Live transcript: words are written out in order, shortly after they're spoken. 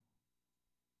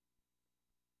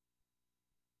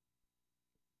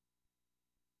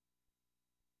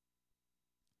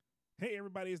Hey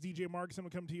everybody, it's DJMarcus. I'm going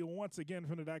to come to you once again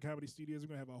from the .comedy studios. We're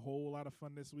going to have a whole lot of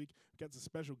fun this week. We've got some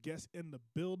special guests in the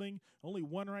building. Only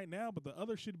one right now, but the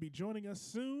other should be joining us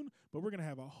soon. But we're going to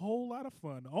have a whole lot of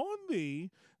fun on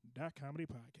the .comedy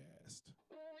podcast.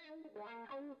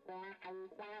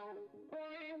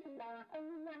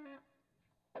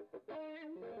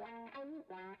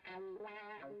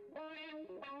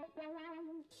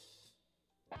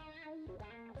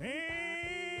 And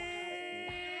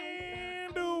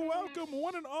welcome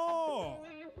one and all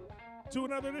to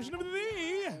another edition of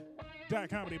the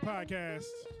 .comedy podcast.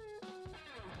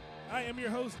 I am your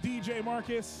host,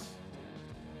 DJMarcus,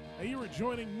 and you are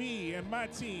joining me and my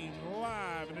team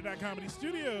live in the .comedy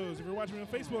studios. If you're watching me on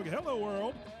Facebook, hello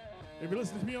world. If you're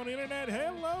listening to me on the internet,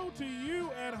 hello to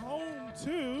you at home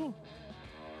too.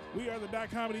 We are the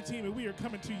 .comedy team, and we are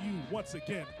coming to you once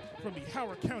again from the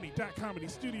Howard County .comedy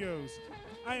studios.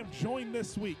 I am joined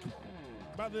this week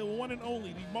by the one and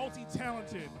only, the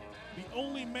multi-talented, the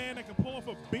only man that can pull off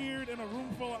a beard in a room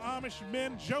full of Amish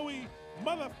men, Joey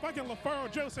motherfucking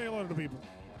LaFaro. Joe, say hello to the people.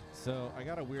 So I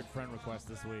got a weird friend request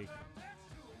this week.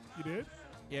 You did?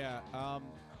 Yeah.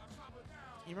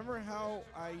 You remember how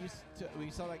we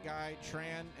saw that guy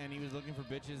Tran and he was looking for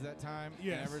bitches that time?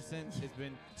 Yes. And ever since it's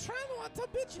been Tran wants some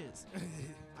bitches.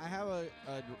 I have a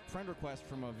friend request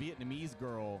from a Vietnamese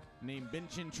girl named Bin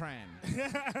Chin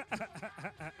Tran.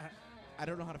 I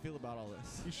don't know how to feel about all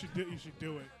this. You should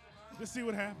do it. Just see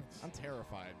what happens. I'm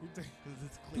terrified because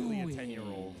it's clearly a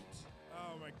 10-year-old.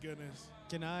 Oh my goodness.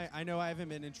 I know I haven't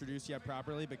been introduced yet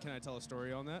properly, but can I tell a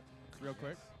story on that real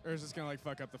quick? Or is this going to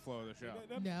fuck up the flow of the show?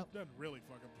 No. Doesn't really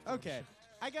fuck up the flow. Okay.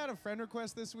 I got a friend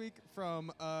request this week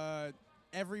from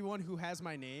everyone who has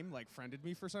my name, friended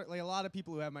me for some, a lot of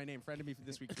people who have my name friended me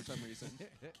this week for some reason,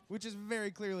 which is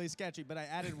very clearly sketchy, but I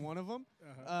added one of them,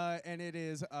 and it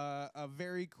is a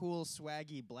very cool,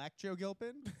 swaggy black Joe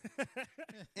Gilpin,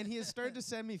 and he has started to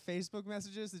send me Facebook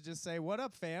messages that just say, "What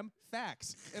up, fam?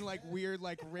 Facts," and weird,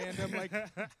 random,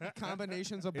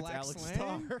 combinations of black Alex slang.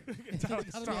 Starr. It's gotta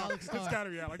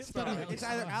be Alex Starr. It's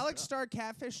either Alex Starr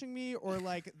catfishing me or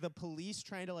the police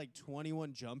trying to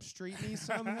 21 Jump Street me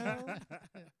somehow.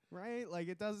 Right?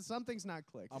 It doesn't. Something's not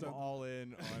clicked. I'm all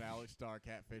in on Alex Starr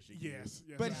catfishing. Yes.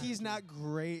 But he's not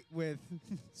great with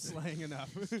slang enough.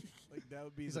 That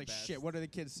would be. He's the like, best. shit, what are the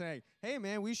kids saying? Hey,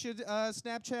 man, we should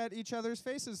Snapchat each other's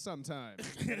faces sometime.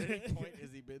 At any point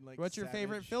has he been What's your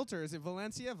favorite filter? Is it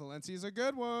Valencia? Valencia's a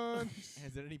good one.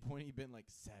 Has at any point he been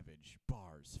savage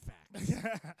bars facts?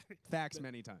 Facts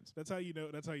many times. That's how you know.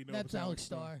 That's That's Alex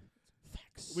Starr.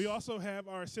 Facts. We also have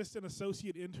our assistant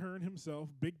associate intern himself,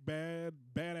 Big Bad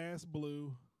Badass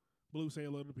Blue. Blue, say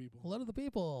hello to the people. Hello to the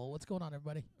people. What's going on,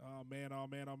 everybody? Oh man.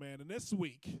 And this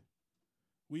week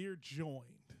we are joined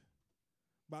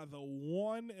by the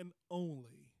one and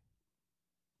only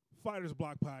Fighters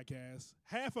Block podcast.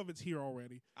 Half of it's here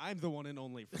already. I'm the one and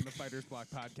only from the Fighters Block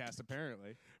podcast,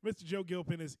 apparently. Mr. Joe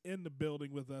Gilpin is in the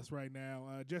building with us right now.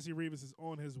 Jesse Rivas is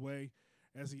on his way,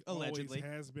 as he Allegedly.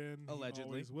 always has been. Allegedly. He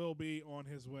always will be on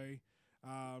his way.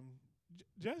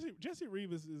 Jesse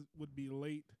Rivas would be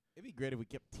late. It'd be great if we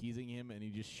kept teasing him and he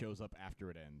just shows up after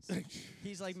it ends.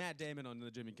 He's like Matt Damon on the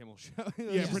Jimmy Kimmel Show.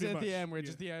 Yeah, pretty at much. the end. We're Yeah.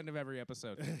 just the end of every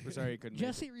episode. We're sorry he couldn't make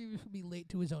Jesse Rivas will be late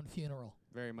to his own funeral.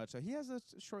 it. Very much so. He has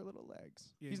short little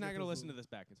legs. Yeah, he's he not going to does listen little- to this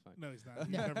back. It's fine. No, he's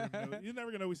not. You're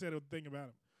never gonna know we said a thing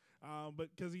about him. But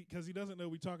because he doesn't know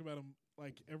we talk about him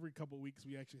every couple of weeks.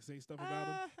 We actually say stuff about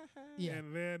him, Yeah.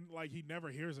 and then he never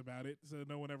hears about it, so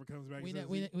no one ever comes back. We, and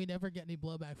ne- says we never get any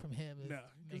blowback from him. No, 'cause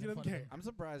he making doesn't fun of care. him. I'm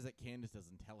surprised that Candace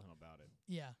doesn't tell him about it.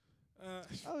 Yeah.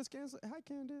 Oh, it's Candace. Hi,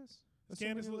 Candace. Is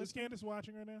Candace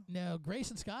watching right now? No,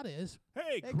 Grayson Scott is.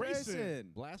 Hey, Hey, Grayson.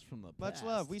 Grayson. Blast from the Much past.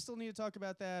 love. We still need to talk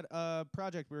about that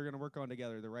project we were going to work on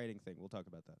together, the writing thing. We'll talk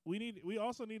about that. We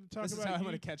also need to talk This is about how I'm you,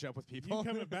 going to catch up with you people.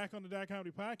 coming back on the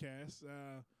 .comedy podcast.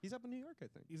 He's up in New York, I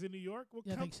think. He's in New York. Well,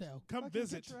 Yeah, I come, think so. Come Fucking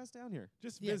visit. Get your ass down here.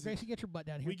 Just Yeah, visit. Grayson, get your butt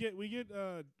down here.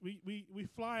 We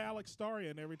fly Alex Starr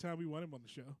in every time we want him on the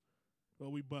show.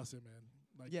 Well, we bust him in.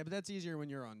 Yeah, but that's easier when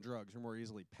you're on drugs. You're more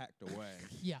easily packed away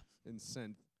Yeah. and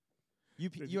sent.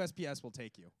 USPS will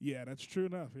take you. Yeah, that's true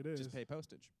enough. It is. Just pay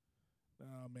postage.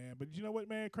 Oh man, but you know what,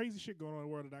 man? Crazy shit going on in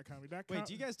the world of .comedy. Wait,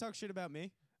 do you guys talk shit about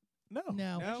me? No.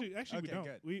 No. Actually, Okay, we don't.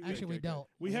 good. We Actually, we don't.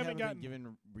 We haven't been gotten.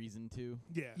 given reason to.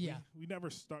 Yeah. Yeah. We never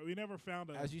start. We never found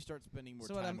a. As you start spending more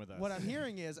So time with us. what I'm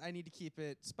hearing is I need to keep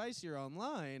it spicier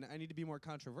online. I need to be more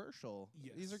controversial.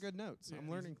 Yes. These are good notes. Yeah, I'm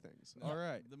learning things. All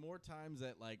right. The more times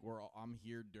that I'm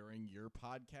here during your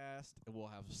podcast, we'll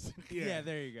have. Yeah.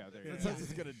 There you go. There you That's go.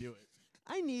 just gonna do it.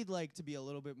 I need like to be a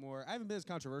little bit more. I haven't been as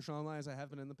controversial online as I have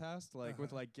been in the past. Like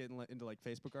with like getting into like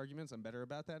Facebook arguments, I'm better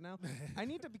about that now. I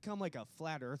need to become like a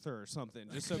flat earther or something,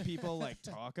 just so people like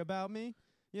talk about me.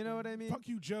 You know what I mean? Fuck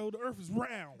you, Joe. The Earth is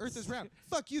round. Earth is round.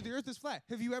 Fuck you. The Earth is flat.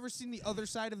 Have you ever seen the other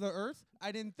side of the Earth?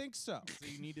 I didn't think so. So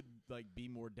you need to like be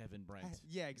more Devin Brent.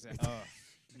 Yeah, exactly.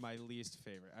 My least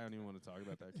favorite. I don't even want to talk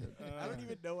about that kid. I don't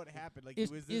even know what happened. Like Is-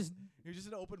 he was is- he was just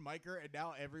an open micer, and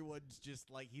now everyone's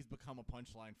just like he's become a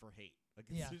punchline for hate. Like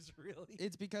it's Yeah. just really.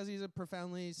 It's because he's a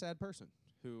profoundly sad person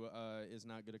who is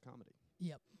not good at comedy.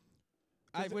 Yep.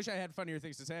 I wish I had funnier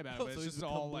things to say about it, Oh, but so it's he's just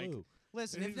all become like. blue.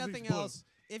 Listen, He's if nothing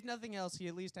blue. else, he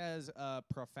at least has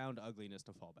profound ugliness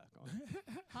to fall back on,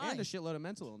 Hi. and a shitload of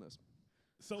mental illness.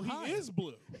 So he Hi. is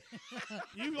blue.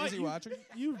 Is he watching?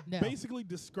 You've No. basically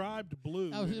described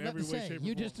blue I was in about every to way, say, shape, or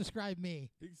you form. just described me.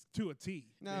 He's to a T.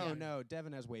 No, Yeah. no.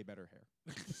 Devin has way better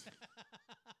hair.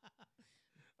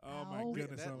 Oh my Ow.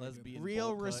 goodness. That oh my goodness. lesbian Real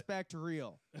bowl cut. respect,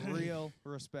 real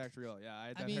respect, real. Yeah, I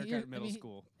had that haircut in middle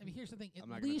school. I mean, here's the thing. I'm At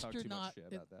not going to least talk you're too not. much shit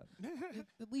about that.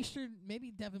 At least you're. Maybe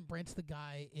Devin Brent's the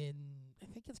guy in. I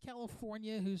think it's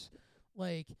California who's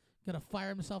like gonna fire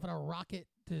himself in a rocket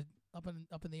to up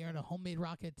in the air in a homemade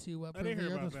rocket to I prove didn't the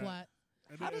hear Earth about was that. flat.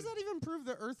 How does that even prove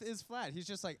the Earth is flat? He's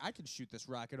just like, I can shoot this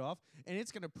rocket off, and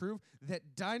it's going to prove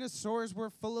that dinosaurs were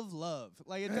full of love.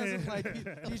 Like, it doesn't,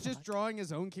 like, he's just drawing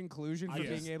his own conclusion for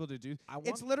Yes. being able to do. I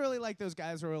It's want- literally like those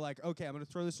guys who are like, okay, I'm going to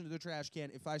throw this into the trash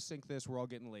can. If I sink this, we're all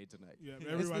getting laid tonight. Yeah, It's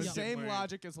the everybody's getting same laid.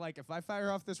 logic as, like, if I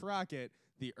fire off this rocket,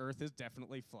 the Earth is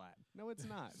definitely flat. No, it's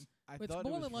not. I It's thought it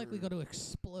more was than likely for- going to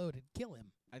explode and kill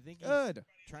him. I think he's Good.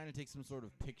 trying to take some sort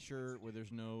of picture where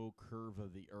there's no curve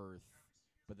of the Earth,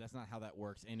 but that's not how that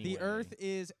works anyway. The Earth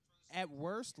is, at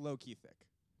worst, low-key thick.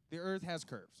 The Earth has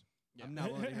curves. Yeah. I'm not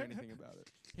willing to hear anything about it.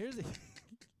 Here's the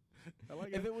I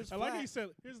like If it was I like how flat- you said.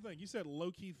 Here's the thing. You said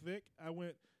low key thick. I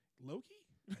went low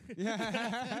key.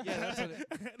 Yeah. Yeah, that's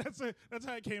what it- that's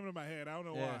how it came into my head. I don't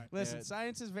know Yeah. why. Listen, Yeah.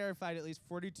 science has verified at least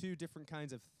 42 different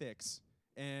kinds of thicks,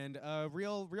 and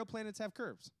real planets have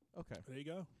curves. Okay. There you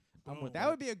go. I'm Boom. with That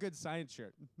would be a good science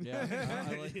shirt. Yeah,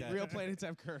 I like that. Real planets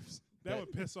have curves. That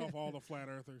would piss off all the flat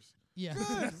earthers. Yeah.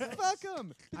 Good. Fuck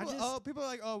them. I People, just- people are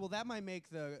like, oh, well, that might make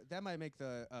the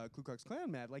Ku Klux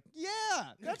Klan mad. Like,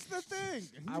 yeah, that's the thing.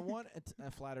 I want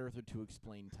a flat earther to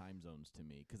explain time zones to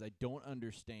me because I don't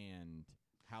understand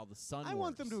how the sun I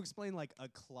want them to works. explain like a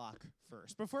clock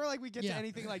first before like we get Yeah. to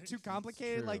anything like too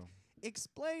complicated. Like, True.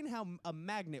 explain how a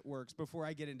magnet works before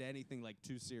I get into anything like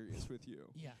too serious with you.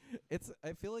 Yeah.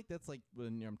 I feel like that's like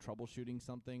when I'm troubleshooting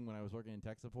something when I was working in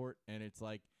tech support, and it's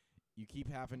like you keep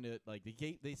having to like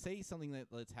they say something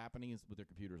that's happening is with their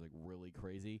computers like really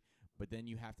crazy, but then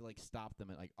you have to like stop them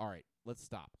and like, all right, let's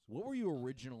stop. What were you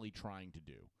originally trying to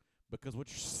do? Because what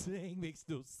you're saying makes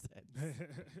no sense.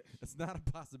 It's not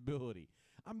a possibility.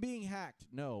 I'm being hacked.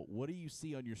 No. What do you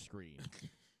see on your screen?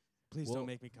 Please Well- don't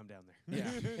make me come down there. Yeah,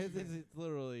 it's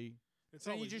literally. It's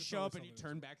So you always- just it's show up always and you something.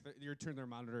 turn back, you turn their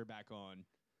monitor back on. And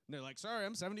they're like, "Sorry,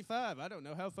 I'm 75. I don't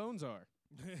know how phones are."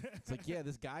 It's like, yeah,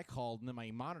 this guy called and then my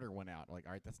monitor went out. Like,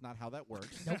 all right, that's not how that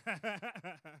works.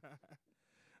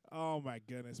 Oh my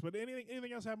goodness! But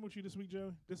anything else happened with you this week,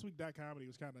 Joe? This week, .comedy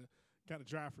was kind of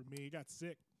dry for me. Got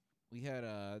sick. We had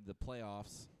the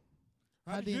playoffs.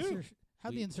 How'd you do?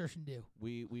 How'd the We- insertion do?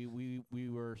 We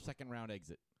were second round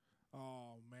exit.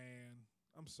 Oh man,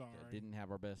 I'm sorry. Didn't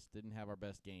have our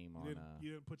best game on.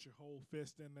 You didn't put your whole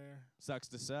fist in there. Sucks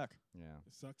to suck. Yeah.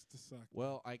 It sucks to suck.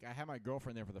 Well, I had my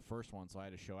girlfriend there for the first one, so I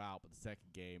had to show out. But the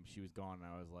second game, she was gone,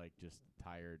 and I was like just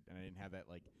tired, and I didn't have that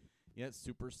like,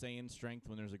 Super Saiyan strength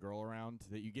when there's a girl around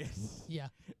that you get. Yeah.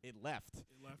 It left. It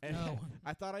left. And Oh.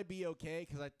 I thought I'd be okay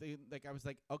because I was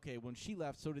like, okay, when she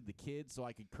left, so did the kids, so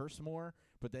I could curse more.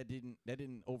 But that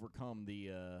didn't overcome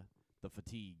the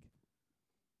fatigue.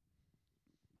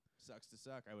 Sucks to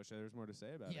suck. I wish there was more to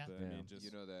say about Yeah. it. But Yeah. I mean, just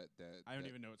You know that I don't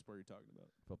even know what sport you're talking about.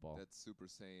 Football. that Super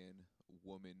Saiyan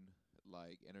woman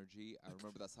like energy. I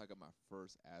remember that's how I got my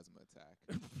first asthma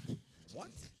attack.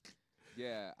 What?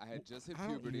 Yeah, I had just hit I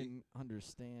don't puberty. even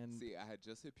understand. See, I had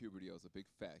just hit puberty. I was a big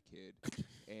fat kid,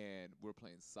 and we were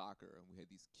playing soccer, and we had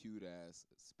these cute ass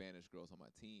Spanish girls on my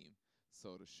team.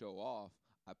 So to show off,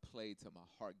 I played till my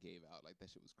heart gave out. Like that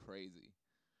shit was crazy.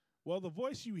 Well, the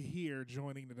voice you hear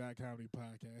joining the Comedy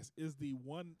Podcast is the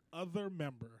one other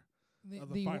member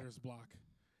of the Fighters Block,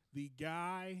 the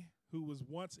guy who was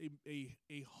once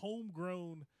a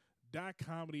homegrown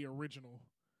Comedy original.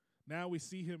 Now we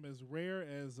see him as rare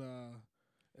as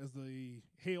the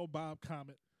Hail Bob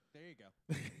Comet. There you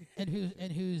go.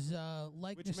 and whose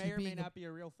likeness Which may is or may being not be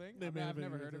a real thing. They may I've have been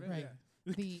never a heard of real it. thing. right.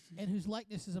 and whose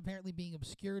likeness is apparently being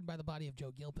obscured by the body of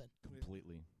Joe Gilpin.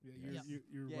 Completely. Yeah, Yep.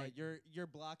 you're Yeah, right. your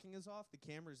blocking is off. The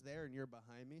camera's there, and you're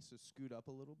behind me. So scoot up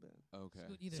a little bit. Okay.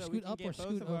 Either so we scoot can up get or both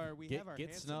scoot of over. our. We Get- have our get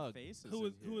handsome snug. faces. Who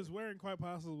is in who here. is wearing quite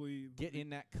possibly Get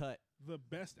in that cut. the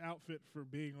best outfit for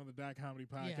being on the Dot Comedy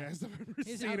podcast I've ever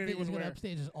His seen outfit anyone is going to wear.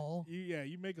 upstage us all.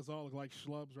 You make us all look like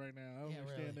schlubs right now. I don't Yeah,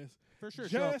 understand really. this. For sure.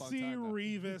 show up on Jesse time, though.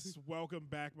 Rivas, welcome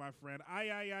back, my friend.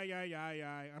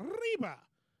 Reba.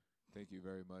 Thank you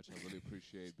very much. I really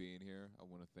appreciate being here. I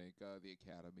want to thank the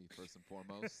Academy first and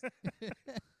foremost.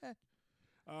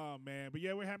 Oh man, but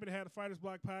yeah, we're happy to have the Fighters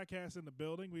Block podcast in the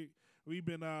building. We've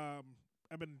been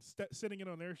I've been sitting in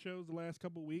on their shows the last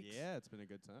couple weeks. Yeah, it's been a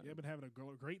good time. Yeah, I've been having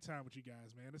a great time with you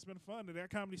guys, man. It's been fun. The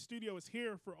Comedy Studio is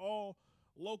here for all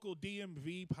local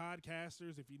DMV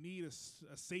podcasters. If you need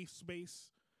a safe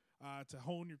space to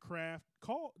hone your craft,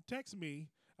 text me.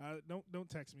 Don't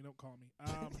text me. Don't call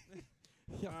me.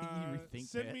 Yeah, you rethink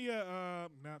Send that. me a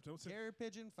no, don't send. Carrier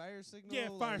pigeon, fire signal. Yeah,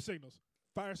 fire like signals.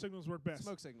 Fire signals work best.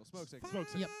 Smoke signal. Smoke signal. Smoke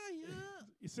signals. Yep.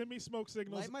 You send me smoke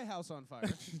signals, Light my house on fire.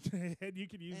 and you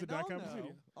can use and the I'll .com studio.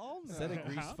 know. I'll know. Set a How?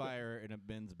 grease fire in a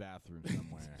men's bathroom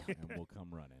somewhere, and we'll come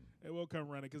running. It will come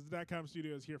running because the .com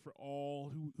studio is here for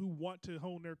all who want to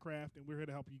hone their craft, and we're here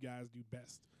to help you guys do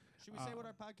best. Should we say what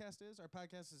our podcast is? Our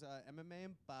podcast is MMA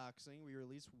and boxing. We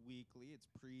release weekly. It's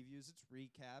previews. It's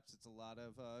recaps. It's a lot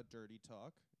of dirty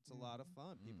talk. It's a lot of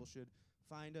fun. People should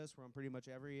find us. We're on pretty much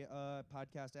every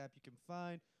podcast app you can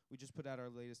find. We just put out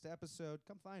our latest episode.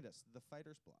 Come find us, The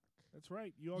Fighters Block. That's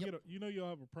right. You all Yep. you'll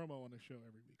have a promo on the show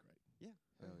every week, right? Yeah.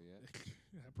 Hell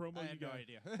yeah. I promo I you had no guys.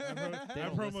 idea. I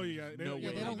don't promo listen. you guys. No way.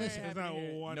 They don't There's listen. not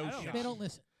one No shot. shot. They don't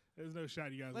listen. There's no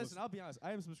shot you guys Listen, I'll be honest.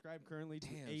 I am subscribed currently to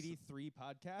Damn. 83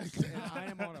 podcasts, and I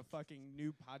am on a fucking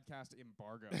new podcast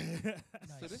embargo.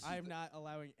 Nice. I am not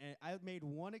allowing. I made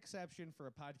one exception for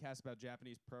a podcast about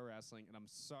Japanese pro wrestling, and I'm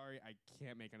sorry, I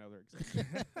can't make another exception.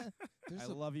 I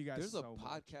love you guys There's so a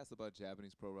much. podcast about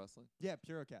Japanese pro wrestling. Yeah,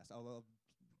 Purocast. I'll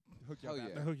hook you Hell up. yeah.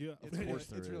 after. Hook you up. It's, Of really, course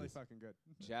there it's really is. fucking good.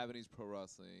 Japanese pro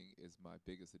wrestling is my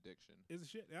biggest addiction. Is it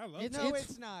shit? Yeah, I love It's- it. No, it's-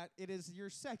 it's not. It is your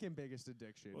second biggest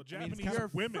addiction. Well, I mean, Japanese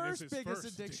your women is first his biggest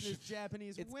first addiction is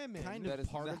Japanese It's women. kind That of is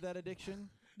part not- of that addiction.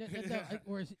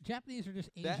 Whereas Japanese are just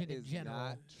That Asian in is general.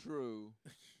 not true.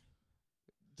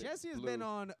 Jesse has Blue. been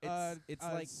on It's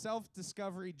a like-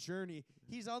 self-discovery journey.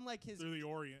 He's on like his Through the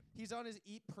Orient. He's on his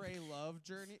Eat, Pray, Love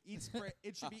journey. Eat, Spray.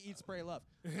 It should be Eat, Spray, Love.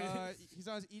 He's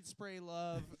on his Eat, Spray,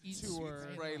 Love Eat, tour,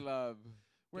 Spray, Pray love.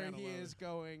 where Gotta he love is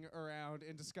going around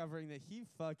and discovering that he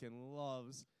fucking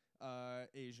loves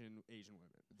Asian women.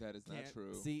 That is not Can't-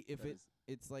 true. See, if That it is-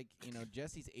 it's like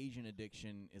Jesse's Asian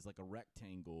addiction is like a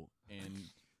rectangle, and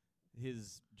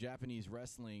his Japanese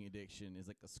wrestling addiction is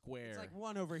like a square. It's like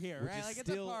one over here, which right? is Like it's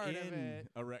a still part in of it.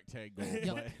 a rectangle.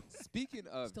 Yep. but Speaking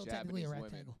of Still technically Japanese a women,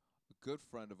 rectangle. a good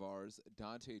friend of ours,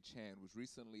 Dante Chan, was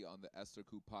recently on the Esther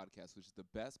Coup podcast, which is the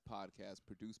best podcast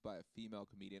produced by a female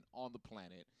comedian on the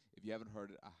planet. If you haven't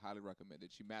heard it, I highly recommend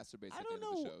it. She masturbates I at the don't end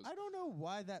of the know. shows. I don't know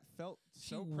why that felt She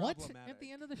so what problematic. at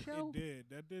the end of the show? It did.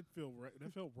 That did feel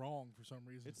that felt wrong for some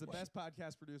reason. It's the What? best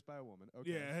podcast produced by a woman.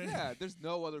 Okay. Yeah. Yeah, there's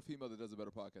no other female that does a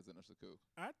better podcast than Esther Coup.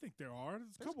 I think there are.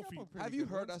 There's a There's couple feet. pretty Have you good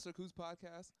heard ones. Esther Coup's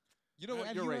podcast? You know what?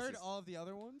 Have You're you racist. heard all of the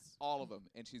other ones? All of them,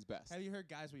 and she's best. Have you heard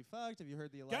Guys We Fucked? Have you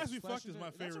heard the Guys We Flesh Fucked is my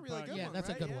That's a favorite really good podcast. Yeah, one, that's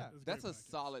a right? good Yeah. one. It's That's great a podcast.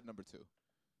 solid number 2.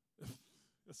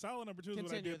 A solid number 2 is what I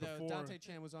Continue did though. before. Dante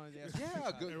Chan was on the Yeah, good,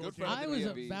 Everyone good came friend I of was the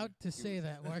DMV. about to He say was-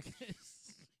 that, Marcus.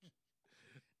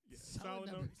 Yeah,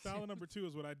 Solid number two. solid number 2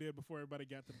 is what I did before everybody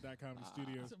got to the Dot Comedy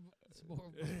Studios. It's more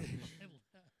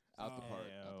Out the park.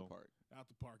 Out Ayo. the park. Out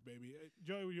the park, baby.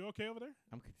 Joey, were you okay over there?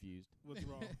 I'm confused. What's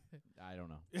wrong? I don't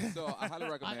know. So I highly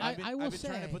recommend. I it. will I've been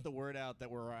trying to say- put the word out that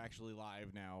we're actually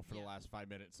live now for Yeah. the last 5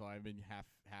 minutes, so I've been half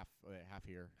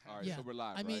here. All right, Yeah. so we're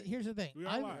live, I mean, right? here's the thing. We are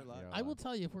I, live. I will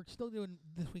tell you, if we're still doing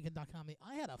this week in Dot Comedy,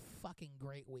 I had a fucking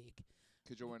great week.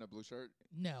 Because you're wearing a blue shirt.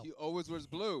 No, He always wears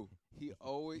blue. He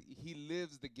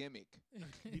lives the gimmick.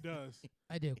 He does.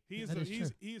 I do. He is That is he true.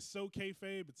 is so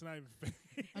kayfabe. It's not even fake.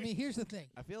 I mean, here's the thing.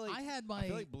 I feel like I had I feel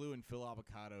my like Blue and Phil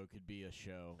Avocado could be a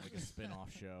show, like a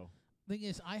spin-off show. thing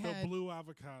is, I the had blue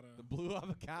avocado. The Blue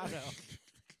Avocado.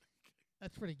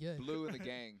 that's pretty good. Blue in the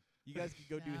gang. You guys could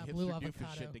go do Nah, hipster Blue doofus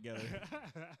Avocado. shit together.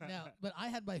 No, but I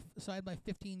had my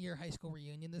 15-year high school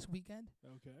reunion this weekend.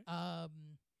 Okay.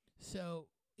 So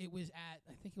it was at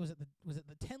I think it was at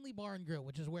the Tenley Bar and Grill,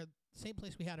 which is where same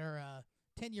place we had our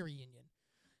 10-year reunion.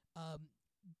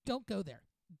 Don't go there.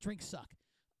 Drinks suck.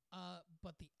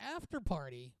 But the after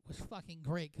party was fucking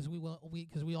great because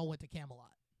we all went to Camelot.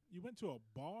 You went to a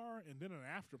bar and then an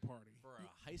after party. For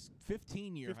a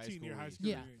 15-year high school. High school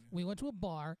Yeah, reunion. we went to a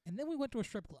bar and then we went to a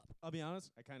strip club. I'll be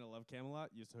honest, I kind of love Camelot.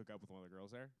 Used to hook up with one of the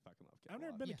girls there. Fucking love Camelot. I've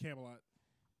never been Yeah. to Camelot.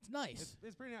 It's nice.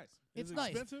 It's pretty nice. Is It's it nice.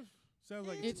 expensive? Sounds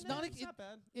like It's not It's not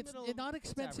bad. It's Middle- not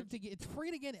expensive average. to get. It's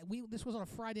free to get. This was on a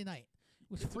Friday night.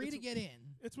 It was free to get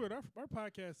in. It's weird. Our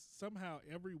podcast, somehow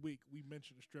every week we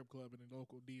mention a strip club in the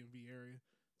local DMV area.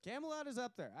 Camelot is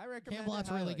up there. I recommend Camelot's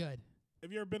it really highly. good.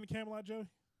 Have you ever been to Camelot, Joey?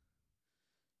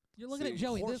 You're looking See, at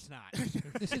Joey. Of This, course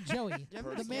not. this is Joey, You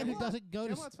ever the been to man who Camelot? doesn't go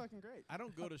to. Camelot's fucking great. I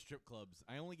don't go to strip clubs.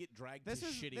 I only get dragged This to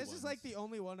is shitty this ones. is like the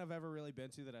only one I've ever really been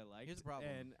to that I liked. Here's the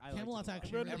problem. And I Camelot's liked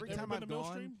it a actually lot. really Every good. time Ever I've been to gone,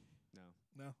 Millstream?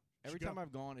 No. No. every Should time go.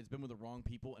 I've gone, it's been with the wrong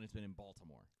people, and it's been in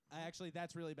Baltimore. I actually,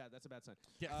 that's really bad. That's a bad sign.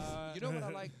 Yes. You know what I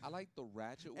like? I like the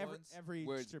ratchet Every- ones every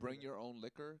where it's stripper bring does. your own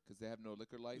liquor because they have no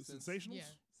liquor license. Sensationals? Yeah.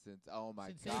 Oh my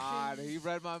Sensation. God, he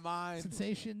read my mind.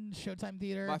 Sensation, Showtime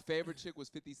Theater. My favorite chick was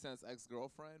 50 Cent's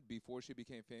ex-girlfriend. Before she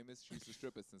became famous, she used to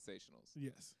strip at Sensationals.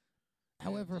 Yes.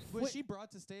 However, Was she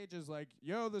brought to stage as like,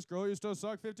 yo, this girl used to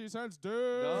suck 50 cents, dude?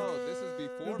 No, this is This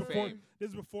before is before, fame. this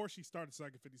is before she started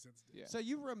sucking 50 cents. Yeah. So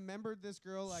you remembered this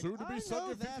girl like, Soon to be I know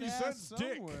sucking that 50 ass cents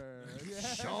dick. somewhere. Yeah.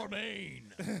 Charmaine.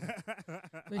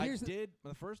 but I here's the- did.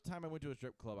 The first time I went to a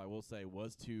strip club, I will say,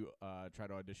 was to try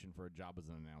to audition for a job as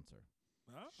an announcer.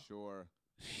 Huh? Sure.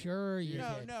 Sure, you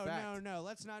No, did. no, Fact. no.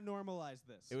 Let's not normalize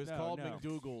this. It was No, called no.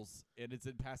 McDougal's, and it's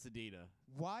in Pasadena.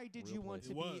 Why did Real you want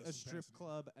place. to It be was a strip Pasadena.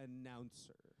 club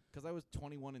announcer? Because I was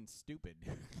 21 and stupid.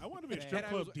 I wanted to be a And strip and, I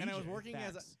club was, DJ. and I was working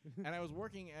as Facts. a, and I was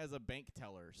working as a bank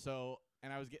teller. So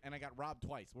and I got robbed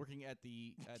twice working at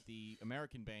the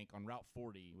American Bank on Route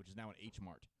 40, which is now an H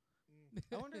Mart.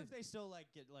 I wonder if they still like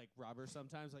get like robbers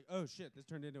sometimes. Like, oh shit, this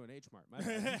turned into an H Mart. My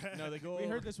bad. No, they go. We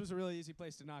over, heard this was a really easy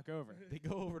place to knock over. They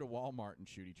go over to Walmart and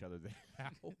shoot each other there.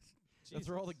 now. That's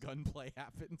where all the gunplay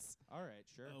happens. All right,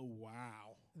 sure. Oh,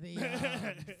 wow. the,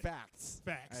 Facts.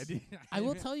 Facts. I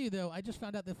will tell you though. I just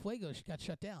found out that Fuego got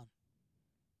shut down.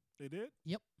 They did?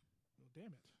 Yep. Oh, damn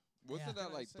it. Wasn't Yeah. that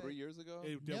Can I like say- 3 years ago?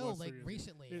 That No, was 3 like years ago.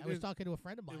 recently. It- I was it- talking to a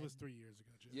friend of mine. It was 3 years ago,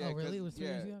 Jim. Yeah, Oh, really? It was 3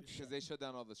 years ago? Because Shit. they shut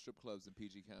down all the strip clubs in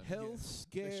PG County. Hell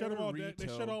They shut them all. They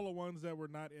shut all the ones that were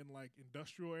not in like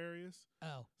industrial areas.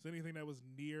 Oh, So anything that was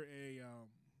near a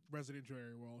residential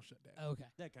area were all shut down. okay.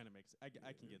 That kind of makes. I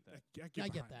can get that. I I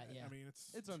get behind that, yeah. I mean,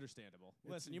 it's It's understandable.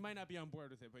 It's- Listen, you might not be on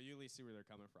board with it, but you at least see where they're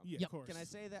coming from. yeah, Yep. of course. Can I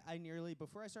say that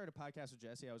before I started a podcast with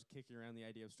Jesse, I was kicking around the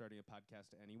idea of starting a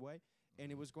podcast anyway. And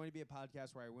it was going to be a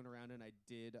podcast where I went around and I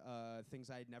did things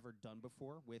I had never done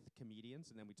before with comedians,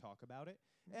 and then we talk about it.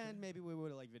 And maybe we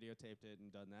would have like videotaped it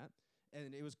and done that.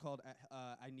 And it was called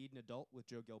I Need an Adult with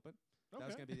Joe Gilpin. That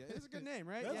was Okay. gonna be. It's a good name,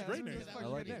 right? That's a yeah, great it's name. it's a That fucking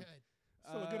was like good it. name.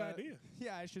 Still a good idea.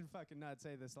 Yeah, I should fucking not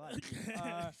say this live.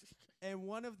 And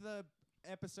one of the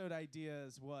episode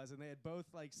ideas was, and they had both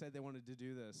like said they wanted to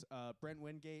do this. Brent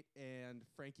Wingate and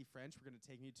Frankie French were going to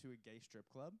take me to a gay strip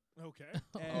club. Okay.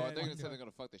 Oh, And they're going to say they're going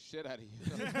to fuck the shit out of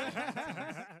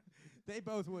you. they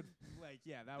both would like,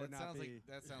 yeah, that would not sounds be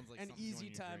that sounds like an something you easy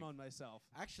want time to on myself.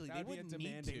 Actually, That they would be a wouldn't need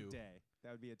demanding to. day.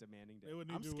 That would be a demanding day. They would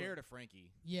need I'm to, scared of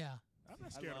Frankie. Yeah. I'm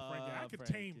not I scared of Frankie. I love could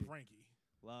tame Frankie. Frankie.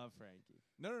 Love Frankie.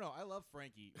 No. I love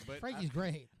Frankie, but Frankie's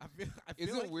great. I feel Is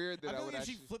it like, weird that I I feel would like if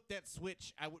she actually flipped that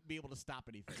switch, I wouldn't be able to stop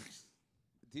anything.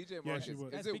 DJ Yeah, Marcus, she would.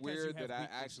 is That's it because you weird have that I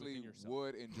weakness actually within yourself.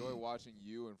 would enjoy watching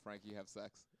you and Frankie have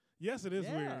sex? Yes, it is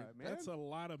Yeah, weird. man. That's a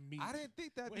lot of meat. I didn't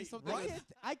think that'd be Wait, something. what?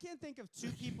 I can't think of two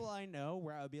people I know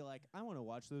where I would be like, I want to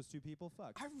watch those two people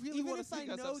fuck. I really Even want if to see I you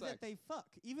guys know have that sex. they fuck,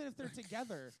 even if they're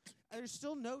together, there's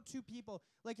still no two people.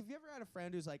 Like, if you ever had a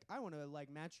friend who's like, I want to like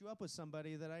match you up with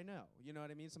somebody that I know, you know what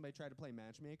I mean? Somebody tried to play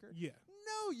matchmaker. Yeah.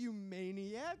 No, you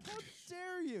maniac! How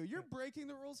dare you? You're breaking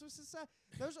the rules of society.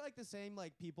 Those are like the same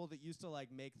like people that used to like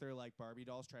make their like Barbie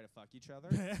dolls try to fuck each other.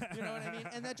 You know what I mean?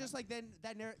 And that just like then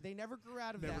they never grew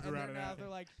out of Never that. grew And out of now that. they're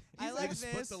like, He's I like like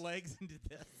split this. the legs into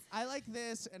this. I like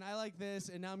this, and I like this,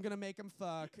 and now I'm gonna make him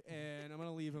fuck, and I'm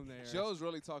gonna leave him there. Joe's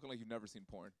really talking like you've never seen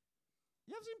porn.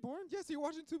 You have seen porn? Yes, you're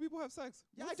watching two people have sex.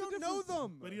 Yeah, What's I the don't know difference?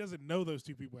 them. But he doesn't know those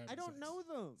two people having I don't sex. know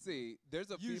them. See, there's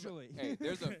a Usually. Hey,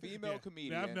 there's a female Yeah.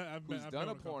 comedian Yeah, I've who's known done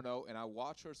a a couple. porno, and I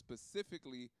watch her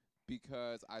specifically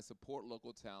because I support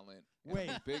local talent. And Wait,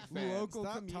 I'm a big fan. local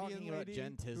Stop comedian talking about lady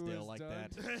Jen who Tisdale has like done-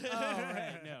 that. Oh,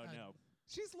 right. No.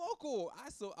 She's local.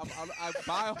 I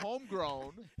buy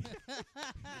homegrown.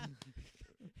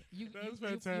 You That's buy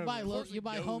fantastic. lo- Of course you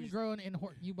buy we know homegrown and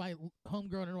you buy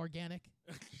homegrown and organic.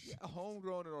 Yeah,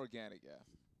 homegrown and organic. Yeah.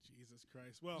 Jesus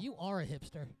Christ. Well, You are a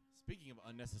hipster. Speaking of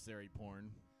unnecessary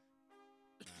porn,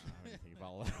 I don't have anything about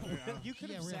all that. You could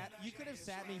Yeah, have really. You could have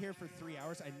sat me here for 3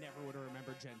 hours. I never would have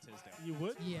remembered Jen Tisdale. you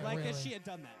would? Yeah, Like really. if she had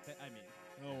done that. I mean,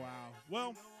 Oh, wow.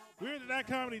 Well, We're the That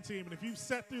Comedy team, and if you've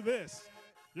sat through this,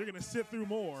 you're going to sit through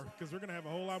more because we're going to have a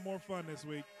whole lot more fun this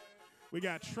week. We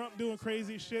got Trump doing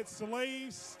crazy shit.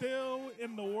 Slaves still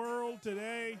in the world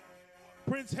today.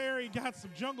 Prince Harry got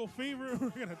some jungle fever. We're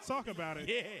going to talk about it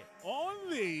on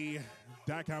the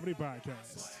That Comedy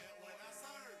Podcast.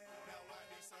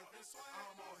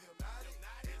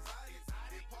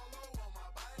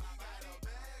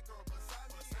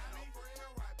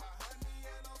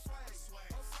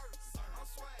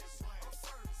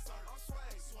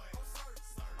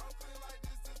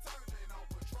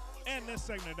 And this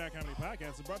segment of That Comedy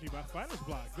Podcast is brought to you by Fighters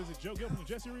Block. Visit Joe Gilpin and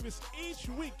Jesse Rivas each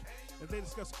week as they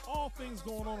discuss all things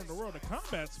going on in the world of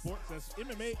combat sports. That's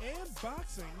MMA and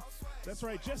boxing. That's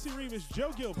right, Jesse Rivas,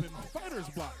 Joe Gilpin, Fighters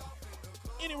Block.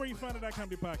 Anywhere you find a That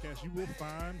Comedy Podcast, you will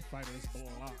find Fighters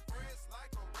Block.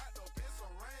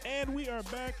 And we are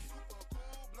back.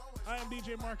 I am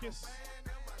DJMarcus.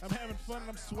 I'm having fun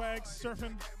and I'm swag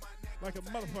surfing like a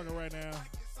motherfucker right now.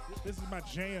 This is my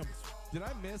jam. Did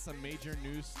I miss a major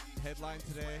news headline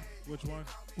today? Which one?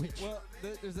 Which? Well,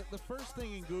 there's the first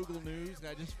thing in Google News, and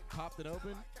I just popped it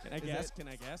open. Can I guess? Can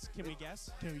we guess?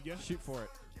 Can we guess? Shoot for it.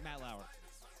 Matt Lauer.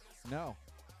 No.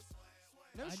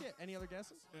 No shit. Any other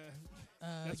guesses?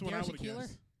 That's what I Garrison would Keillor?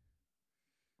 guess.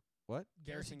 What?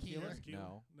 Garrison Keillor?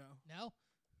 No. No. No?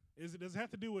 Does it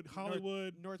have to do with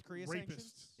Hollywood North Korea rapists?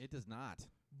 sanctions? It does not.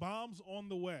 Bombs on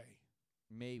the way.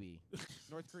 Maybe.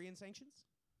 North Korean sanctions?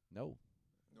 No.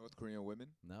 North Korean women?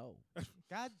 No.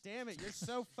 God damn it. You're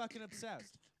so fucking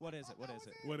obsessed. What is it? What is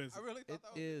it? What is I it? really thought It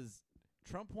that was is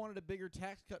Trump wanted a bigger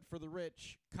tax cut for the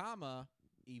rich, comma,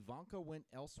 Ivanka went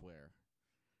elsewhere.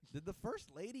 Did the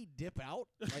first lady dip out?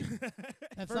 Like,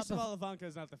 That's First not of all, Ivanka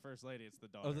is not the first lady. It's the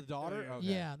daughter. oh, the daughter? Yeah. Okay.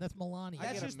 Yeah, that's Melania. I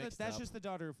That's get 'em just mixed that's up. just the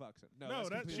daughter who fucks him. No, that's she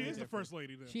completely is the different. first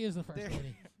lady then. She is the first They're-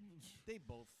 lady. They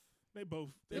both. They both.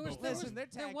 There was, both. there was, Listen, they're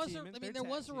there tag was a, teaming. I They're mean, there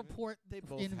was a tag teaming. report They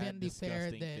both in had Vanity Fair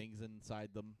disgusting that things inside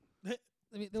them.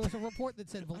 I mean, there was a report that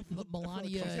said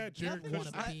Melania she's had Jared didn't want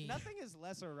Kushner. to be. Nothing is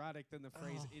less erotic than the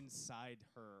phrase Oh. inside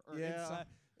her. Or Yeah. inside.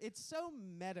 It's so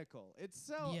medical. It's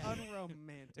so Yeah.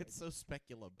 unromantic. It's so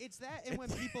speculative. It's that, and when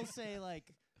people say like,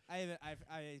 I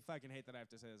fucking hate that I have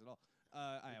to say this at all.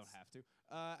 I don't have to.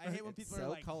 I hate when It's people so are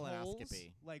like holes.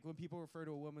 colonoscopy. Like when people refer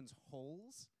to a woman's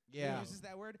holes. Yeah. Who uses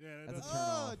that word? Yeah, that That's a does- turn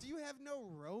off. Do you have no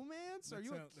romance? that Are you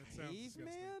sound- that a sounds disgusting.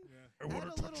 caveman? Yeah. I Add wanna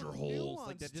a touch little your holes. nuance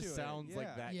Like that to just it. sounds like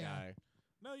Yeah. that Yeah. guy.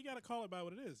 No, you got to call it by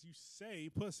what it is. You say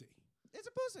pussy. It's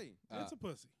a pussy. It's a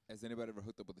pussy. Has anybody ever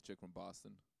hooked up with a chick from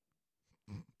Boston?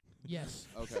 Yes.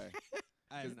 Okay.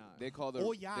 I have not. They call their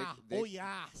Oh yeah. they, Oh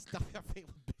yeah. Stuff your face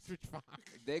with Bitch Fox.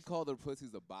 They call their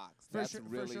pussies a box. For That's sure,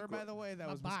 really for sure. gro- By the way, that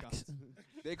A was box. Wisconsin.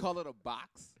 They call it a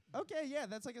box. Okay, yeah,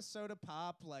 that's like a soda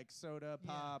pop, like soda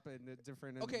Yeah. pop, and a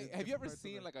different. Okay, have you ever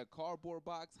seen like? like a cardboard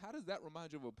box? How does that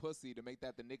remind you of a pussy to make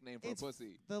that the nickname for It's a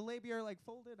pussy? The labia are like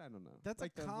folded. I don't know. That's a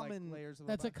like the, common- Like, layers of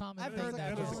That's a box. common I've thing. heard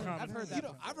that. That is a before. common I've heard thing. that. You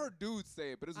know, I've heard dudes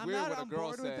say it, but it's I'm weird not when a on girl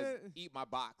board with says, it. "Eat my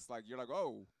box." Like you're like,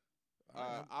 "Oh,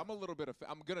 I'm a little bit.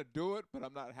 I'm gonna do it, but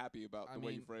I'm not happy about I the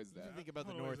way you mean, phrase You that." think about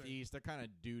the Hold on, what is it? Northeast. They're kind of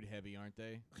dude heavy, aren't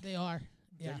they? They are.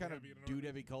 Yeah. They're kind of Heavy in the dude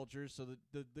heavy cultures. So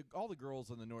the all the girls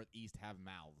in the Northeast have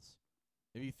mouths.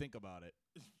 If you think about it.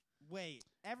 Wait,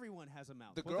 everyone has a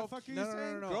mouth. The what girl- the fuck are No, you no, no,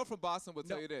 saying? no, Girl from Boston will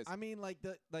tell No, you this. I mean, like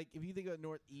if you think about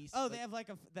Northeast. Oh, like, they have like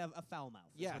they have a foul mouth.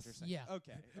 is what Yes. you're saying. Yeah.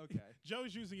 Okay. Okay.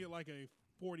 Joe's using it like a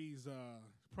 40s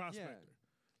prospector.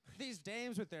 These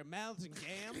dames with their mouths and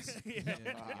gams. Yeah.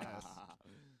 Yes.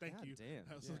 Thank God you. damn,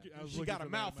 I was yeah. looking, I was She looking got for a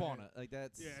that in mouth my on head. it. Like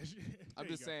that's. Yeah. I'm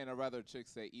just saying, I'd rather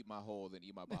chicks say "eat my hole" than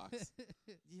 "eat my box."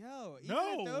 Yo, even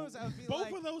No, at those, I would be both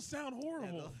like, of those sound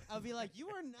horrible. I'll be like, you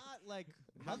are not like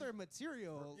mother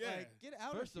material. Yeah. Like, get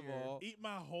out First of of here. all, Eat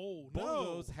my hole. both No, of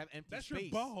those have empty that's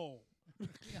space. your butthole. No.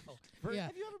 First- Yeah.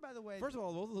 Have you ever, by the way, First of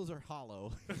all, both of those are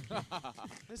hollow.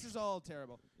 this is all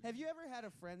terrible. Have you ever had a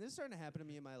friend? This is starting to happen to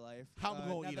me in my life. How I'm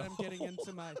gonna now eat that a I'm getting hole.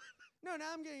 into my now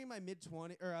I'm getting in my mid to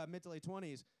late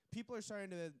 20s. People are starting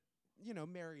to,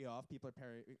 marry off. People are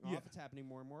pairing Yeah. off. It's happening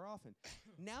more and more often.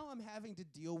 Now I'm having to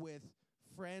deal with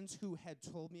friends who had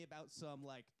told me about some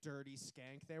like dirty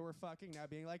skank they were fucking, now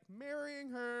being like marrying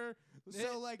her.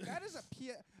 So like that is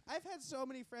I've had so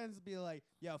many friends be like,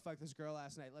 yo, fuck this girl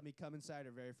last night, let me come inside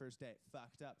her very first date.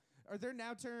 Fucked up. Or they're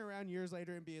now turning around years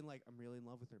later and being like, I'm really in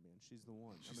love with her, man. She's the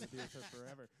one. I'm gonna be with her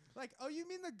forever. Like, oh, you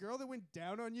mean the girl that went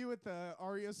down on you at the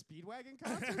REO Speedwagon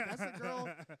concert? That's the girl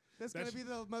that's gonna be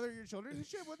the mother of your children and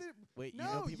shit. Wait, No, you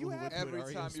know people you who have- went to an Every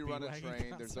REO time you run a Speedwagon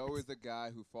train, there's concert? always a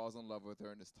guy who falls in love with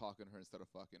her and is talking to her instead of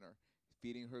fucking her.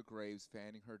 feeding her grapes,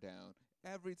 fanning her down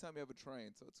every time you have a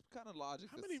train. So it's kind of logic.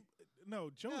 How many? No,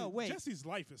 Joey. No, wait. Jesse's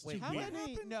life is Wait, too How weird.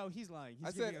 many? No, he's lying. He's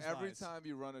I said giving us every lies. time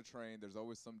you run a train, there's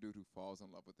always some dude who falls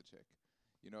in love with the chick.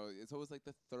 You know, it's always like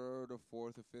the third or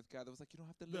fourth or fifth guy that was like, you don't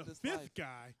have to live The this fifth life.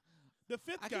 guy. The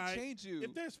fifth I guy. can change you.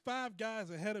 If there's 5 guys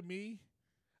ahead of me,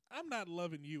 I'm not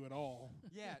loving you at all.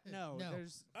 Yeah, no, No.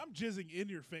 there's. I'm jizzing in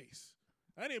your face.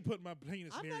 I didn't put my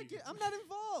penis I'm near not. you. I'm not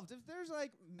involved. If there's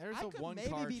like, There's I a could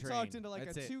one-car maybe be train. talked into like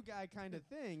That's a it. 2-guy kind of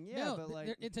thing. Yeah, no, but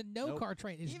like, it's a no Nope. car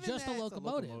train. It's Even just a then, it's a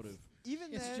locomotive.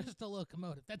 even It's then, just a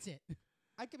locomotive. That's it.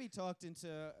 I could be talked into.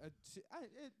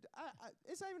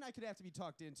 It's not even I could have to be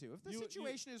talked into. If the You-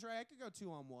 situation is right, I could go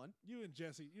 2-on-1. You and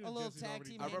Jesse. You A and little Jesse's tag already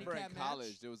team I done remember in handicap college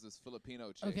match. there was this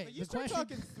Filipino chick. Okay. But you The start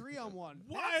question- talking 3-on-1.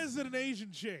 Why is it an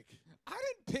Asian chick? I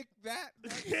didn't pick that.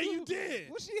 Yeah, you did.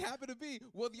 Well, she happened to be.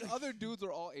 Well, the other dudes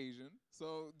are all Asian.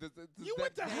 So You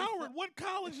went to Howard. What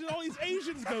college did all these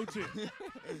Asians go to?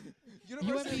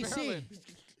 University of UMBC. Maryland.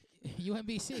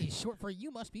 UMBC, short for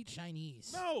you must be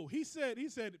Chinese. No, he said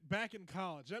back in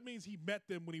college. That means he met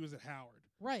them when he was at Howard.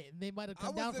 Right, and they might have I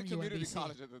come was down in from community UMBC.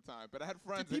 college at the time, but I had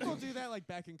friends. Did people that- do that like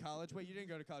back in college? Wait, you didn't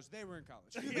go to college. They were in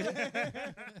college.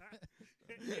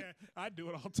 Yeah, I do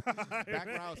it all the time. Back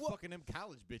when I was fucking them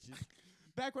college bitches.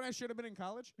 Back when I should have been in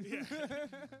college. Yeah.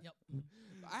 Yep.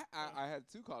 I had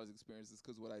 2 college experiences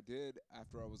because what I did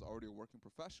after I was already a working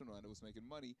professional and I was making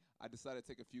money, I decided to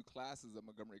take a few classes at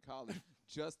Montgomery College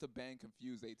just to bang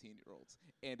confused 18-year-olds,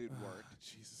 and it worked.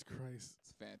 Jesus Christ.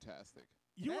 It's fantastic.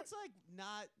 That's like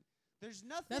not. There's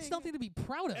nothing. That's nothing to be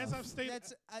proud of. As I've stated,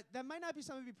 That's that might not be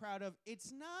something to be proud of.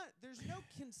 It's not. There's no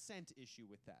consent issue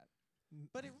with that.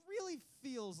 But it really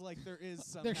feels like there is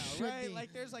somehow, should right? be.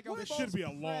 Like there's like a there false should be a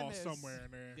law premise. somewhere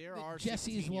in there. There are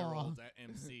Jesse's 16-year-olds at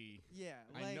MC. Yeah,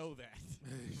 I like, know that.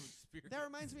 from experience. That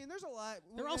reminds me, and there's a lot.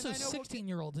 There are and also I know we'll get-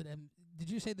 16-year-olds at Did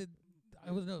you say that?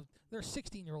 I was no. There are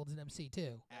 16-year-olds in MC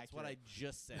too. That's what I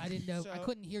just said. I didn't know. I So,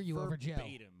 couldn't hear you over Joe.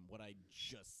 Verbatim what I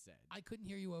just said. I couldn't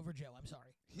hear you over Joe. I'm sorry.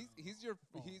 He's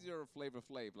your Flavor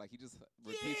Flav. Like he just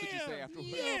repeats what you say afterwards.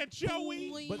 Yeah, Joey.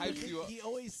 Boy. But Hypes you up. he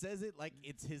always says it like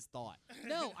it's his thought.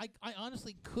 No, I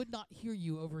honestly could not hear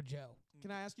you over Joe.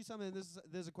 Can I ask you something? This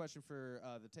is a question for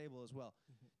the table as well.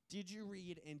 Did you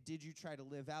read and did you try to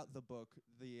live out the book,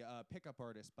 The Pickup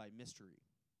Artist by Mystery?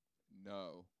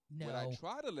 No. No. What I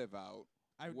try to live out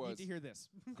I need was to hear this.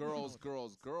 Girls,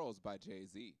 Girls, Girls by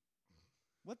Jay-Z.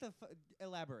 What the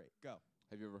elaborate? Go.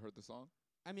 Have you ever heard the song?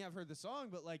 I mean, I've heard the song,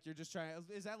 but like you're just trying.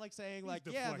 Is that like saying He's like,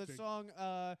 yeah, the deflecting. song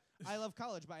 "I Love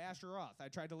College" by Asher Roth? I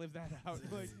tried to live that out.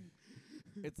 Like,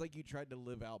 It's like you tried to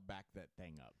live out back that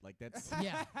thing up. Like that's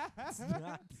Yeah.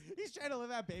 He's trying to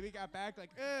live out. Baby got back. Like,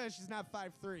 she's not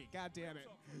 5'3". God damn it.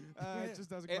 It just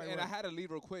doesn't quite And I work. had to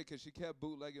leave real quick because she kept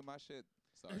bootlegging my shit.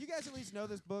 Sorry. You guys at least know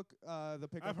this book, The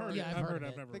Pickup I've heard Artist? it. Yeah, I've I've heard heard it. of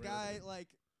I've it. never The read guy, it. like,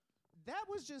 that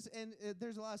was just, and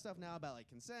there's a lot of stuff now about like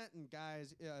consent and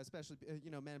guys, especially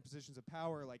men in positions of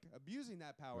power, like abusing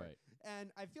that power. Right.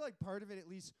 And I feel like part of it, at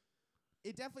least,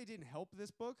 it definitely didn't help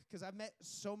this book because I've met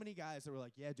so many guys that were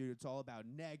like, "Yeah, dude, it's all about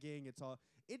negging.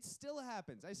 It still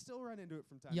happens. I still run into it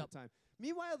from time Yep. to time."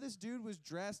 Meanwhile, this dude was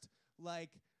dressed like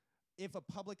if a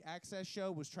public access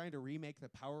show was trying to remake the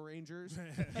Power Rangers.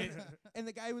 And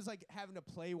the guy was like having to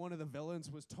play one of the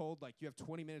villains, was told like, you have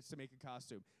 20 minutes to make a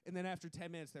costume. And then after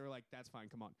 10 minutes, they were like, that's fine,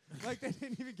 come on. Like they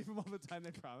didn't even give him all the time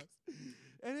they promised.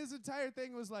 And his entire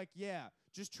thing was like, yeah,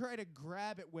 just try to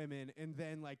grab at women and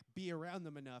then like be around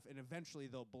them enough and eventually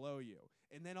they'll blow you.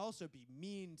 And then also be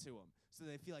mean to them so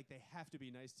they feel like they have to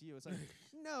be nice to you. It's like,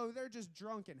 no, they're just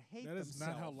drunk and hate That is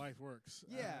themselves. not how life works.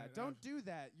 Yeah, don't do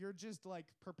that. You're just like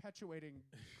perpetuating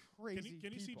crazy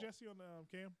Can you see people. Jesse on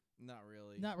the cam? not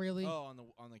really. Not really. Oh,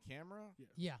 on the camera?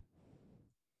 Yeah.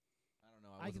 I don't know.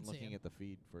 I I can wasn't see looking him. at the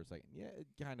feed for a second. Yeah, it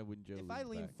kind of when Joe. If I leans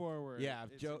lean back. forward, Yeah,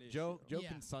 it's Joe an Joe issue. Joe Yeah.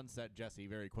 can sunset Jesse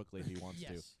very quickly if he wants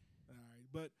to. Yes. All right,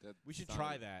 but That We should sounded-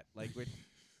 try that. Like when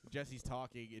Jesse's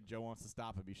talking and Joe wants to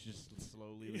stop him, he should just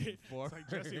slowly lean forward.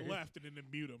 it's like Jesse left and then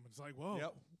mute him. It's like, whoa,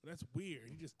 Yep. that's weird.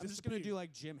 He just I'm just gonna do disappeared.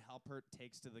 like Jim Halpert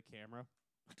takes to the camera.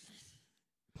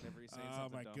 Whenever he's saying Oh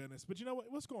something my dumb. goodness! But you know what?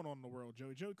 What's going on in the world,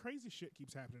 Joey? Joey, crazy shit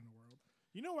keeps happening in the world.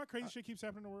 You know why crazy shit keeps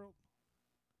happening in the world?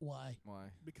 Why?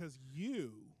 Why? Because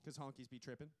you Because honkies be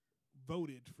tripping.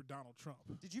 voted for Donald Trump.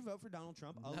 Did you vote for Donald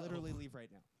Trump? I'll No. literally leave right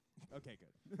now. Okay,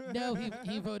 good. No,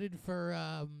 he voted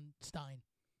for Stein.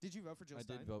 Did you vote for Jill I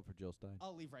Stein? did vote for Jill Stein.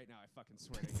 I'll leave right now. I fucking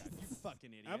swear to God. You fucking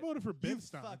idiot. I voted for Ben you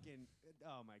Stein. fucking.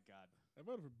 Oh my God. I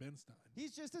voted for Ben Stein.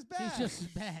 He's just as bad. He's just as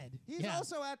bad. He's yeah.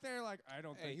 also out there like, I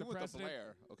don't Hey, think he the went to president.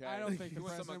 Blair, okay? I don't think he the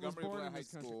went to president was Montgomery born Blair in High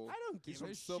this country. School. I don't He's give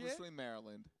from a Silver shit. Spring,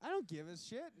 Maryland. I don't give a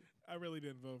shit. I really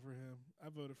didn't vote for him. I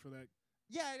voted for that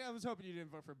Yeah, I was hoping you didn't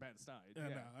vote for Ben Stein. No,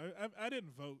 I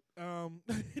didn't vote.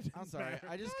 I'm sorry,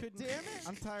 I just couldn't. Damn it!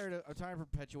 I'm tired of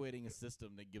perpetuating a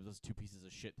system that gives us 2 pieces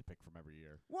of shit to pick from every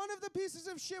year. One of the pieces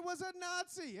of shit was a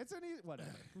Nazi. It's an whatever.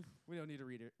 We don't need to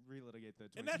relitigate the.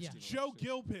 And that's 2016 Joe election.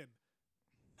 Gilpin.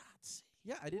 Nazi.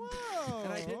 Yeah, I didn't. Whoa!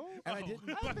 And I didn't.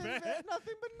 I've been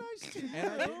nothing but nice to you.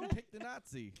 And I didn't pick the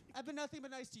Nazi. I've been nothing but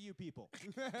nice to you people.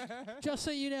 Just so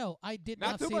you know, I did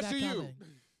Not not too see much that to you. coming.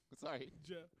 Sorry.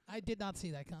 I did not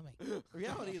see that coming. The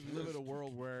reality is, we live in a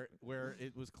world where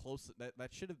it was close.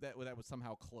 That should have that was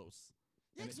somehow close.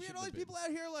 Yeah, And because it we had shouldn't all have these people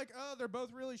been. out here like, oh, they're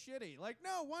both really shitty. Like,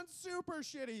 no, one's super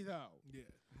shitty though. Yeah.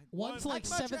 One's One- like I'd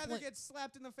much seventh. rather get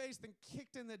slapped in the face than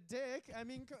kicked in the dick. I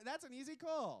mean, that's an easy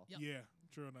call. Yep. Yeah,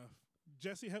 true enough.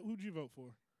 Jesse, who'd you vote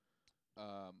for?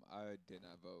 I did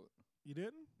not vote. You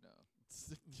didn't? No.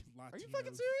 Are you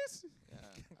fucking serious?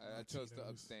 Yeah, I chose to Latinos.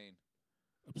 abstain.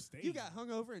 Abstain. You got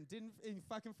hungover and you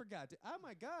fucking forgot. Oh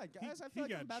my god, guys! I he feel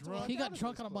like got I'm about drunk. to walk He got out of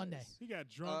drunk this on a Monday. place. He got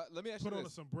drunk. Let me ask Put you on a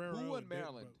this. sombrero. Who won and didn't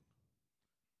Maryland?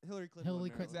 vote. Hillary Clinton. Hillary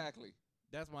won Clinton. Maryland. Exactly.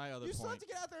 That's my other You still point. have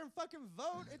to get out there and fucking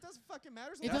vote. It doesn't fucking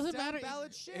matter. It doesn't matter.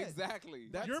 Ballot shit. Exactly. Your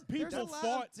There's a people lot of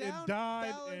fought and down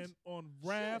died ballot and on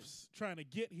rafts trying to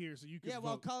get here so you could Yeah, vote.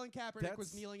 while Colin Kaepernick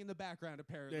was That's- kneeling in the background,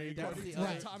 apparently. There you go. according That's to the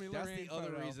Right. other, Tommy that's Lorraine the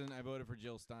other photo. reason I voted for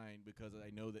Jill Stein, because I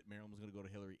know that Maryland was going to go to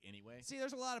Hillary anyway. See,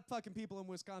 there's a lot of fucking people in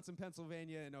Wisconsin,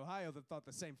 Pennsylvania, and Ohio that thought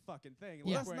the same fucking thing.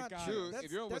 Yeah. Look where it That's not got true. us. That's-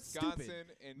 If you're in that's Wisconsin stupid.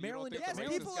 and Maryland- you don't Yes, think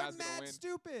the people Ravens are guy's gonna mad win,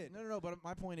 stupid. No. But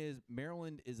my point is,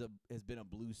 Maryland has been a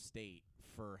blue state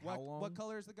for how long? What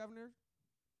color is the governor?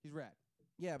 He's red.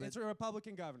 Yeah, but It's a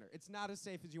Republican governor. It's not as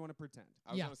safe as you want to pretend.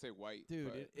 I was Yeah. gonna say white, dude,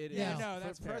 but it is. Yeah. No, For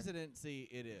that's fair. presidency,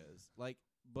 it is. Like,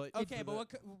 but Okay, for but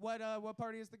the- what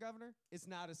party is the governor? It's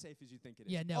not as safe as you think it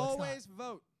is. Yeah, no, it's not. Always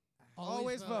vote. Always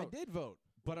Always vote. I vote. did vote,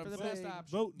 but I'm For the saying best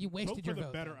option. Vote. You wasted vote your for the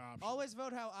vote, better though. option. Always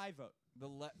vote how I vote. the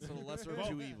lesser of Vote.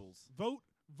 two evils.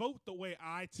 Vote the way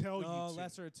I tell No, you to.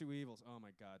 lesser of two evils. Oh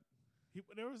my god.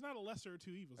 There was not a lesser of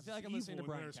two evils. I feel like It's I'm listening to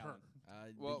evil and Brian there's her.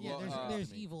 Callen. Well, Yeah, well,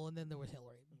 there's evil, and then there was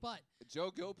Hillary. But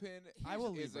Joe Gilpin I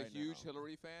will is leave a right huge now.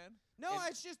 Hillary fan. No, And-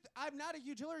 it's just I'm not a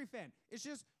huge Hillary fan. It's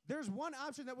just there's one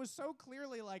option that was so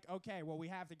clearly like, okay, well we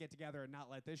have to get together and not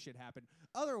let this shit happen.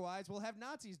 Otherwise, we'll have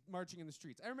Nazis marching in the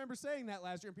streets. I remember saying that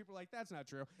last year, and people were like, "That's not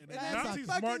true." And And the that's Nazis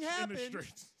fucking marched in happened. the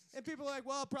streets. And people are like,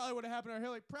 "Well, it probably would have happened to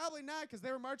Hillary." Probably not, because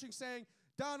they were marching saying,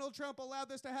 "Donald Trump allowed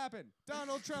this to happen.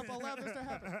 Donald Trump allowed this to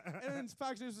happen." And then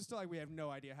Fox News was still like, "We have no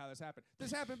idea how this happened.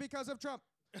 This happened because of Trump.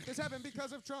 This happened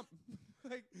because of Trump."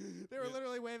 Like they were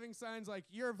literally waving signs like,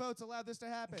 "Your votes allowed this to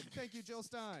happen. Thank you, Jill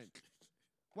Stein.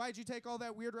 Why'd you take all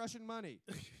that weird Russian money?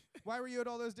 Why were you at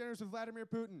all those dinners with Vladimir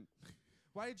Putin?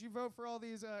 Why did you vote for all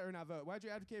these, or not vote? Why'd you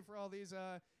advocate for all these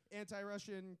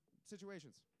anti-Russian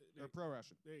situations or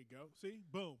pro-Russian?" There you go. See?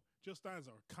 Boom. Jill Stein's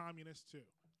a communist, too.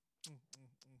 and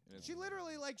it's- She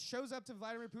literally like shows up to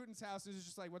Vladimir Putin's house and is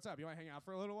just like, "What's up? You want to hang out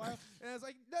for a little while?" And I was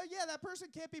like, "No, yeah, that person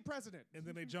can't be president." And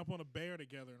then they jump on a bear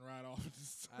together and ride off. into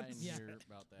the I didn't sunset. hear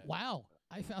about that. wow,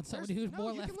 I found There's- somebody who's no,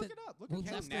 more you left can look than it up. Look who's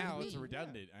at left Kevin than Now me. it's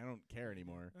redundant. I don't care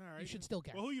anymore. All right. You should still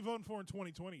care. Well, who you voting for in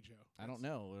 2020, Joe? I don't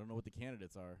know. I don't know what the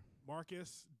candidates are.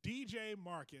 Marcus,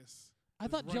 DJMarcus. I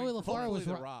thought running Joey for- LaFaro was.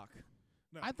 The ro- Rock.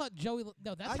 No. I thought Joey.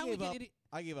 No, that's I how we gave get. up.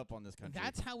 I gave up on this country.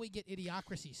 That's how we get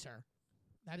idiocracy, sir.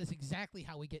 That is exactly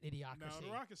how we get No, idiocracy.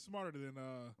 The Rock is smarter than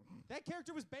That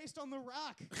character was based on The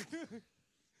Rock.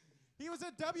 He was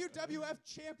a WWF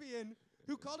champion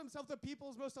who called himself the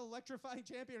people's most electrifying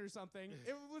champion or something.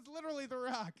 It was literally The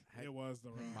Rock. it was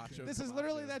the Rock. Macho This is Camacho.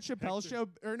 literally that Chappelle Hector. show,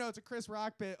 or no, it's a Chris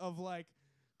Rock bit of like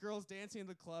girls dancing in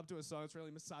the club to a song that's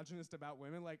really misogynist about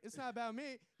women. Like, it's not about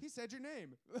me. He said your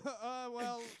name.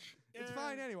 Well, it's Yeah.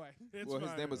 fine anyway. It's well, his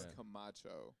fine. name was Yeah.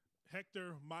 Camacho.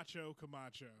 Hector Macho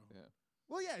Camacho. Yeah.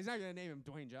 Well, yeah, he's not going to name him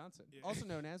Dwayne Johnson, Yeah. also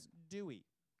known as Dewey.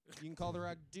 You can call The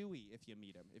Rock Dewey if you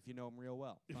meet him, if you know him real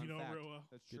well. If Fun you know him fact. real well.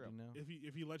 That's Good true. to know.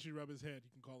 If he lets you rub his head, you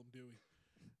can call him Dewey.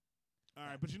 All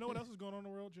right, but you know what else is going on in the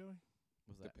world, Joey?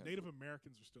 What's that? Depends. Native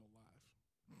Americans are still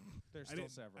alive. There's I still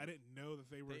didn't, several. I didn't know that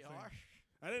they were They a thing. are.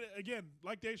 I didn't. Again,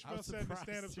 like Dave I Chappelle was said in the surprised,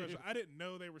 stand-up too. special, I didn't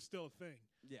know they were still a thing.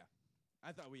 Yeah.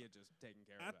 I thought we had just taken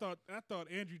care I of that. thought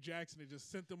Andrew Jackson had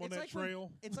just sent them on It's that like when-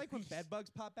 trail. It's like when bed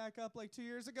bugs popped back up like 2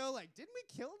 years ago. Like, didn't we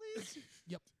kill these?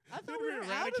 Yep. I thought Did we we were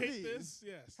out of eradicate these. this?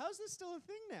 Yes. How's this still a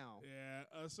thing now?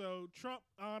 Yeah. So Trump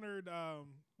honored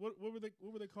what were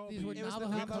they called? These were It was the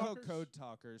Navajo Navajo Talkers? Code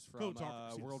Talkers from Code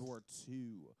Talkers, yes. World War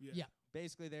II. Yeah.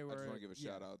 Basically, they I were. just want to give a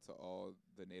yeah. shout out to all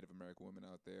the Native American women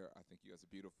out there. I think you guys are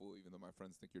beautiful, even though my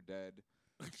friends think you're dead.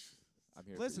 I'm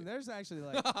here. Listen, for you. there's actually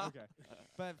like okay,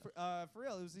 but for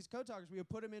real, it was these code talkers. We would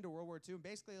put them into World War II, and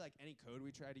basically like any code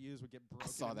we tried to use would get broken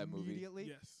saw that movie. immediately.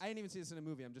 Yes. I didn't even see this in a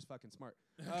movie. I'm just fucking smart.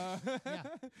 I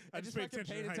I just just paid fucking attention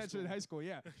paid in high attention in school. high school.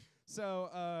 Yeah.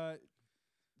 So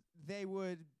they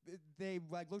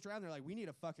like looked around. They're like, we need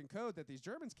a fucking code that these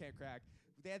Germans can't crack.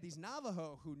 They had these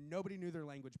Navajo who nobody knew their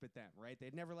language but them, right?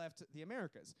 They'd never left the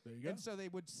Americas. There you go. And so they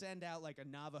would send out like a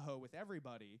Navajo with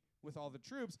everybody, with all the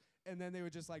troops, and then they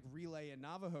would just like relay a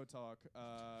Navajo talk.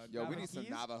 Yo, we need some Navajese?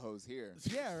 Navajos here.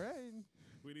 Yeah, right.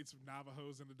 We need some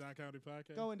Navajos in the Doc Comedy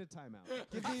Podcast. Go into timeout.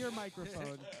 Give me your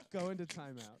microphone. Go into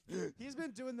timeout. He's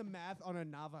been doing the math on a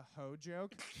Navajo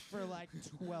joke for like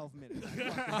 12 minutes.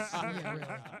 Yeah, really.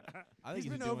 I think He's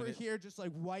been doing over it. here just like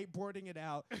whiteboarding it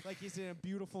out like he's in a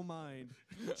beautiful mind,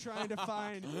 trying to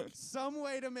find some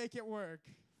way to make it work.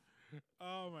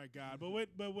 Oh my God!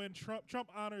 But when Trump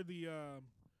honored the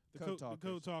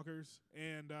code talkers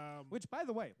and Which, by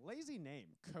the way, lazy name,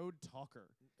 Code Talker.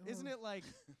 Isn't it like?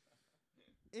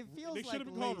 It feels they like should have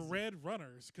been called lazy. Red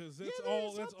Runners because that's Yeah, all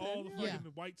there's that's all the something, yeah.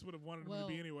 fucking whites would have wanted them Well-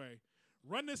 to be anyway.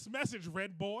 Run this message,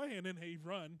 Red Boy, and then he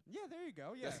run. Yeah, there you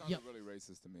go. Yeah. That sounded Yep. really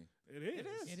racist to me. It is. It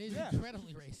is. It is Yeah.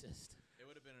 incredibly racist. It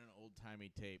would have been an old-timey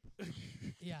tape.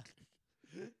 Yeah.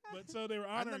 But so they were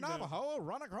And the honoring them. Navajo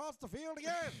run across the field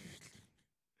again.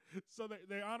 So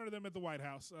they honored them at the White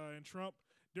House. And Trump,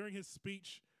 during his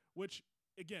speech, which,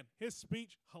 again, his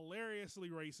speech, hilariously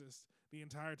racist the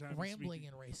entire time. he's Rambling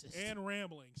speaking. and racist. And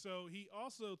rambling. So he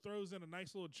also throws in a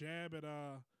nice little jab at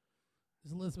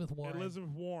It's Elizabeth Warren. Elizabeth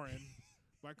Warren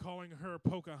by calling her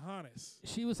Pocahontas.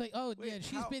 She was like, "Oh Wait, yeah,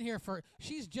 she's how- been here for.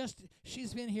 She's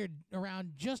been here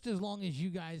around just as long as you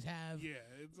guys have. Yeah,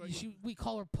 it's like We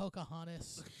call her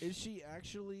Pocahontas. Is she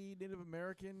actually Native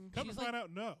American? come to she's find out,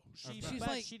 no. She's but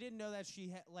like- she didn't know that she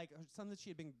had like something that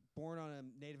she had been born on a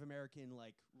Native American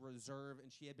like reserve,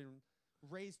 and she had been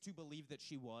raised to believe that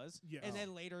she was. Yes. And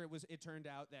then later it turned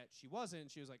out that she wasn't.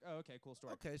 She was like, oh, okay, cool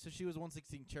story. Okay, so she was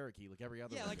 1/16 Cherokee, like every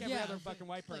other. Yeah, one. like every Yeah, other but fucking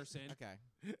white like- person. Okay.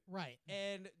 Right.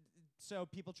 And so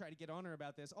people try to get on her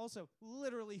about this. Also,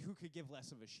 literally, who could give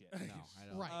less of a shit? No, I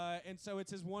don't. Right. And so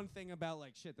it's his one thing about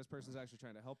like, shit, this person's actually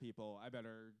trying to help people. I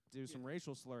better do some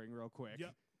racial slurring real quick.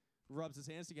 Yep. Rubs his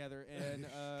hands together and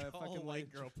fucking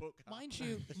white girl Mind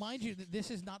you, that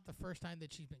this is not the first time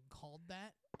that she's been called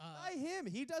that. By him,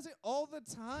 he does it all the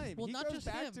time. Well, he not goes just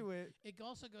back him. to it. It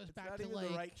also goes It's back not to even like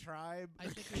the right tribe. I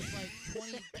think it was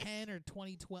like 2010 or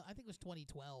 2012. I think it was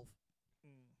 2012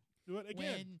 But again,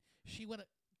 when she went.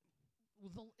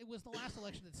 It was the last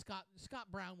election that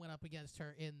Scott Brown went up against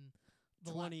her in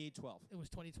the 2012. It was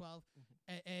 2012,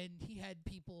 and he had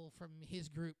people from his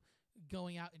group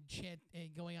going out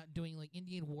and going out doing like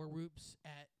Indian war whoops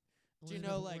at. Do you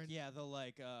Elizabeth know, like, Warren. yeah, the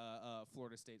like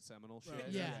Florida State Seminole shit? Right.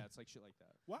 Yeah. It's like shit like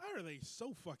that. why are they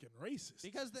so fucking racist?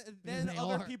 Because Because then they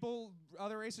other are. people,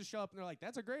 other races show up and they're like,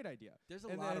 "That's a great idea." There's a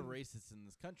And lot of then- racists in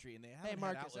this country, and they haven't Hey, had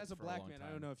Marcus, outlets as a for black long man, time.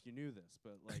 I don't know if you knew this,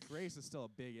 but like race is still a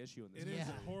big issue in this It country. is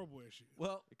Yeah. a horrible issue.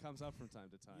 Well, It comes up from time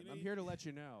to time. You know, I'm you- here to let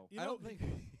you know. You I know, don't think.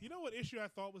 you know what issue I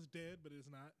thought was dead, but it's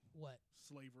not? What?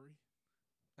 Slavery.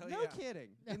 Oh, No yeah. kidding.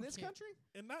 No In this kidding. country?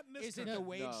 And not in this Is it country. the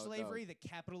wage No, slavery that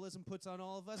capitalism puts on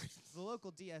all of us? The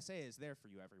local DSA is there for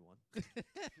you, everyone.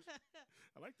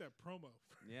 I like that promo.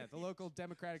 Yeah, the local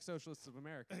Democratic Socialists of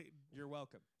America. Hey, You're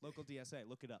welcome. Local DSA,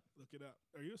 look it up. look it up.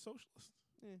 Are you a socialist?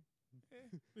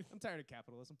 I'm tired of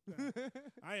capitalism.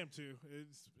 I am too.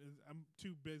 I'm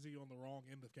too busy on the wrong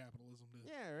end of capitalism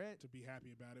Yeah, right. to be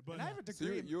happy about it. But And I have a So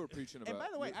degree. in- you were preaching about. and by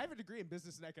the way, you- I have a degree in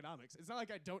business and economics. It's not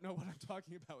like I don't know what I'm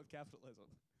talking about with capitalism.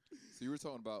 so you were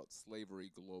talking about slavery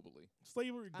globally.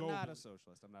 slavery I'm not a globally.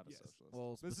 socialist. I'm not a Yes. socialist.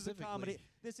 Well, this is a specifically- comedy.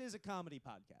 This is a comedy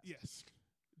podcast. Yes.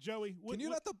 Joey, what, Can you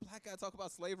what, let the black guy talk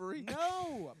about slavery?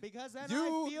 No, because then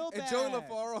You I feel and bad. Joey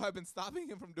LaFaro have been stopping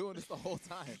him from doing this the whole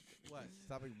time. What?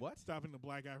 Stopping what? stopping the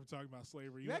black guy from talking about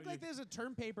slavery? You act like there's a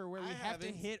term paper where we I have to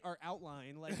haven't. hit our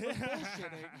outline. Like we're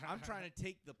bullshitting. I'm trying to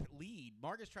take the lead.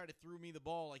 Marcus tried to throw me the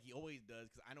ball like he always does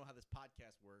because I know how this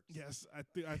podcast works. Yes,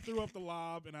 I threw up the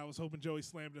lob, and I was hoping Joey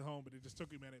slammed it home, but it just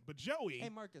took a minute. But Joey, Hey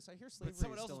Marcus, I hear slavery But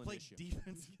someone is else still is an playing issue.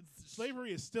 defense against the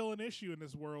slavery is still an issue in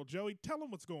this world. Joey, tell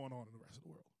them what's going on in the rest of the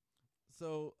world.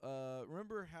 So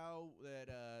remember how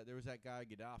that there was that guy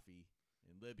Gaddafi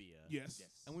in Libya? Yes. Yes.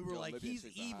 And we were Yo, like, Libyan he's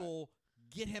chicks are hot. evil.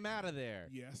 Get him out of there.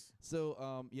 Yes.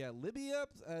 So yeah, Libya.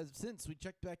 Since we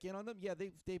checked back in on them, yeah,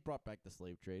 they brought back the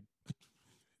slave trade.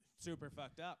 Super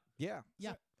fucked up. Yeah.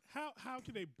 Yeah. How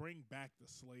can they bring back the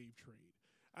slave trade?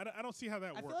 I don't see how that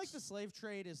I works. feel like the slave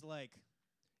trade is like.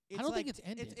 I don't think like- it's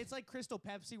ended. It's like Crystal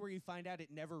Pepsi, where you find out it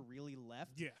never really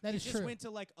left. Yeah. That it is just true. went to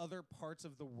like other parts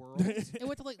of the world. It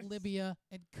went to like Libya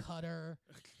and Qatar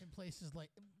and places like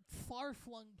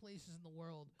far-flung places in the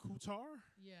world. Qatar?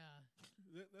 Yeah.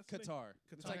 That's the name? Qatar.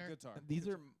 It's like Qatar. Qatar. These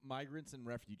are migrants and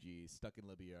refugees stuck in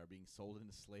Libya are being sold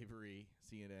into slavery.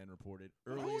 CNN reported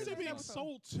earlier. Who is this it being month.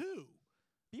 sold to?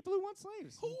 People who want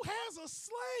slaves. Who has a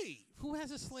slave? Who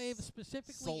has a slave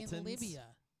specifically in Sultans. Libya?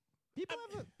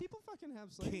 People fucking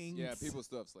have slaves. Kings. Yeah, people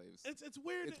still have slaves. It's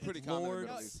weird. It's pretty common in the Lords.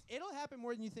 Middle No, East. it'll happen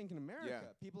more than you think in America. Yeah.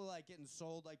 People like getting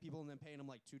sold like people and then paying them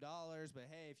like $2. But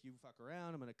hey, if you fuck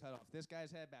around, I'm gonna cut off this guy's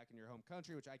head back in your home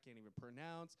country, which I can't even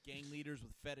pronounce. Gang leaders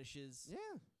with fetishes. Yeah.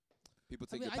 People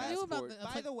I take mean, your I knew about passport.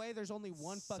 the- By the way, there's only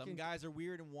one Some fucking guys are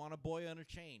weird and want a boy on a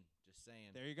chain. Just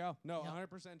saying. There you go. No, Yep.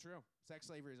 100% true. Sex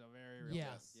slavery is a very real Yeah,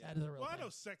 thing. that is a real Well, I thing. know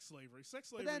sex slavery. Sex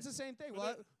But slavery. that's the same thing. but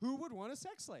Well, that- who would want a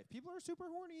sex slave? People are super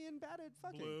horny and bad at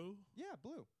fucking. Blue. Yeah,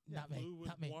 blue. Not Blue me. would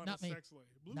Not me. want Not a me. sex slave.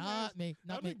 Blue Not has, me. I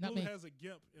Not me. think Not Blue me. has a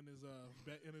gimp in his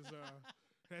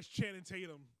has Channing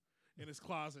Tatum in his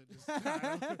closet. Just tied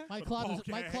up My with a closet- ball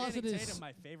my gag. closet Channing is- Tatum,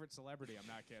 my favorite celebrity. I'm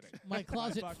not kidding. My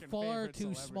closet fucking far favorite too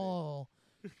celebrity. small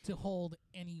to hold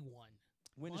anyone.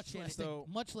 When is Much Channing less, So-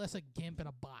 much less a gimp in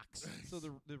a box. So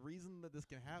the reason that this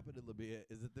can happen in Libya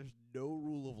is that there's no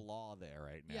rule of law there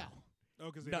right now. Yeah. Oh,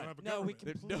 because they None. don't have a No, we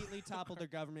government. completely toppled their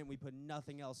government. We put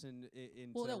nothing else into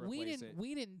Well, no, replace we didn't. it.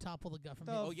 We didn't topple the government.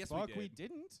 The Oh, yes, we fuck did. we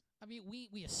didn't. I mean,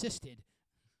 we assisted.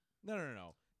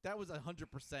 No. That was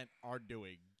 100% our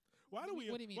doing. Why do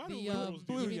we? What do you mean? Why The, do liberals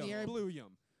do you that? mean the Arab- Blue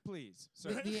yum, please.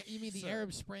 Sir. You mean the Sir.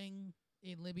 Arab Spring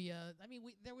in Libya? I mean,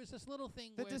 there was this little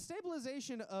thing The where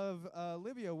destabilization of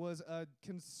Libya was a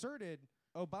concerted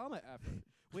Obama effort.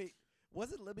 Wait,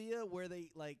 wasn't Libya where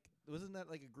they wasn't that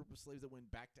like a group of slaves that went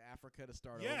back to Africa to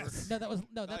start Yes. over? no, that was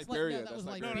that's Liberia, like, no, that was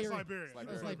that's No, Liberia. that's Liberia. It's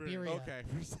That was Liberia. Liberia. Okay,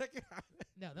 for a second.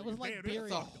 No, that was Man, like that's It's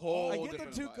Liberia. a whole I get the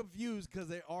different two vibe. confused because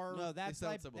they are. No, that's they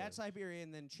sound similar. that's Liberia,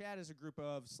 and then Chad is a group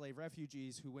of slave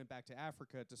refugees who went back to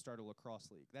Africa to start a lacrosse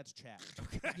league. That's Chad.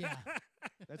 Yeah.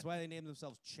 That's why they named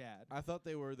themselves Chad. I thought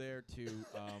they were there to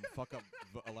fuck up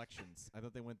elections. I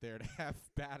thought they went there to have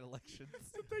bad elections.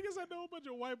 The thing is, I know a bunch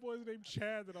of white boys named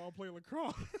Chad that all play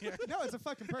lacrosse. No, it's a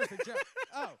fucking perfect joke.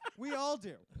 Oh, we all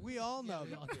do. We all know we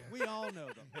them. all do. We all know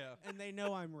them. Yeah. And they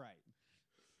know I'm right.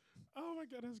 Oh my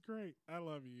God, that's great. I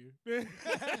love you.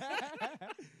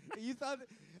 You thought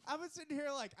I was sitting here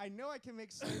like, I know I can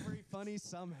make slavery funny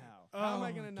somehow. How am I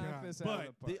Oh, going to knock God. this out of But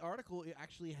the park? The article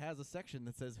actually has a section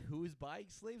that says who is buying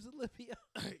slaves in Libya.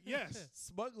 Yes.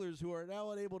 Smugglers who are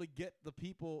now unable to get the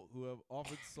people who have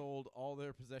often sold all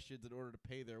their possessions in order to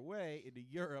pay their way into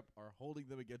Europe are holding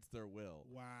them against their will.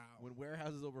 Wow. When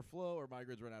warehouses overflow or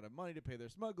migrants run out of money to pay their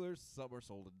smugglers, some are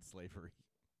sold into slavery.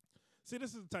 See,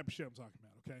 this is the type of shit I'm talking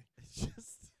about. Okay. It's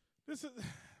just This is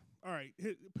all right.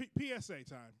 PSA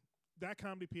time. That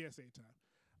comedy PSA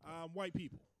time. White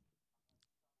people.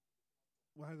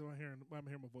 Why am I hearing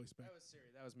my voice back? That was Siri.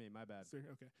 That was me. My bad. Siri,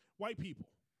 okay. White people.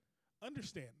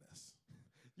 Understand this.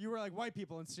 You were like white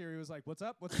people, and Siri was like, "What's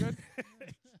up? What's good?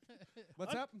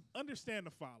 What's up?" Understand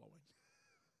the following.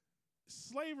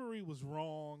 Slavery was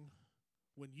wrong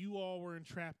when you all were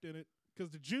entrapped in it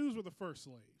because the Jews were the first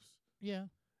slaves. Yeah.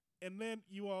 And then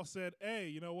you all said, hey,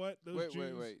 you know what? Those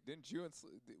Jews. Wait. Didn't you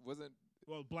wasn't?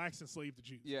 Well, blacks enslaved the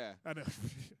Jews. Yeah. I know.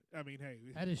 I mean, hey.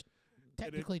 That is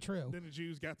technically true. Then the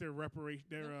Jews got their reparation.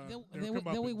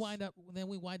 Then we wind up.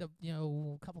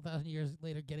 A couple thousand years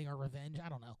later, getting our revenge. I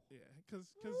don't know. Yeah, because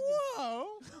Whoa!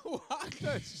 What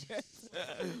the shit?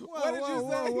 What did you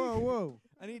say? Whoa!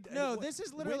 I need No, this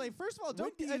is literally. First of all,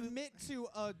 don't when do you- admit to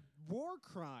a war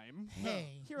crime.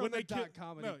 Hey. Here when on the they killed,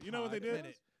 comedy. no, you know what they did?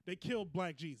 podcast. They killed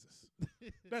Black Jesus.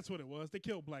 That's what it was. They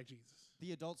killed Black Jesus.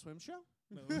 The Adult Swim show.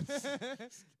 No.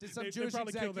 Did some they Jewish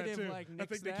probably killed that executive too. like I nix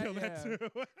think they that? killed that Yeah.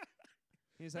 too.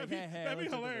 He's like, That'd be- hey, that'd be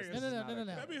look into hilarious. this. No, This no, is no, not no,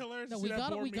 okay. That'd be hilarious. No, to we see that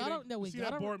gotta- board we gotta- meeting. no, we see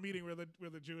gotta- that board meeting where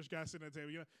the Jewish guy sitting at the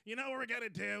table. You know what we're gonna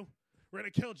do? We're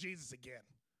gonna kill Jesus again.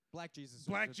 Black Jesus. is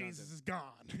Black redundant. Jesus is gone.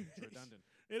 It's redundant.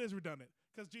 It is redundant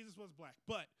because Jesus was black.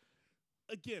 But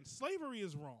again, slavery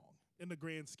is wrong in the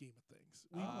grand scheme of things.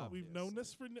 We've known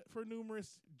this for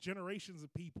numerous generations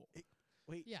of people.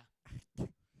 Wait. Yeah.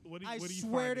 What do you, I what do you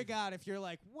swear to find God, if you're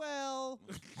like, well,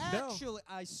 actually,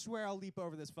 I swear I'll leap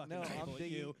over this fucking No, table I'm at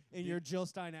digging- you and your Jill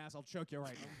Stein ass. I'll choke you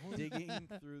right now. Digging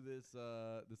through this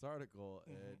article,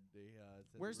 and they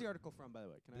said Where's they the were- article from, by the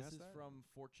way? Can I This ask is that? from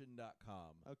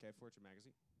Fortune.com. Okay, Fortune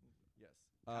magazine. Yes.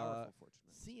 Powerful Fortune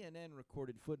magazine. CNN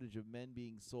recorded footage of men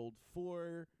being sold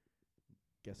for,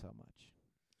 guess how much?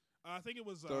 I think it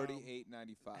was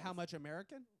 $38.95. How much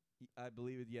American? I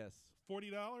believe it. Yes.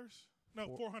 $40. No,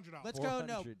 $400. Let's go.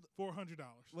 No, $400.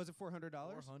 was it $400?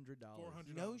 $400.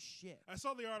 $400. No shit. I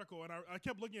saw the article and I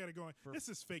kept looking at it going, For- this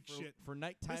is fake shit. For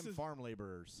nighttime This is- farm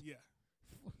laborers. Yeah.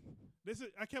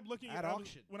 I kept looking At at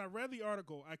auction. when I read the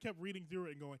article. I kept reading through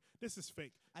it and going, "This is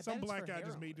fake. I Some bet it's black for guy just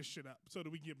heroin. made this shit up so that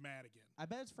we can get mad again." I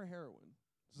bet it's for heroin.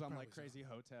 Some like Probably so. crazy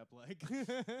hotep like.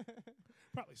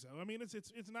 Probably so. I mean,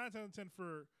 it's 9 out of 10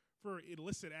 for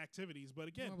illicit activities, but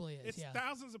again, Normally is, it's yeah.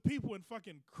 thousands of people in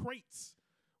fucking crates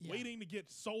Yeah. waiting to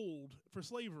get sold for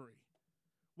slavery.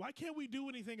 Why can't we do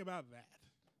anything about that?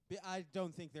 I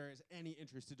don't think there is any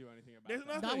interest to do anything about There's that.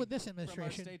 nothing. Not with this From our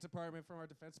administration. State Department, from our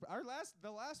Defense.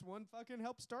 The last one fucking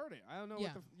helped start it. I don't know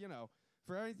Yeah. what the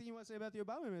for everything you want to say about the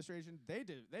Obama administration, they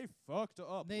fucked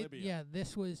up Libya. Yeah,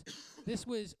 this was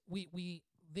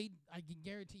I can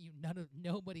guarantee you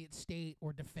nobody at state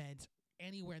or defense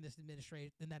anywhere in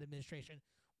that administration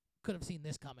could have seen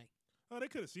this coming. Oh, they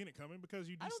could have seen it coming because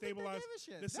you I don't think they destabilized. gave a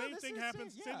shit. The No, same this thing is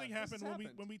happens. it. Same Yeah, thing this happened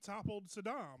has when we toppled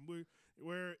Saddam,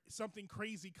 where something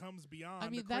crazy comes beyond. I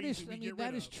mean the crazy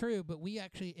that is of. true, but we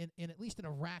actually in at least in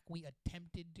Iraq we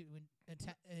attempted to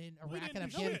in Iraq didn't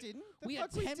and do No, we shit. Afghanistan didn't. The we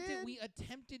fuck attempted we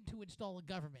did. to install a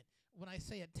government. When I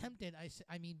say attempted,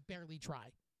 I mean barely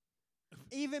try.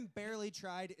 Even barely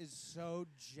tried is so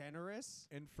generous.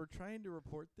 And for trying to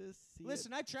report this,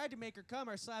 Listen, I tried to make her come.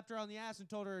 I slapped her on the ass and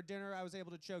told her at dinner I was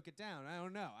able to choke it down. I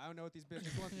don't know what these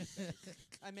bitches want.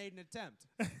 I made an attempt.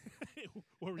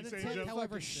 What were you An saying, attempt, Joe?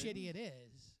 however Fucking shitty it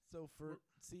is. So for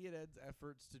CNN's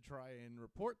efforts to try and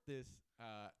report this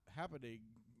happening,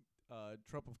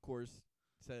 Trump, of course,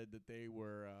 said that they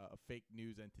were a fake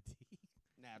news entity.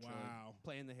 Naturally. Wow.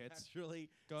 Playing the hits. Naturally,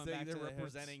 Going saying back they're to the hits.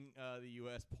 representing the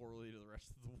U.S. poorly to the rest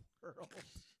of the world.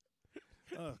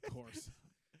 Of course.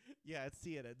 Yeah, it's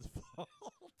CNN's fault.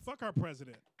 Fuck our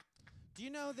president. Do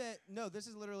you know that? No, this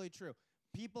is literally true.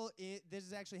 This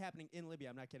is actually happening in Libya.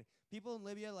 I'm not kidding. People in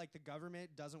Libya, like the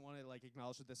government, doesn't want to like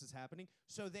acknowledge that this is happening,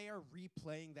 so they are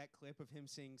replaying that clip of him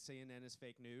saying CNN is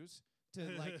fake news to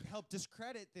like help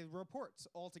discredit the reports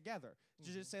altogether.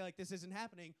 To just say like this isn't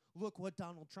happening. Look what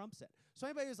Donald Trump said. So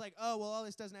anybody who's like, oh well, all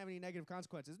this doesn't have any negative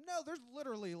consequences. No, there's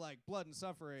literally like blood and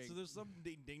suffering. So there's some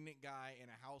indignant guy in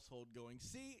a household going,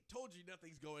 "See, told you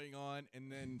nothing's going on,"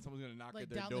 and then someone's gonna knock Like at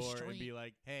their down the door and street. be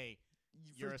like, "Hey,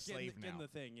 you're a slave getting now." the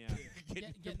thing, yeah.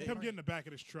 Get Come get in the back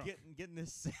of this truck. Getting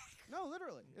this sack. No,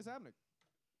 literally, it's happening.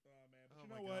 Oh man, Oh but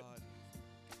my you know what? God.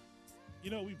 You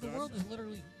know what we've The done. world is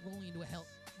literally rolling into hell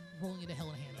in a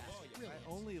handbasket. Oh, yeah. Really I is.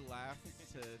 only laugh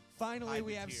to Finally, hide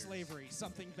we the have tears. slavery.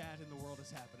 Something bad in the world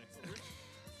is happening.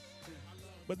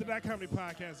 But the Dot Comedy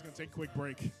Podcast is going to take a quick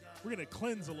break. We're going to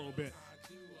cleanse a little bit.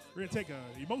 We're going to take an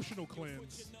emotional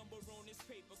cleanse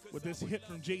with this hit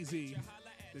from Jay-Z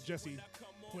that Jesse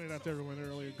pointed out to everyone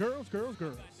earlier. Girls, girls,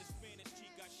 girls.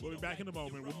 We'll be back in a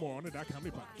moment with more on the Dot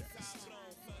Comedy Podcast.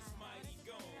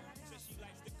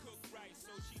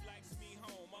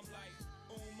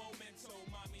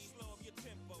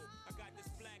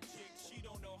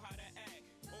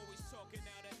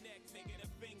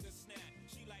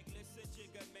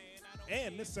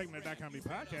 And this segment of Dot Comedy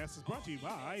Podcast is brought to you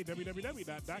by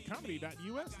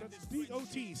www.dotcomedy.us. That's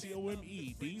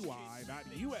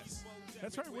DOTCOMEDY.US.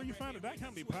 That's right, where you find the Dot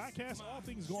Comedy Podcast, all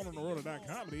things going on the road of Dot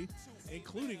Comedy,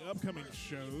 including upcoming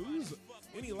shows.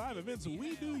 Any live events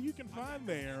we do, you can find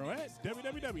there at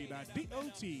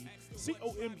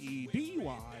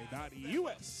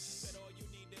www.dotcomedy.us.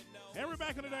 And we're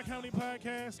back on the Dot Comedy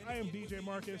Podcast. I am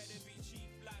DJMarcus,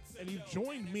 and you've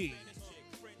joined me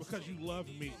because you love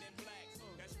me.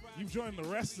 You've joined the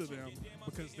rest of them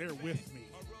because they're with me.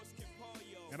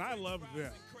 And I love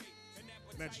them.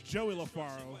 And that's Joey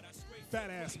LaFaro, Fat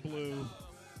Ass Blue,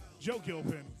 Joe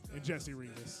Gilpin, and Jesse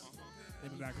Rivas in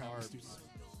the Dot Comedy Studio.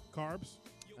 Carbs?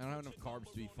 I don't have enough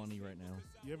carbs to be funny right now.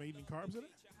 You haven't eaten carbs in it?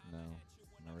 No,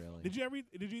 not really. Did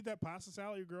you eat that pasta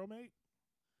salad your girl made?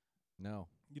 No,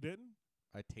 You didn't?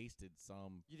 I tasted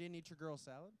some. You didn't eat your girl's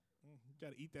salad? You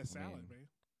gotta eat that salad, man.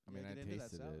 I mean, Yeah, I get into that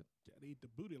tasted salad. it. Gotta eat the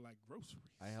booty like groceries.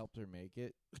 I helped her make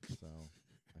it, so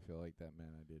I feel like that meant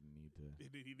I didn't need to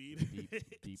Did he need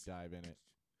deep dive in it.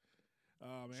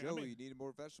 Oh, man. Joey, you need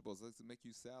more vegetables. Let's make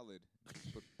you salad.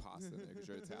 Put pasta in there because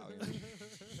you're Italian.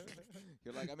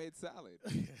 You're like, I made salad.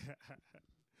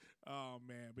 Oh,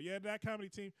 man. But yeah, that comedy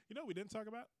team. You know what we didn't talk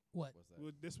about? What? What's that?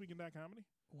 With This Week in That Comedy?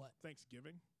 What?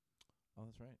 Thanksgiving. Oh,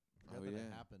 that's right. Oh, Forgot that yeah.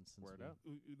 it happened since Word we- up.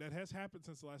 That has happened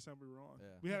since the last time we were on. Yeah.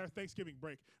 We had our Thanksgiving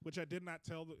break, which I did not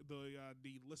tell the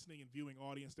listening and viewing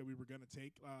audience that we were going to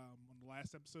take on the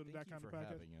last episode of Thank that you kind of for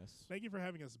podcast. having us. Thank you for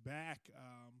having us back.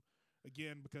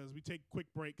 Again, because we take quick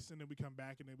breaks and then we come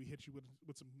back and then we hit you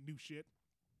with some new shit.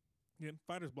 Again,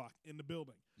 Fighter's Block in the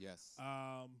building. Yes.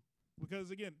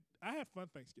 Because again, I had fun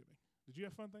Thanksgiving. Did you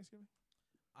have fun Thanksgiving?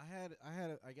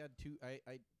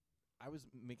 I was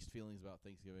mixed feelings about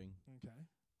Thanksgiving. Okay.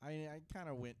 I kind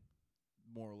of went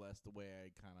more or less the way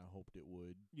I kind of hoped it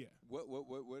would. Yeah.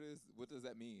 What does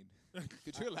that mean?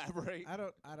 Could you elaborate? I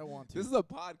don't want to. This is a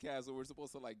podcast where we're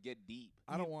supposed to like get deep.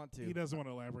 I don't want to. He doesn't want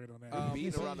to elaborate on that. We're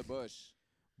beating so- around the bush.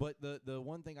 But the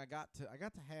one thing I got to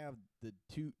have the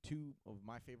two of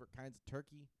my favorite kinds of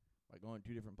turkey by going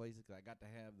 2 different places. 'Cause I got to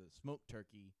have the smoked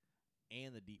turkey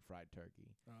and the deep fried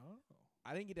turkey. Oh.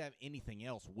 I didn't get to have anything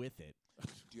else with it.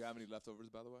 Do you have any leftovers,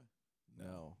 by the way?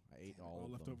 No, I ate all All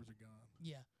of leftovers them. are gone.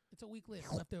 Yeah, it's a week later.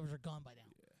 Leftovers are gone by now.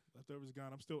 Yeah, leftovers are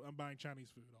gone. I'm buying Chinese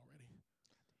food already.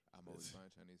 I'm always buying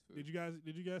Chinese food.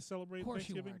 Did you guys celebrate Of course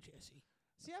you Thanksgiving? are, Jesse.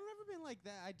 See, I've never been like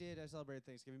that. I celebrated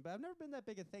Thanksgiving, but I've never been that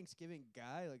big a Thanksgiving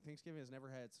guy. Like, Thanksgiving has never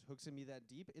had its hooks in me that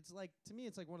deep. It's like, to me,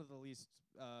 it's like one of the least,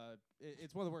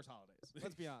 it's one of the worst holidays.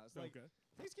 Let's be honest. Like, Okay.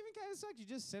 Thanksgiving kind of sucks. You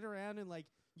just sit around and, like,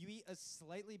 you eat a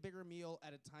slightly bigger meal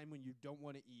at a time when you don't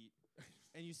want to eat,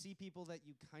 and you see people that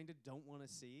you kind of don't want to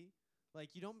see. Like,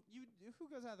 who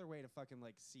goes out of their way to fucking,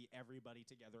 like, see everybody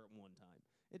together at one time?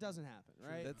 It doesn't happen,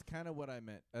 right? That's kind of what I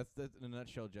meant. That's in a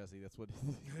nutshell, Jesse. That's what.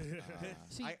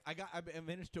 See- I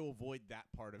managed to avoid that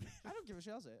part of it. I don't give a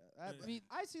shit. I'll say it. I mean,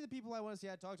 I see the people I want to see.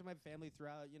 I talk to my family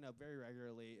throughout, very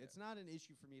regularly. It's not an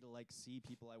issue for me to like see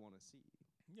people I want to see.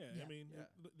 Yeah, Yeah. I mean,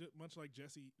 Yeah. much like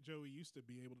Joey used to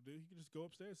be able to do, he could just go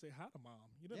upstairs and say hi to mom.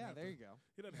 He doesn't Yeah, have there to, you go.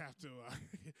 He doesn't have to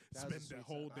That was a spend sweet the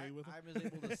whole setup. day with him. I was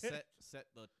able to set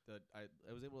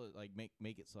I was able to like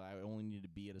make it so I only needed to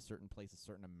be at a certain place a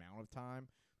certain amount of time,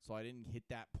 so I didn't hit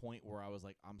that point where I was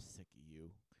like, I'm sick of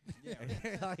you.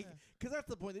 Yeah. Like, because that's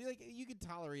the point. Like, you can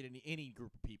tolerate any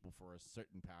group of people for a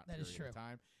certain That is period true. of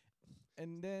time,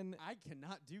 and then I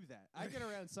cannot do that. I get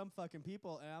around some fucking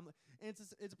people, and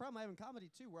it's a problem I have in comedy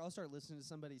too, where I'll start listening to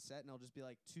somebody's set, and I'll just be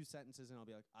like 2 sentences, and I'll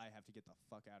be like, I have to get the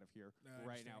fuck out of here I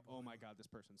right now. understand Oh my completely. god, this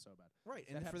person's so bad. right,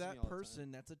 That and for happens to me that all the time.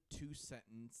 person, that's a 2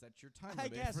 sentence. That's your time I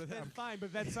limit guess for that's them. fine,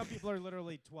 but then some people are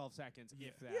literally 12 seconds,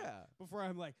 if that. Yeah. Before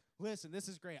I'm like, listen, this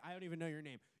is great. I don't even know your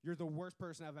name. You're the worst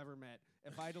person I've ever met.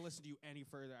 If I had to listen to you any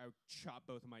further, I would chop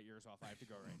both of my ears off. I have to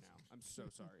go right now. I'm so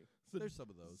sorry. So, There's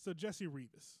some of those. so Jesse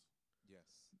Rivas, Yes.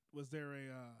 was there a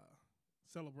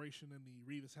celebration in the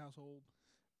Rivas household?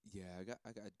 Yeah,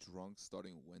 I got drunk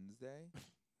starting Wednesday.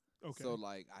 Okay. So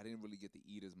like I didn't really get to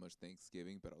eat as much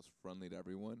Thanksgiving, but I was friendly to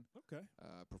everyone. Okay.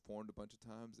 Performed a bunch of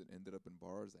times and ended up in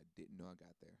bars I didn't know I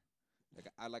got there. Like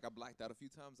I blacked out a few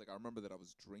times. Like I remember that I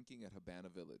was drinking at Habana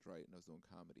Village, right, and I was doing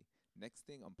comedy. Next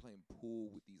thing, I'm playing pool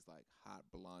with these like hot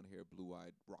blonde hair, blue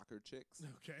eyed rocker chicks,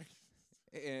 Okay.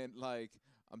 and like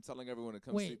I'm telling everyone to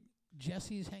come Wait, see.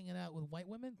 Jesse's hanging out with white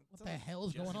women? What the hell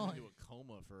is Jesse going went on? into a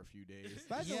coma for a few days.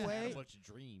 By the Yeah. way, Had a bunch of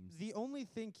dreams. the only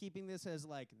thing keeping this as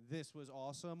like this was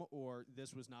awesome or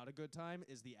this was not a good time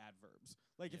is the adverbs.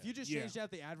 Like if Yeah. you just Yeah. changed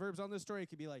out the adverbs on this story, it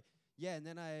could be like, yeah, and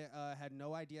then I had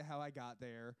no idea how I got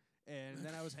there, and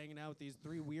then I was hanging out with these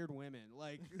 3 weird women,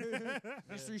 like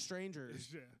these 3 strangers.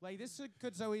 Yeah. Like this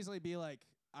could so easily be like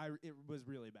it was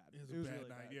really bad. It was a bad really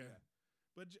night, bad, yeah.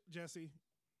 But Jesse,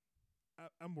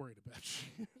 I'm worried about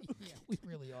you. Yeah, we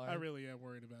really are. I really am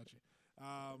worried about you.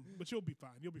 But you'll be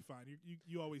fine. You'll be fine.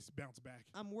 You always bounce back.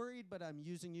 I'm worried, but I'm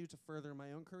using you to further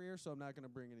my own career, so I'm not going to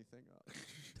bring anything up.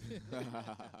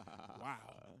 Wow.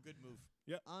 Good move.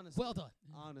 Honesty. Well done.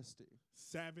 Honesty.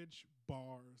 Savage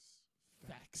bars.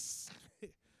 Facts.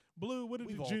 Blue, what did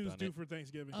We've the all Jews done do it. for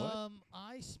Thanksgiving?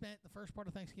 I spent the first part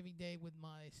of Thanksgiving Day with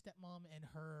my stepmom and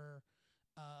her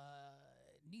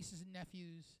nieces and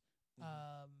nephews,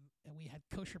 and we had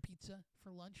kosher pizza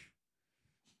for lunch.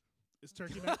 Is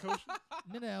turkey not kosher?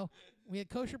 No, we had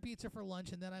kosher pizza for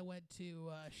lunch, and then I went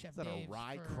to Chef Is that Dave's a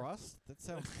rye for, crust? That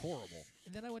sounds horrible.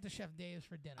 And then I went to Chef Dave's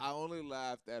for dinner. I only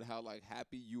laughed at how like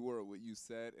happy you were at what you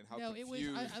said and how No, it was-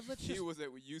 confused let's he just- was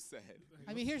at what you said.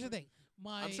 I mean, here's the thing.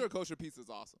 I'm sure kosher pizza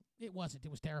is awesome. It wasn't. It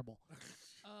was terrible.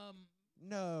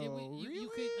 No, really? You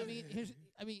could.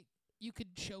 I mean, you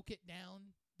could choke it down,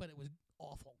 but it was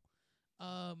awful.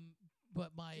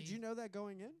 But my Did you know that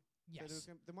going in? That it was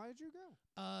yes, then why did you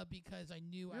go? because I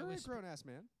knew I You're was a grown ass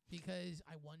man. because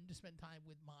I wanted to spend time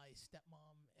with my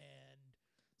stepmom and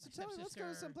So my tell me, let's go to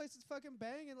stepsister. someplace that's fucking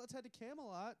bang and let's head to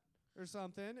Camelot or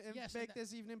something and Yes, make and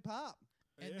this evening pop.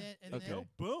 And Yeah. then and Okay. then Go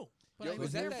boom. but Yo, I is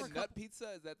was that there that for a nut couple.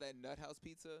 pizza? Is that that Nut House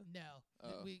pizza? No,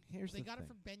 Oh. Here's they the got it thing.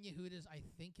 from Ben Yehuda's, I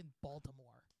think, in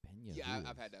Baltimore. Yeah,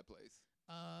 I've had that place.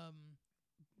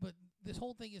 But this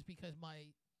whole thing is because my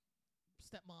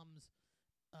stepmom's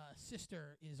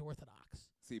sister is Orthodox.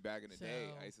 See, back in the day,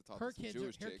 So I used to talk her to some kids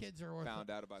Jewish her chicks. kids are Orthodox. Found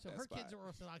out about So that her spot. kids are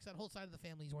Orthodox. That whole side of the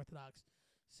family is Orthodox.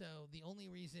 So the only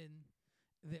reason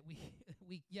that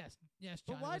we yes, John.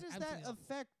 But it why was does that absolutely awful.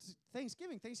 affect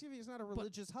Thanksgiving? Thanksgiving is not a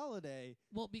religious holiday.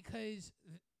 Well, because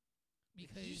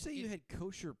because Did you say you had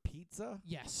kosher pizza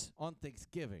yes, on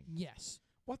Thanksgiving? yes,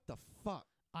 What the fuck?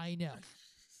 I know.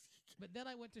 But then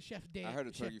I went to Chef Dave. I heard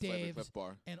a Chef turkey flavored Dave's, Cliff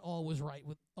Bar. and all was right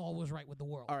with the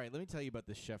world. All right, let me tell you about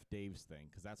the Chef Dave's thing,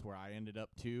 because that's where I ended up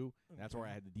too. And that's where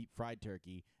I had the deep fried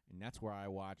turkey, and that's where I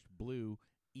watched Blue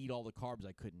eat all the carbs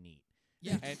I couldn't eat.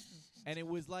 Yeah, And it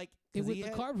was like the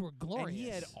carbs were glorious. And he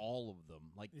had all of them.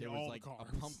 Like there was like a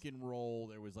pumpkin roll,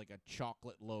 there was like a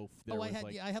chocolate loaf. There was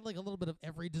I had like a little bit of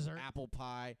every dessert. apple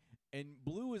pie. And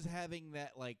Blue was having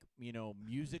that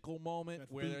musical moment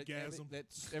That where foodgasm.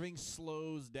 everything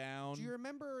slows down. Do you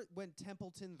remember when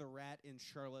Templeton the rat in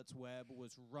Charlotte's Web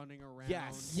was running around?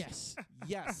 Yes.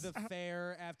 Yes. The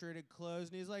fair after it had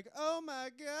closed, and he's like, "Oh my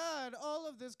God! All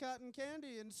of this cotton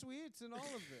candy and sweets and all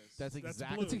of this." That's Blue.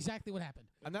 exactly. exactly what happened.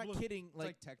 I'm not Blue. kidding. It's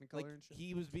like Technicolor and shit.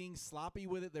 he was being sloppy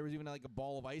with it. There was even like a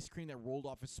ball of ice cream that rolled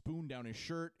off his spoon down his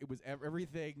shirt. It was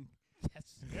everything.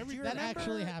 Yes, Do you that remember-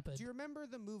 actually happened. Do you remember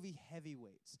the movie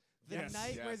Heavyweights? The Yes.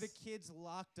 night where the Yes. kids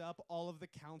locked up all of the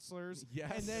counselors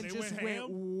Yes. and then They just went went ham?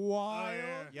 wild. Oh,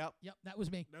 yeah. Yep. Yep, that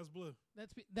was me. That's Blue.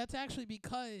 That's actually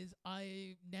because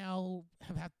I now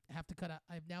have to cut out.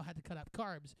 I've now had to cut out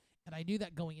carbs, and I knew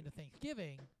that going into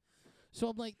Thanksgiving. So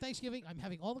I'm like, Thanksgiving, I'm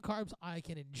having all the carbs I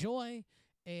can enjoy,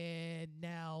 and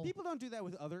now People don't do that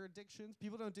with other addictions.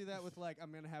 People don't do that with like,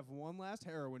 I'm gonna have one last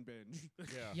heroin binge.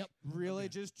 Yeah. Yep. Really,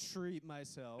 just treat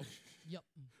myself. Yep,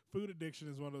 Food addiction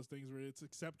is one of those things where it's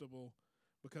acceptable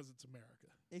because it's America.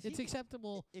 If it's he,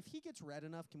 acceptable. if he gets red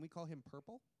enough, can we call him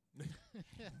purple?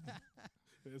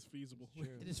 It's feasible.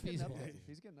 It is Getting up feasible. there.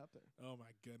 He's getting up there. Oh my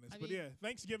goodness! I But mean- yeah,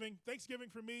 Thanksgiving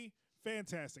for me,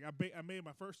 fantastic. I made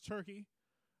my first turkey.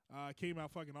 Came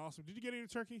out fucking awesome. Did you get any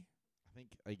turkey? I think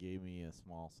I gave me a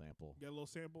small sample. Got a little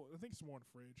sample. I think some more in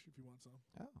the fridge if you want some.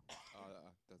 Oh.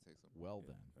 That takes some. Well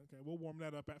Yeah. then. Okay, we'll warm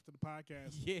that up after the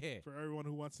podcast Yeah. for everyone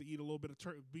who wants to eat a little bit of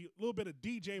a little bit of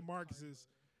DJ Marcus's.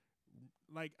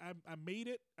 Like I made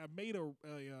it. I made a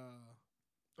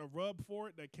rub for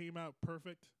it that came out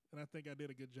perfect, and I think I did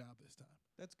a good job this time.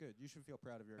 That's good. You should feel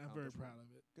proud of your I'm very accomplishment. proud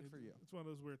of it. Good for you. It's one of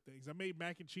those weird things. I made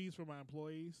mac and cheese for my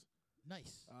employees.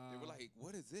 Nice. They were like,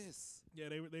 "What is this?" Yeah,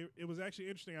 it was actually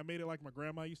interesting. I made it like my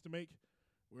grandma used to make,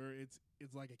 where it's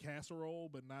like a casserole,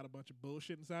 but not a bunch of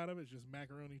bullshit inside of it. It's just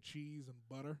macaroni, cheese, and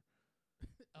butter.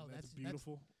 Oh, And that's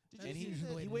beautiful. Did And you he, see the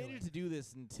that- way he to do waited it. to do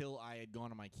this until I had gone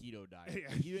on my keto diet.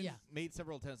 Yeah. He even Yeah. made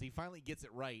several attempts. He finally gets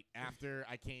it right after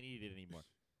I can't eat it anymore.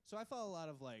 So I follow a lot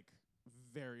of like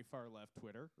very far left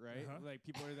Twitter, right? Uh-huh. Like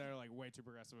people are there like way too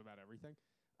progressive about everything,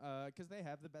 because they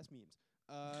have the best memes.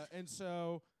 And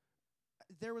so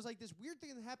there was like this weird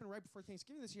thing that happened right before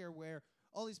Thanksgiving this year, where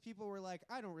all these people were like,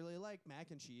 "I don't really like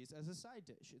mac and cheese as a side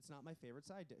dish. It's not my favorite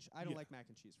side dish. I don't Yeah. like mac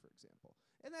and cheese, for example."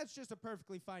 And that's just a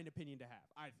perfectly fine opinion to have,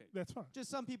 I think. That's fine. Just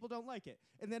some people don't like it.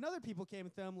 And then other people came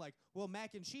at them like, well,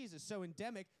 mac and cheese is so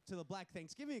endemic to the Black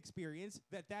Thanksgiving experience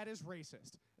that is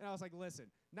racist. And I was like,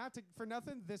 listen, for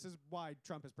nothing, this is why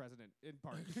Trump is president, in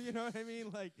part. You know what I mean?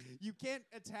 Like, you can't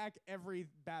attack every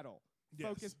battle. Yes.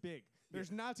 Focus big. There's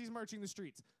Nazis marching the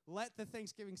streets. Let the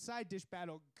Thanksgiving side dish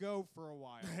battle go for a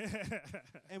while.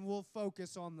 And we'll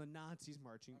focus on the Nazis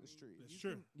marching the streets. That's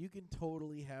true. You can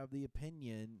totally have the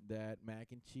opinion that mac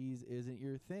and cheese isn't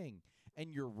your thing,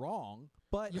 and you're wrong.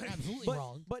 But You're absolutely but,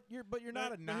 wrong. But you're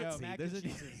not a No, Nazi. mac There's and a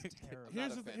cheese is terrible. I'm not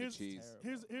Here's a the fan of here's cheese.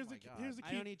 here's Oh my the God. here's the I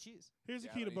key don't eat cheese. here's the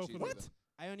Yeah, key I to don't eat both cheese of them. either.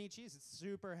 I don't eat cheese. It's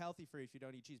super healthy for you if you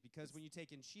don't eat cheese, because when you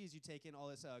take in cheese, you take in all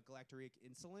this galactoric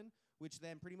insulin, which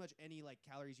then pretty much any like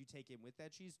calories you take in with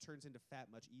that cheese turns into fat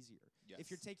much easier.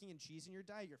 If you're Yes. taking in cheese in your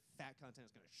diet, your fat content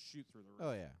is going to shoot through the roof.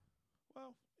 Oh yeah.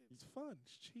 Well, it's fun.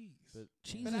 It's cheese. But-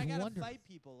 Cheese But is I gotta wonderful. fight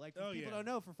people. Like Oh, people yeah. don't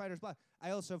know, for Fighters Block,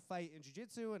 I also fight in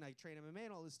jiu-jitsu and I train MMA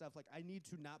and all this stuff. Like I need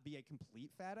to not be a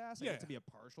complete fat ass. I Yeah. need to be a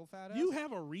partial fat ass. You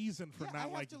have a reason for yeah, not I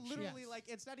have liking to cheese. literally Yes. like.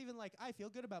 It's not even like I feel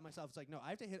good about myself. It's like no, I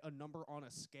have to hit a number on a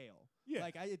scale. Yeah.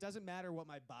 Like it doesn't matter what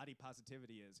my body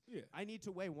positivity is. Yeah. I need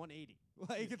to weigh 180.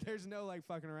 Like there's no like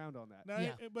fucking around on that. Now,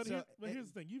 Yeah. but, So, here's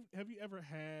the thing. Have you ever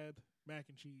had mac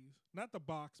and cheese? Not the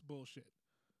box bullshit.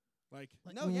 Like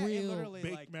Like no, yeah, it real literally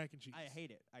baked like mac and cheese. I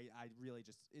hate it. I really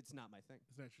just it's not my thing.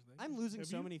 Is that your thing? I'm losing Have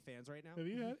so you- many fans right now. Have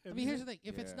you had? I mean, here's the thing.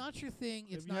 If it's Yeah. not your thing,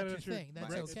 it's Have you not had it your at your thing. That's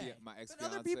my okay. My ex But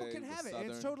other people can have it. And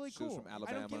it's totally cool. From I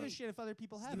Alabama. don't give a shit if other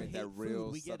people have Make it. that hate food,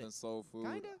 real we get Southern it. soul food.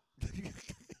 Kinda.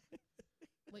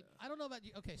 Like I don't know about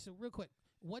you. Okay, so real quick,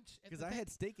 Because I had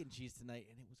steak and cheese tonight,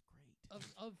 and it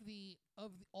was great.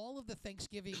 of all of the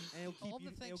Thanksgiving And it'll keep all you-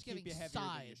 the it'll Thanksgiving keep you heavier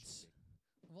than you should sides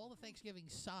of all the Thanksgiving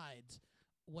sides,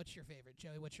 what's your favorite,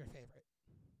 Joey? What's your favorite?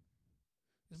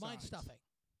 'Cause mine's Sides. stuffing.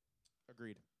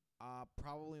 Agreed.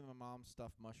 Probably my mom's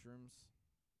stuffed mushrooms.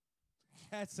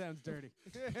 That sounds dirty.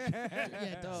 Yeah,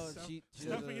 it does. She does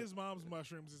Stuffing a- his mom's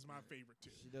mushrooms is my favorite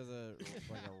too. She does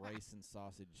like a rice and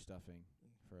sausage stuffing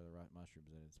for the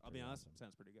mushrooms, and it's. I'll be pretty honest, awesome.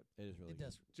 sounds pretty good. It is really It good.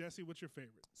 does. Jesse, what's your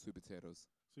favorite? Sweet potatoes.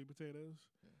 Sweet potatoes.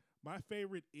 Yeah. My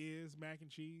favorite is mac and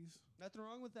cheese. Nothing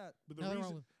wrong with that. But the Nothing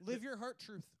reason wrong with Live your heart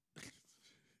truth.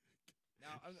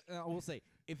 Now, I will say,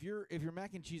 if your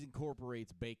mac and cheese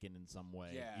incorporates bacon in some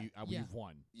way, Yeah. Yeah. you've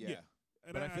won. Yeah.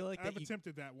 and But I feel like I've that you-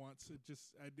 attempted that once. It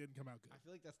didn't come out good. I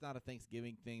feel like that's not a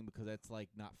Thanksgiving thing because that's like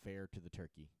not fair to the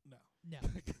turkey. No. No.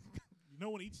 No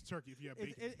one eats turkey if you have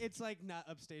bacon. It's like not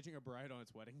upstaging a bride on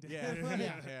its wedding day.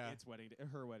 Yeah. It's wedding day,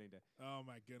 her wedding day. Oh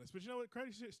my goodness! But you know what?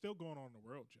 Crazy shit's still going on in the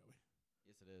world, Joey.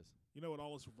 Yes, it is. You know, with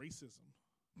all this racism,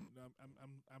 you know,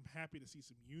 I'm happy to see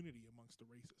some unity amongst the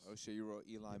races. Oh shit! You wrote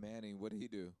Eli Manning. What did he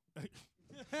do?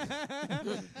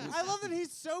 I love that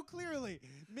he's so clearly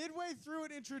midway through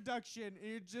an introduction, and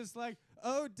you're just like,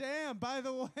 "Oh damn! By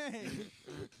the way,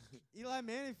 Eli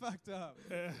Manning fucked up."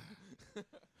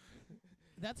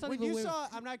 That's not When even you weird. saw,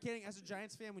 I'm not kidding. As a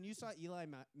Giants fan, when you saw Eli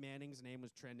Manning's name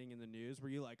was trending in the news, were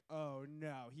you like, "Oh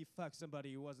no, he fucked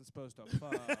somebody who wasn't supposed to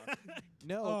fuck"?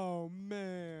 No, Oh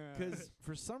man. because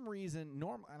for some reason,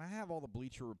 and I have all the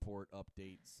Bleacher Report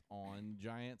updates on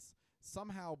Giants.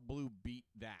 Somehow, Blue beat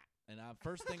that, and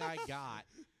first thing I got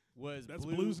was That's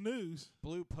Blue, Blues News.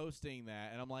 Blue posting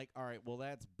that, and I'm like, all right, well,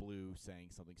 that's Blue saying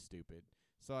something stupid.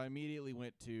 So I immediately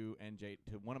went to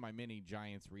one of my many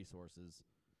Giants resources,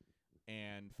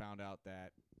 and found out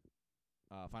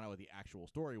what the actual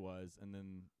story was, and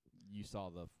then you saw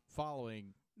the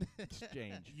following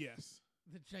exchange. Yes.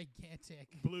 the gigantic.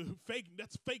 Blue.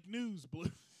 That's fake news, Blue.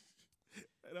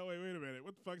 No, wait a minute.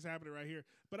 What the fuck's happening right here?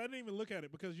 But I didn't even look at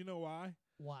it because you know why?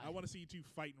 Why? I want to see you two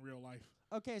fight in real life.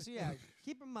 Okay, so yeah,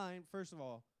 keep in mind, first of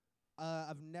all,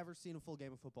 I've never seen a full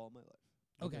game of football in my life.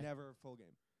 Okay. Never a full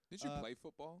game. Did you Uh, play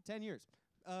football? 10 years.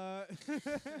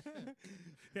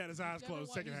 He had his eyes Never closed.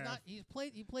 wa- Second he's half. not-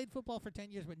 He played football for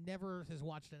 10 years, but never has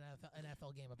watched an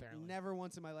NFL game. Apparently. Never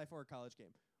once in my life or a college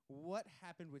game. What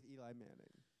happened with Eli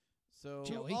Manning? So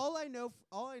Joey? All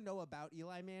I know about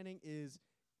Eli Manning is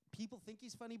people think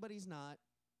he's funny, but he's not,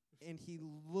 and he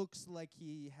looks like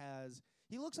he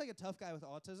looks like a tough guy with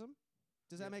autism.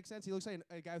 Does that make sense? He looks like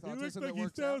a guy with He autism looks that like he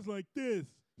works sounds out. like this.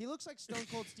 He looks like Stone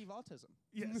Cold Steve Autism.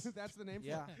 Yes. That's the name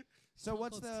yeah, for it. So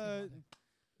what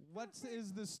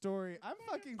is the story? I'm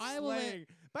fucking I will let- slaying.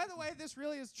 By the way, this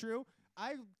really is true.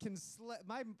 I can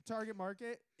my target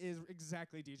market is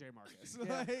exactly DJMarcus.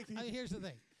 Yeah. Like, I mean, here's the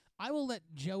thing. I will let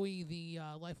Joey, the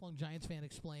lifelong Giants fan,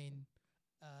 explain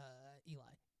Eli.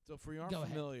 So for you aren't Go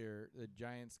ahead. familiar, the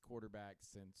Giants quarterback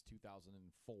since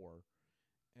 2004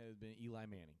 has been Eli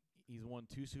Manning. He's won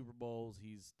 2 Super Bowls.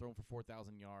 He's thrown for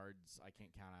 4,000 yards. I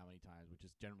can't count how many times, which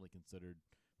is generally considered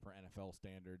for NFL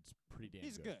standards pretty damn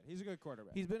he's good. good. He's a good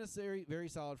quarterback. He's been a very, very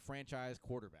solid franchise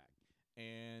quarterback,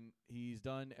 and he's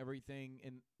done everything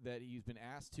that he's been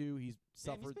asked to. He's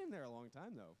Damn, suffered. he's been there a long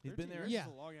time though. He's been 13 there- years Yeah.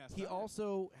 is a long ass He time.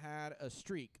 also had a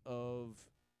streak of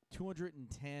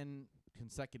 210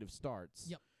 consecutive starts,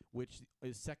 Yep. which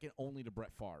is second only to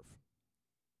Brett Favre.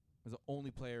 He's the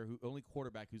only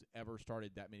quarterback who's ever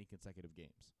started that many consecutive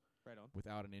games right on.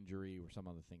 without an injury or some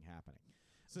other thing happening.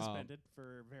 Suspended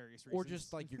for various reasons. Or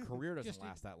just like your career doesn't Just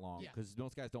last that long yeah. because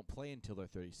most guys don't play until they're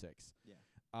 36. Yeah.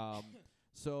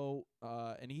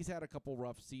 And he's had a couple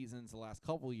rough seasons the last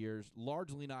couple years,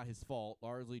 largely not his fault,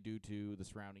 largely due to the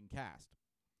surrounding cast.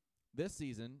 This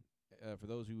season, for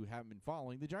those who haven't been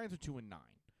following, the Giants are 2-9.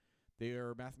 They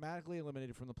are mathematically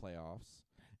eliminated from the playoffs.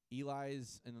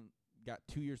 Eli's got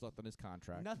 2 years left on his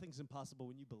contract. nothing's impossible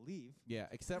when you believe. Yeah,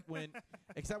 except when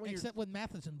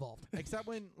Math is involved. except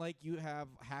when like you have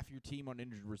half your team on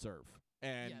injured reserve.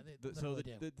 And Yeah, they literally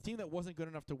do. the team that wasn't good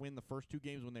enough to win the first 2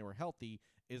 games when they were healthy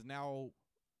is now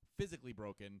physically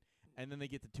broken, and then they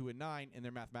get to 2-9 and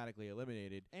they're mathematically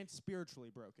eliminated. And spiritually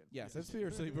broken. Yes, that's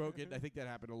spiritually broken. I think that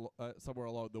happened somewhere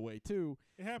along the way too.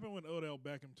 It happened when Odell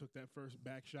Beckham took that first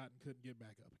back shot and couldn't get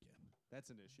back up again. That's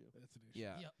an issue. That's an issue.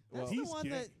 Yeah. Yep. Well, That's the he's one gay.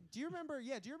 that. Do you remember?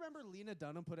 Yeah. Do you remember Lena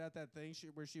Dunham put out that thing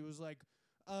where she was like,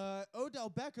 "Odell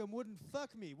Beckham wouldn't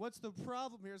fuck me. What's the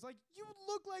problem here?" It's like you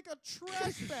look like a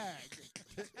trash bag.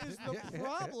 Is the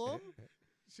problem?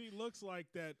 She looks like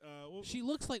that. She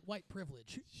looks like white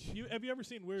privilege. Have you ever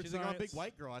seen Weird She's Science? like, I'm a big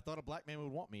white girl. I thought a black man would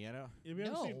want me. You know. Have you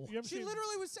ever No. seen? You ever She seen,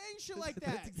 literally was saying shit like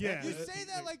that. Yeah. You say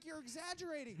that like you're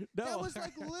exaggerating. No. That was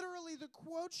like literally the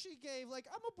quote she gave. Like,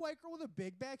 I'm a white girl with a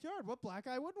big backyard. What black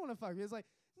guy wouldn't want to fuck me? It's like,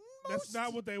 That's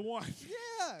not what they want.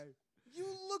 Yeah. You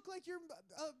look like you're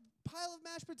a pile of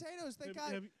mashed potatoes. That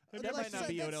guy. That like, might not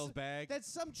be that's- Odell's bag. That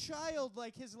some child,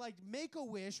 like his like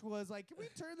make-a-wish was like, can we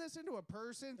turn this into a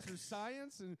person through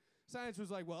science? And Science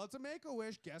was like, well, it's a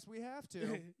Make-A-Wish. Guess we have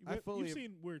to. You've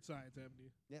seen Weird Science, haven't you?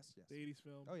 Yes. The 80s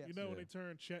film. Oh, yes. You know when Yeah. they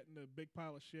turn Chet into a big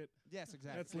pile of shit? Yes,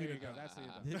 exactly. That's there Lena you go. Dunham. That's Lena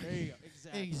Dunham. There you go.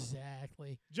 Exactly.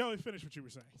 Exactly. Joey, finish what you were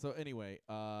saying. So anyway,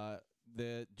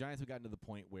 the Giants have gotten to the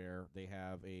point where they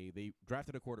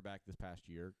drafted a quarterback this past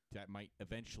year that might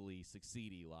eventually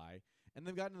succeed Eli, and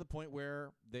they've gotten to the point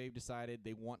where they've decided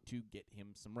they want to get him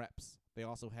some reps. They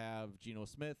also have Geno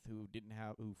Smith, who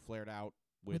flared out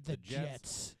with the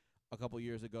Jets a couple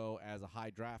years ago as a high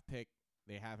draft pick.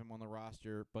 They have him on the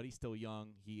roster, but he's still young.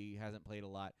 He hasn't played a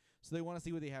lot. So they want to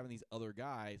see what they have in these other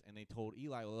guys, and they told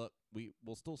Eli, look,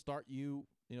 we'll still start you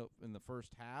in the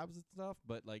first halves and stuff,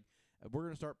 but like we're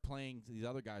going to start playing these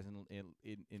other guys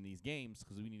in these games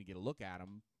because we need to get a look at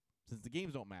them since the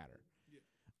games don't matter.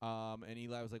 And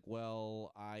Eli was like,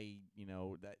 well,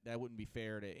 that wouldn't be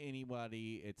fair to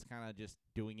anybody. It's kind of just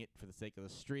doing it for the sake of the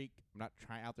streak. I'm not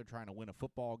out there trying to win a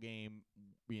football game.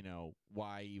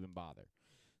 Why even bother?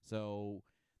 So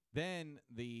then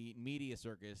the media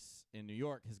circus in New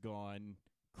York has gone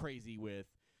crazy with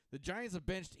the Giants have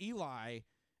benched Eli,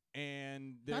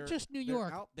 and Not just New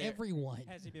York, out there. everyone.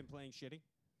 Has he been playing shitty?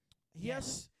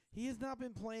 Yes. He has not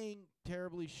been playing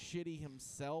terribly shitty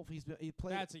himself. He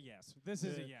played. That's a yes. This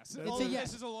is a yes. It's a yes.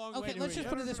 This is a long way Okay, to let's a just yes.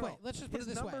 put it No, this no, way. no. Let's just put it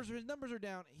this way. His numbers are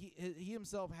down. He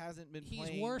himself hasn't been He's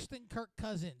playing. worse than Kirk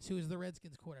Cousins, who is the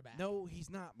Redskins quarterback. No, he's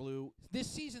not, Blue. This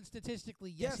season,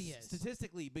 statistically, yes, he is.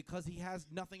 Statistically, because he has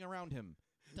nothing around him.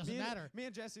 Doesn't matter. Me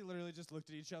and Jesse literally just looked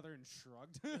at each other and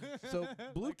shrugged. So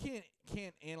Blue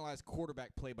can't analyze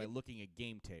quarterback play by looking at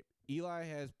game tape. Eli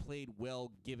has played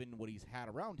well given what he's had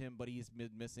around him, but he's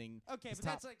been missing. Okay, his but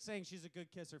top. that's like saying she's a good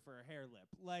kisser for a hair lip.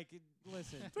 Like,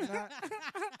 listen.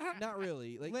 Not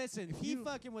really. Like, Listen, if he you-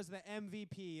 fucking was the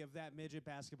MVP of that midget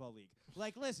basketball league.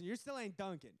 Like, listen, you're still ain't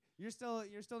Duncan. You're still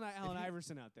not Allen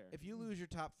Iverson out there. If you lose your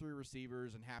top 3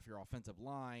 receivers and half your offensive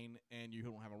line, and you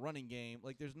don't have a running game,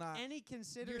 like there's not. Any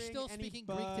considering, still any speaking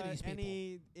Greek to but, these people.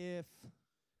 any if,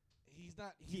 He's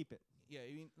not. keep it. Yeah,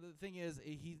 I mean the thing is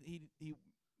he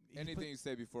Anything you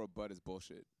say before a butt is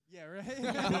bullshit. Yeah,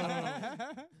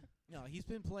 right. No, he's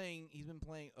been playing.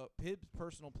 His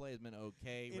personal play has been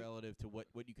okay relative to what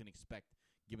you can expect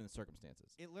given the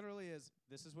circumstances. It literally is.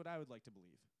 This is what I would like to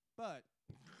believe, but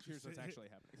here's what's actually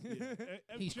happening.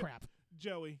 Yeah. He's crap.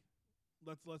 Joey,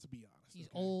 let's be honest. He's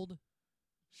okay? old.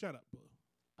 Shut up, Blue.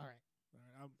 All right. All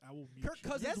right, I will mute Kirk you.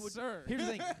 Cousins Yes, would. sir. Here's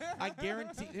the thing. I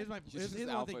guarantee. Here's Just one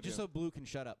alpha thing. Just him. so Blue can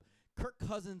shut up. Kirk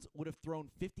Cousins would have thrown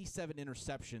 57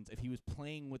 interceptions if he was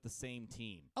playing with the same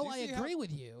team. Oh, Do you I see agree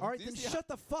with you. All right, Do you then see shut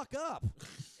the fuck up.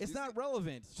 It's Do you not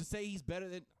relevant. Just say he's better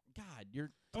than. God,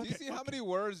 you're. Do you see how many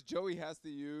words Joey has to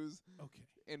use? Okay.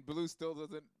 And Blue still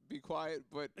doesn't be quiet,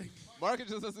 but Marcus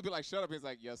just doesn't be like, shut up. He's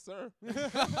like, yes, sir.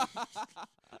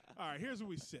 All right, here's where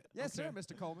we sit. Yes, okay?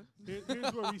 sir, Mr. Coleman.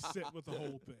 Here's where we sit with the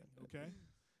whole thing, okay?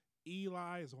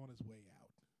 Eli is on his way out.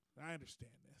 I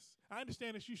understand this. I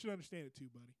understand this. You should understand it too,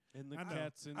 buddy. And the I know.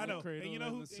 cats in I know. the cradle And you know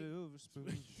and who- the silver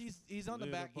spoon. He's on the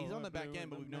back. He's on the back end,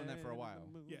 but we've known that for a while.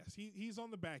 Yes, he's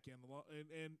on the back end,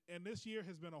 and this year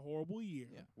has been a horrible year.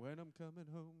 Yeah. When I'm coming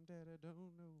home, Dad, I don't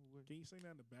know where. Can you sing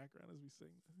that in the background as we sing?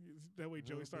 That way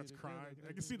Joey We'll starts be crying. together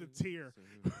I can see the then, tear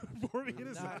so forming in we'll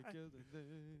his be eye. together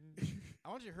then. I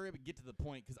want you to hurry up and get to the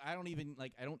point because I don't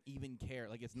even care.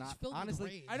 Like it's not filled with honestly.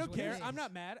 rage. I is don't what it care. is. I'm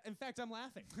not mad. In fact, I'm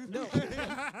laughing. No,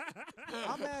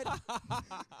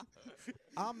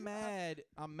 I'm mad.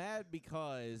 I'm mad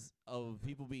because of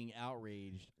people being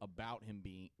outraged about him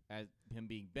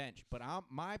being benched. But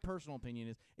my personal opinion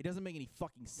is it doesn't make any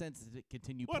fucking sense to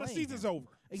continue Well, the playing. season's him. over.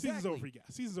 Season's Exactly. over, yeah.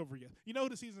 Season's over, yeah. You know who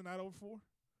the season's not over for?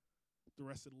 The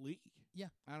rest of the league.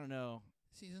 I don't know.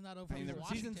 Season's not over I mean, for the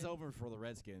Washington. season's over for the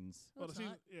Redskins. No, Well, it's the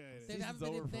season, not. yeah, it is. They Season's haven't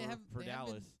been- over they for, have- for they haven't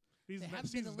Dallas. been- Season's they not,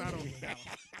 haven't been season's not over for eliminated.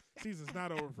 Dallas. Season's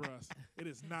not over for us. It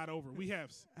is not over. We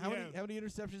have How many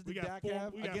interceptions we did got Dak four-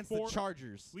 have we got against four- the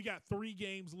Chargers? we got 3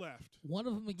 games left. One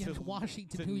of them against To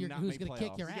Washington, not who's make going to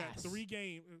kick playoffs. your We got ass. 3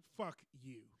 games. Fuck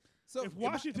you. So If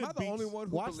Washington am I the only beats- one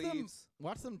who Watch them, believes?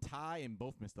 watch them tie and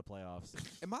both miss the playoffs.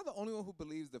 Am I the only one who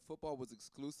believes that football was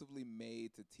exclusively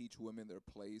made to teach women their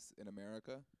place in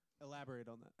America? Elaborate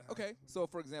on that. Okay, so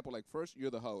for example, like first you're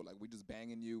the hoe, like we just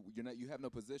banging you. You have no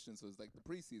position, so it's like the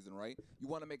preseason, right? You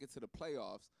want to make it to the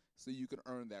playoffs so you can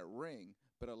earn that ring.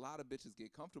 But a lot of bitches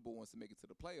get comfortable once they make it to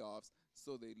the playoffs,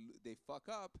 so they fuck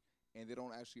up and they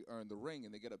don't actually earn the ring,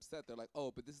 and they get upset. They're like, oh,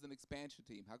 but this is an expansion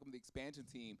team. How come the expansion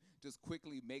team just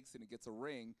quickly makes it and gets a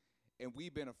ring, and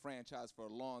we've been a franchise for a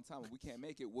long time, and we can't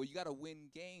make it. Well, you got to win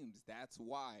games. That's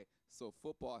why. So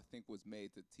football, I think, was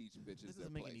made to teach bitches their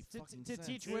doesn't make place. any fucking To sense.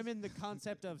 teach women the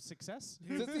concept of success.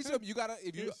 To teach them, you gotta.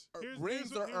 If you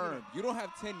rings are earned, you don't have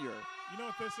tenure. You know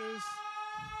what this is?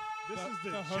 This is the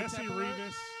the Hotep Jesse alert?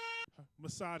 Rivas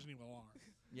misogyny alarm.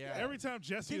 Yeah. Every time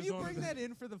Jesse Can is you on bring the- that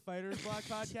in for the Fighters Block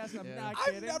podcast? I'm Yeah. not I've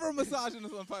kidding. never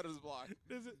misogynist on Fighters Block.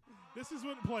 This is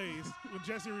what plays when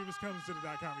Jesse Rivas comes to the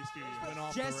 .comedy studio. Went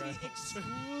off the Jesse rails.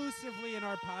 exclusively in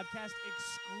our podcast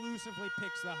exclusively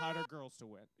picks the hotter girls to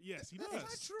win. Yes, he That's does.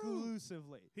 not true.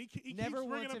 Exclusively. He Never keeps bringing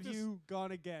once up have this. you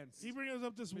gone against. He brings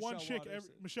up this one Michelle chick,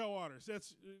 Waters. Michelle Waters.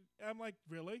 That's. I'm like,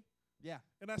 really? Yeah.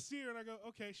 And I see her and I go,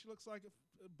 okay, she looks like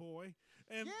a boy.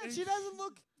 And Yeah, and she doesn't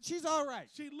look. She's all right.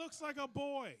 She looks like a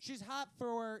boy. She's hot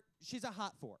for. She's a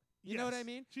hot for. You know what I Yes,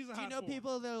 mean? she's a Do hot you know for.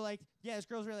 people that are like, yeah, this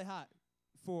girl's really hot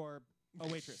for a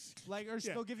waitress, like, or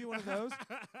Yeah. she'll give you one of those.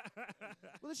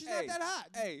 Well, she's Hey, not that hot.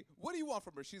 Hey, what do you want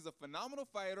from her? She's a phenomenal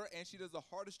fighter, and she does the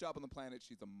hardest job on the planet.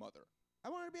 She's a mother. I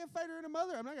want her to be a fighter and a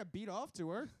mother. I'm not gonna beat off to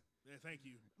her. Yeah, thank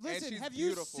you. Listen, she's have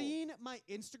beautiful. you seen my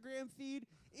Instagram feed?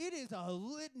 It is a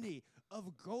litany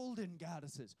of golden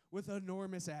goddesses with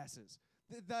enormous asses.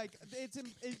 Like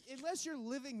unless you're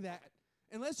living that,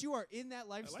 unless you are in that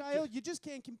lifestyle, you just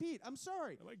can't compete. I'm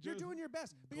sorry. I like You're Joe's doing your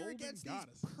best, but you're golden against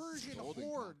goddesses. these Persian Golden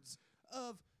hordes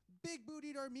of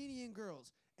big-bootied Armenian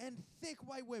girls and thick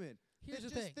white women. Here's It the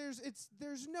just- thing.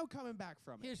 There's no coming back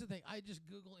from it. Here's the thing. I just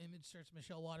Google image search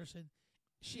Michelle Watterson.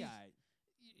 She's Yeah.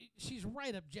 she's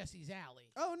right up Jesse's alley.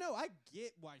 Oh no, I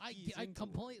get why I he's I into it.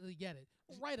 completely get it.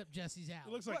 Right up Jesse's alley.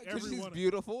 It looks like Because she's everyone.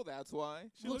 beautiful, that's why.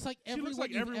 She looks like she looks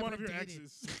like everyone every you've one of ever your dated.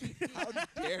 exes.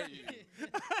 How dare you?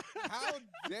 How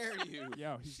dare you?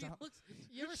 Yo, he's She not. looks.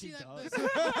 You ever She see that? does.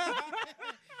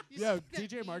 You Yo, see that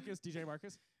DJ meme?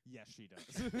 Marcus. Yes, she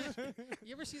does.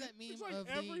 You ever see that meme It's like of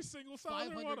every the single Southern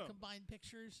 500 one of 'em. combined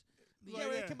pictures? The, Yeah, Like,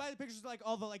 when yeah. they combine the pictures of like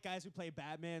all the like guys who play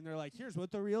Batman, they're like, here's what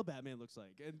the real Batman looks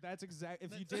like, and that's exact.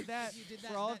 If you did that If you did for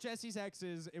that- all that- of Jesse's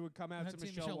exes, it would come out That's to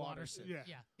in Michelle Watterson. Yeah.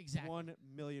 Yeah, exactly.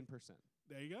 1,000,000%.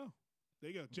 There you go. There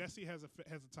you go. Jesse has a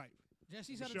type.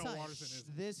 Jesse's had a Michelle type. Watterson is.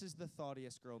 This is the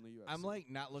thoughtiest girl in the UFC. I'm like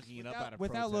not looking it up without, out of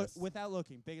without, protest. without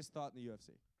looking, biggest thought in the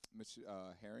UFC.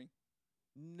 Herring,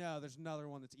 No, there's another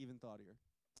one that's even thoughtier.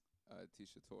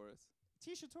 Tisha Torres.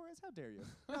 Tisha Torres, how dare you?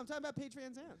 No, I'm talking about Paige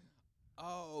Van Zandt.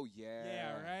 Oh yeah.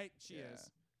 Yeah, right. She Yeah.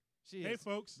 is. She Hey, is.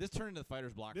 folks. This turned into the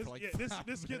fighter's block This, for like yeah, this 5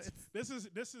 this gets minutes.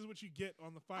 this is what you get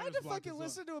on the I fighters had to block. fucking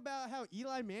listen to about how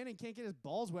Eli Manning can't get his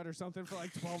balls wet or something for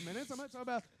like 12 minutes. I'm not talking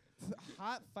about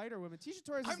hot fighter women. Tisha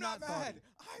Torres is I'm not mad. thoughty.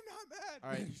 I'm not mad. All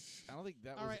right, I don't think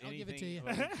that All was right, I'll give it to anything you.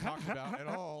 that we talked about at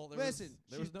all. There Listen,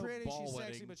 there she's was no pretty, ball she's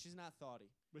wetting. sexy, but she's not thoughty.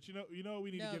 But you know what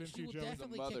we need No, to get she into, will Joe.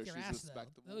 definitely mother, kick your she's ass, though.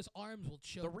 respectable. Those arms will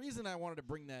choke. The reason I wanted to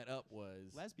bring that up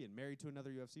was Lesbian, married to another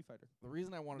UFC fighter. the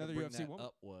reason I wanted Another to bring UFC that woman.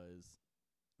 up was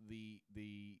the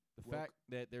Woke. fact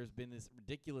that there's been this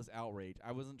ridiculous outrage.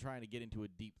 I wasn't trying to get into a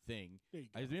deep thing. There you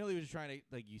I go. was merely just trying to,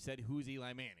 like you said, who's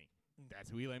Eli Manning? That's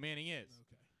who Eli Manning is.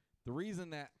 Okay. The reason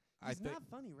that I He's think not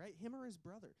funny, right? Him or his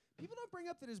brother. People don't bring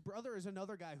up that his brother is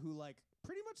another guy who, like,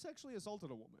 pretty much sexually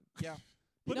assaulted a woman. yeah,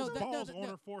 Put No, his that- no, balls that- on no.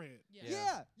 her forehead. Yeah.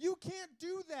 Yeah, you can't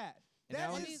do that. And That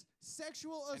now is it's-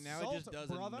 sexual and now assault, it just does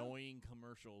brother. annoying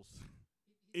commercials.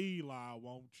 Eli,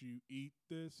 won't you eat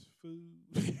this food?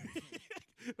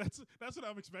 that's what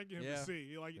I'm expecting him Yeah, to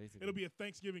see. Like basically. it'll be a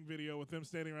Thanksgiving video with them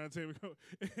standing around the table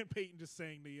and Peyton just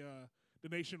saying the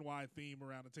nationwide theme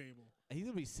around the table. He's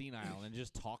gonna be senile and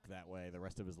just talk that way the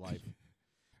rest of his life.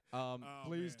 Oh,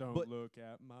 Please man. don't But- look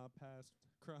at my past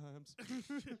crimes.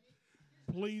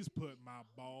 Please put my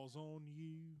balls on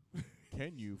you.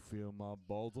 Can you feel my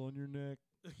balls on your neck?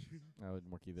 I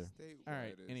wouldn't work either. Stay All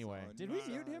right, wet, anyway. it's on Did your we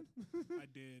mute side. him? I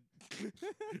did.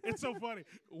 It's so funny.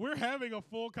 We're having a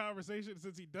full conversation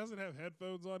since he doesn't have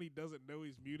headphones on. He doesn't know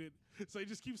he's muted, so he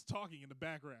just keeps talking in the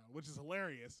background, which is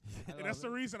hilarious. I And that's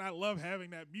love the it. reason I love having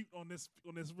that mute on this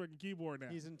freaking keyboard now.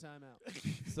 He's in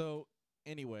timeout. So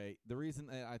anyway, the reason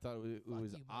that I thought it Fuck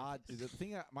was you, odd, Marcus. the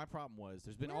thing my problem was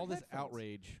there's been Wear all this headphones.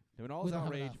 outrage. There's been all We this don't have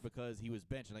outrage enough. because he was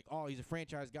benched. Like, oh, he's a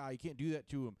franchise guy. You can't do that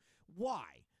to him. Why?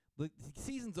 The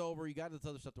season's over. You got this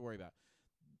other stuff to worry about.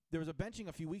 There was a benching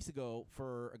a few weeks ago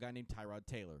for a guy named Tyrod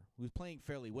Taylor, who was playing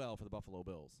fairly well for the Buffalo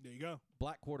Bills. There you go.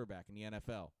 Black quarterback in the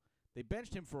NFL. They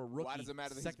benched him for a rookie Why does it matter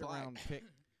that he's second black? round pick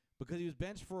because he was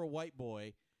benched for a white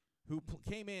boy who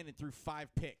came in and threw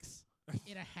 5 picks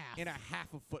in a half. in a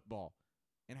half of football,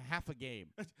 in a half a game.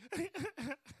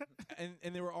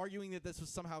 and they were arguing that this was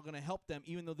somehow going to help them,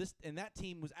 even though that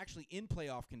team was actually in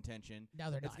playoff contention. Now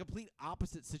they're It's not. a complete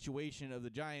opposite situation of the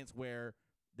Giants, where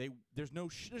there's no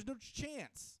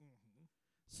chance.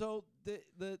 So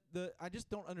the I just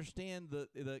don't understand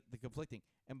the conflicting.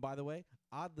 And by the way,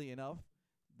 oddly enough,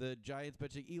 the Giants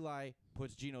benching Eli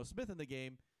puts Geno Smith in the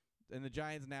game, and the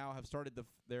Giants now have started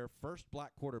their first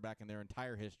black quarterback in their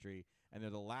entire history, and they're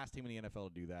the last team in the NFL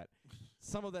to do that.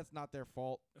 Some of that's not their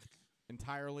fault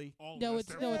entirely.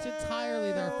 It's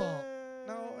entirely their fault.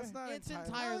 No, it's not. It's entirely.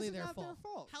 entirely How their is it not fault. their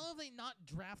fault? How have they not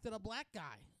drafted a black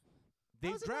guy?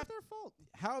 How is it not their fault?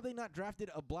 How have they not drafted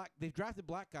a black? They've drafted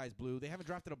black guys, Blue. They haven't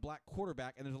drafted a black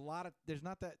quarterback, and there's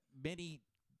not that many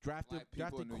drafted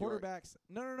quarterbacks.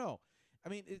 No. I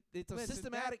mean, it's a Listen,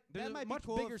 systematic. that There's a might be much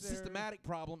cool bigger if they're- systematic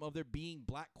problem of there being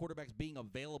black quarterbacks being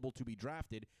available to be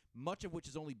drafted, much of which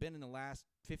has only been in the last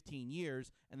 15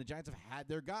 years, and the Giants have had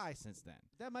their guy since then.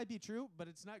 That might be true, but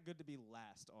it's not good to be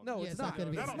last on. No, the Yeah, it's it's not not. gonna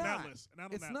be Not It's on not. that list. Not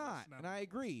on It's that not, list. and I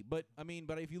agree. But I mean,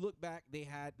 but if you look back, they've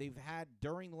had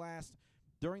during the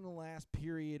last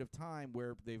period of time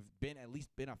where they've been at least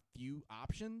been a few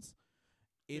options.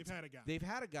 They've had a guy. They've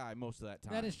had a guy most of that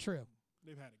time. That is true.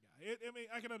 They've had a guy. I mean,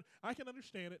 I can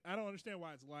understand it. I don't understand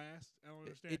why it's last. I don't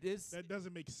understand. It is. That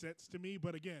doesn't make sense to me.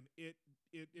 But again,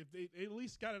 if they at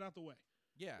least got it out the way.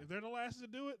 Yeah. If they're the last to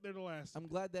do it, they're the last. I'm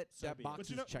glad that So that be it. box But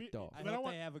you is know, checked off. I But I hope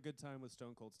want- they have a good time with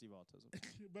Stone Cold Steve Autism.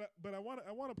 but I want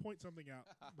to point something out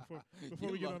before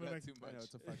You we get love on the that next. too I know much.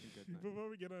 it's a fucking good night. Before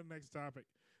we get on the next topic,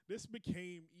 this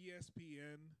became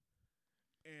ESPN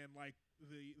and like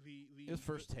the It was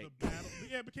First the Take. battle.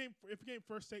 Yeah, it became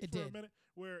First Take It for a did. minute,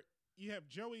 where you have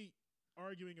Joey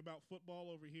arguing about football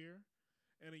over here,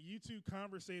 and you two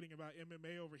conversating about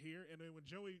MMA over here, and then when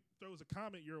Joey throws a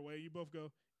comment your way, you both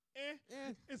go,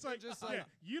 eh. It's like, just yeah, like-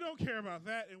 you don't care about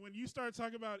that, and when you start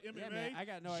talking about MMA, man, I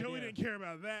got no Joey idea. didn't care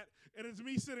about that, and it's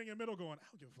me sitting in the middle going, I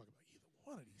don't give a fuck about either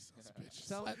one of these sons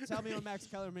of bitches. Tell me when Max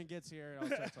Kellerman gets here, and I'll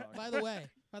start talking.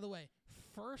 By the way,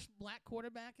 first black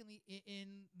quarterback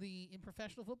in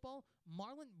professional football,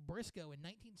 Marlon Briscoe in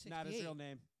 1968. Not his real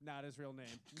name. Not his real name.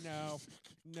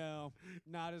 No,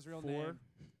 not his real name.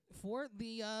 For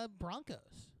the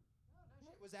Broncos.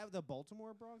 Was that the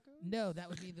Baltimore Broncos? No, that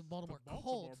would be the Baltimore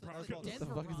Baltimore Colts. The Broncos.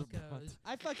 Denver What the fuck is a Broncos.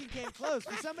 I fucking came close.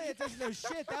 For somebody that doesn't know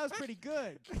shit, that was pretty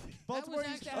good. Baltimore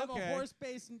used to have Okay. a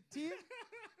horse-based team.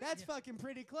 That's fucking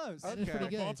pretty close. That is Okay. pretty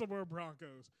The good. Baltimore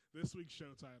Broncos, this week's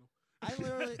show title.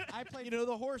 I played. You know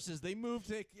the horses. They moved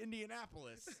to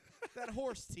Indianapolis. That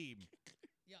horse team.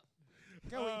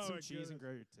 Go eat Oh some my cheese and goodness.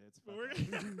 grow your tits. But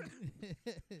Fuck we're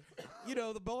off. You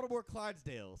know the Baltimore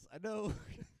Clydesdales. I know.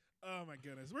 Oh my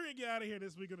goodness, we're gonna get out of here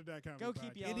this week on the .com. Go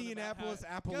keep yelling. Indianapolis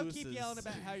about how, Go keep Appaloosas. yelling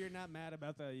about how you're not mad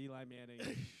about the Eli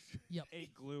Manning Yep.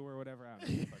 ate glue or whatever. I don't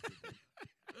know what the fuck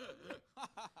you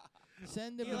did.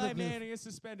 Send him Eli to the Manning is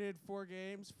suspended 4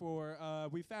 games for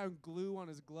we found glue on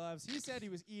his gloves. He said he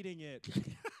was eating it.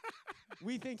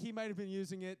 We think he might have been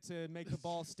using it to make the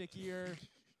ball stickier.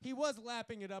 He was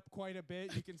lapping it up quite a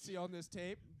bit. You can see on this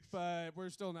tape, but we're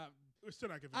still not. We're still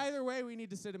not convinced. Either way, we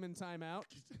need to sit him in timeout.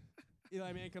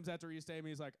 Eli Manning comes out to restate him.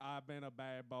 He's like, "I've been a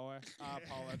bad boy. I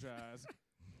apologize.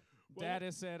 Well-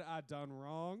 Daddy said I done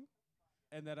wrong,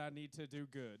 and that I need to do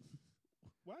good."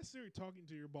 Why is Siri talking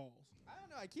to your balls? I don't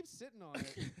know. I keep sitting on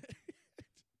it.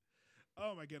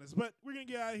 Oh my goodness! But we're gonna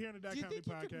get out of here on the Do you Comedy think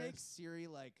you Podcast. could make Siri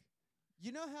like?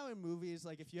 You know how in movies,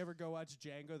 like if you ever go watch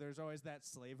Django, there's always that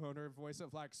slave owner voice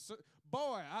of like,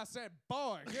 "Boy, I said,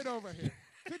 boy, get over here."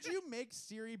 Could you make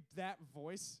Siri that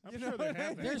voice? I'm You sure know they what I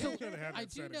have that. mean? There's I'm a, sure they have I that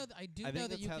do setting. know. I do I think know that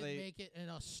that's you how can they- make it an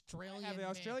Australian. I have the man.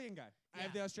 Australian guy. I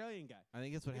have the Yeah. Australian guy. I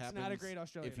think that's what It's happens not a great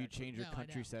Australian if you accent. change your No, I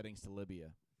country know. settings to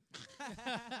Libya.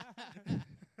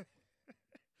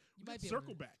 You might Good be circle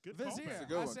able to- back. Good Vizier. callback. a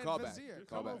good I one. said Call back. Vizier. Good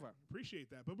Come callback. over. Appreciate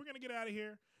that. But we're gonna get out of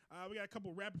here. We got a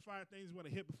couple rapid fire things we want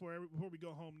to hit before we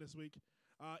go home this week.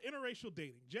 Interracial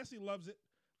dating. Jesse loves it,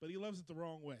 but he loves it the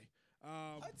wrong way.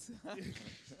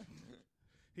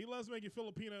 He loves making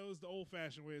Filipinos the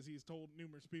old-fashioned way, as he's told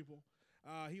numerous people.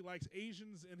 He likes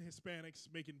Asians and Hispanics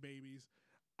making babies.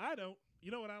 I don't.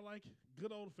 You know what I like?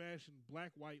 Good old-fashioned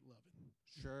black-white loving.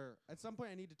 Sure. At some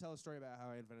point, I need to tell a story about how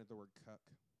I invented the word cuck.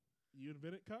 You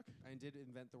invented cuck? I did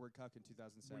invent the word cuck in Were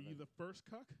 2007. you the first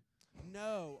cuck?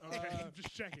 No. Okay,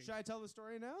 just checking. Should I tell the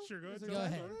story now? Sure, go ahead. Is there Tell Go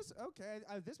time ahead. for this? Okay.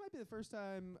 This might be the first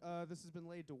time this has been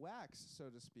laid to wax, so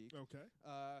to speak. Okay.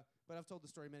 But I've told the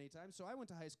story many times. So I went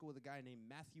to high school with a guy named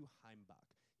Matthew Heimbach.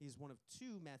 He's one of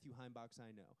 2 Matthew Heimbachs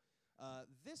I know.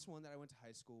 This one that I went to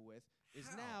high school with is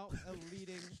now a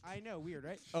leading. I know, weird,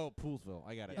 right? Oh, Poolsville.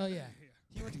 I got it. Oh yeah.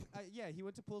 He went to, he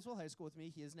went to Poolsville High School with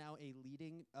me. He is now a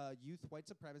leading youth white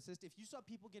supremacist. If you saw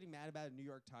people getting mad about a New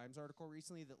York Times article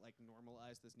recently that like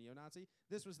normalized this neo-Nazi,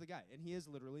 this was the guy, and he is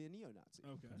literally a neo-Nazi.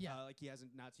 Okay. Yeah. Like he has a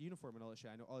Nazi uniform and all this shit.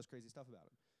 I know all this crazy stuff about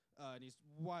him. and he's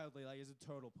wildly like he's a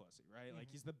total pussy, right? Like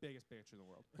he's the biggest bitch in the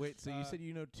world. Wait, so you said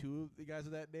you know 2 of the guys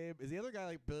with that name? Is the other guy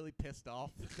like really pissed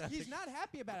off? He's not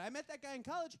happy about it. I met that guy in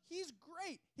college. He's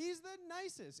great. He's the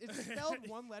nicest. It's spelled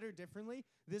one letter differently.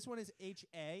 This one is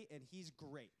H-A, and he's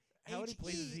great. How many H-E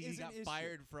places he is an got issue.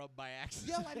 fired from by accident?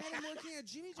 Yo, I met him working at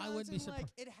Jimmy I John's, wouldn't be and like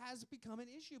surprised. it has become an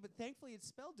issue, but thankfully it's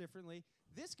spelled differently.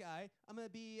 This guy, I'm gonna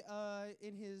be I'm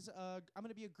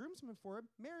gonna be a groomsman for him,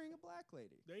 marrying a black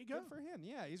lady. There you Good go. for him.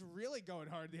 Yeah, he's really going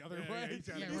hard the other Yeah, way. yeah, he's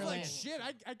he's really like, is. shit,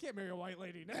 I can't marry a white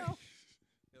lady now.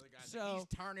 The other guy's So-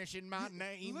 he's tarnishing my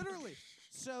name. Literally.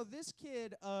 So this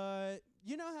kid,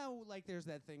 you know how like there's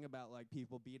that thing about like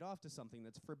people beat off to something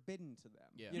that's forbidden to them.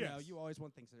 Yeah. You know, Yes. you always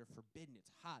want things that are forbidden.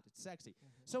 It's hot. It's sexy.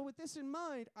 So with this in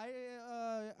mind,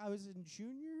 I was in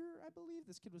junior, I believe.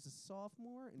 This kid was a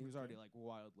sophomore, and he was already like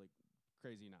wildly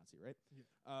crazy Nazi, right?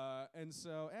 Yeah. And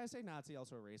so, and I say Nazi,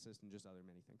 also a racist, and just other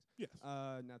many things. Yes.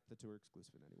 Not the two are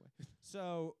exclusive in any way.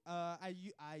 So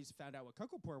I found out what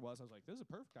cuckold porn was. I was like, this is a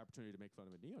perfect opportunity to make fun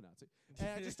of a neo-Nazi. And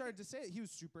I just started to say it. He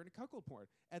was super into cuckold porn.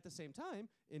 At the same time,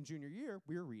 in junior year,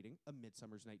 we were reading A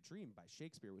Midsummer's Night Dream by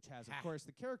Shakespeare, which has, of course,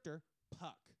 the character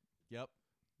Puck. Yep.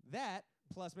 That,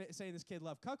 plus saying this kid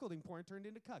loved cuckolding porn, turned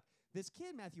into cuck. This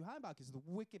kid, Matthew Heimbach, is the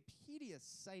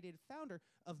Wikipedia-cited founder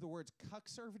of the words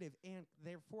cuckservative and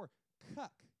therefore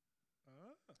cuck.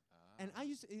 And I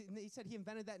used to, and he said he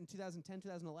invented that in 2010,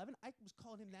 2011. I was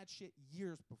calling him that shit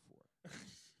years before.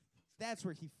 That's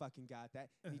where he fucking got that,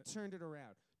 and he turned it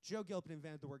around. Joe Gilpin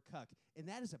invented the word cuck, and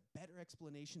that is a better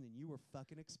explanation than you were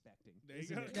fucking expecting. There you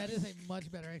isn't go. it? That is a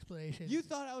much better explanation. You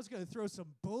thought I was going to throw some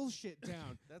bullshit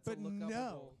down, That's but a look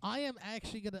no. I am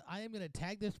actually gonna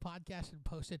tag this podcast and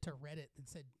post it to Reddit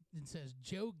and says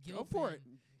Joe Gilpin. Go for it.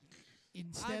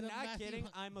 Instead I'm of not Matthew kidding.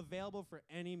 Hun- I'm available for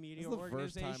any media This is the first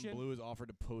organization. time Blue has offered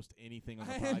to post anything on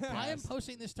the I podcast. I am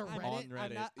posting this to I'm Reddit. on Reddit.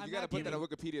 I'm You gotta not put that kidding. on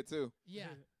Wikipedia too. Yeah.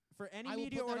 For any I will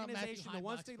media put that on Matthew organization that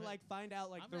wants to Heimbach, like find out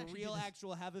like I'm the actually real gonna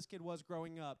actual how this kid was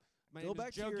growing up. My Go name back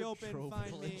is to Joe your Gilpin. troll Find me.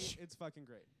 village. It's fucking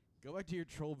great. Go back to your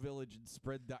troll village and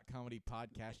spread .comedy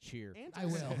podcast cheer. I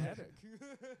will. Anti-Semitic.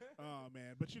 Oh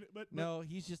man, but No,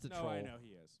 he's just a no, troll. I know he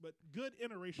is. but good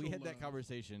interracial. We had that love.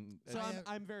 conversation. So I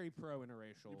I'm very pro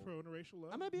interracial. You pro interracial love?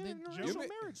 I'm gonna be in Then an Joe- interracial Give me-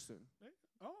 marriage soon.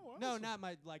 Oh, No, awesome. not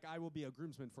my like. I will be a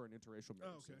groomsman for an interracial Oh,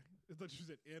 marriage. okay. soon. I thought you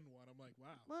said in one. I'm like,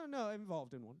 wow, Well, no, I'm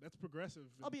involved in one. that's progressive.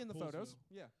 I'll be in the photos.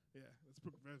 Poolsville. Yeah. Yeah,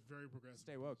 that's very progressive.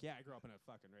 Stay woke. Yeah, I grew up in a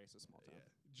fucking racist small town.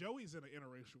 Yeah, Joey's in an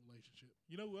interracial relationship.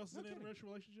 You know who else is No in an kidding. interracial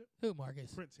relationship? Who,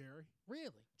 Marcus? Prince Harry.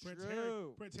 Really? Prince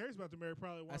True. Harry's about to marry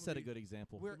probably one I of set a the, good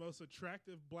example. We're- the most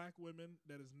attractive black women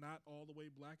that is not all the way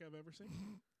black I've ever seen.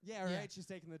 Yeah, Yeah. right. She's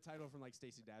taking the title from like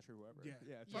Stacey Dash or whoever. Yeah.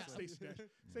 yeah. Fuck it's Stacey like- Dash.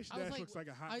 Stacey I was Dash like, looks like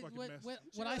a hot I, fucking when, mess. when,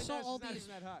 She when I really saw does. all She's not these,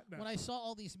 even that hot. No. when I saw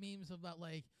all these memes about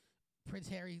like Prince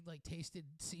Harry like tasted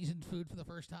seasoned food for the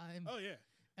first time, Oh yeah,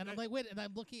 and I'm like, wait, and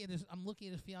I'm looking at his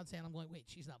fiance, and I'm going, wait,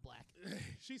 she's not black.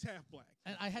 she's half black.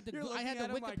 And I had to You're I had to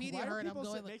looking at him Wikipedia like, why her, are and I'm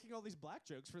people going like, making all these black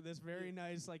jokes for this very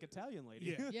nice like Italian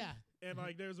lady. Yeah. yeah, And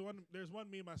like there's one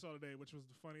meme I saw today, which was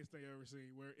the funniest thing I've ever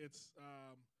seen, where it's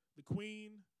the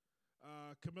Queen,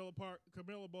 Camilla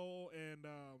Bowl, and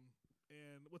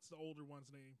what's the older one's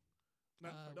name?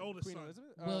 Not the oldest Queen son,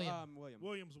 Elizabeth? William.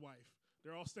 William's wife.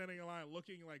 They're all standing in line,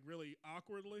 looking like really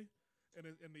awkwardly, and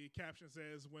the caption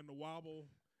says, "When the wobble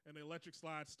and the electric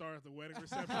slide start at the wedding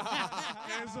reception."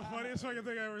 And it's the funniest fucking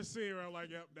thing I ever seen. Where I'm like,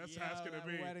 "Yep, that's how it's gonna that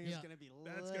be. Wedding is Yeah. gonna be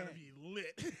lit. That's gonna be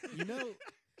lit."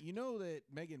 You know that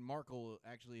Meghan Markle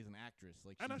actually is an actress.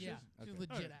 Like I know she's- yeah, okay. she's a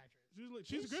legit Oh, yeah. actress.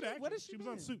 She's a good she? actress. What has she was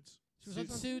on been? Suits. She was on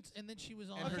Suits. Suits, and then she was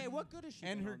on. And her- Okay, what good has she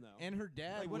and been her on though? and her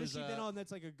dad Like, what was has she been on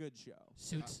that's like a good show?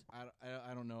 Suits.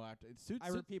 I don't know after it's Suits. I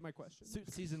repeat my question.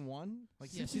 Suits season 1. Like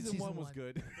Yeah, Suits Suits season 1 season was one.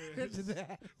 good.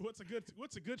 Yeah. What's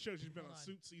a good show she's been Hold on? on.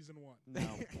 Suits season 1.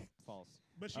 No, false.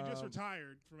 But she just Um,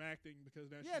 retired from acting because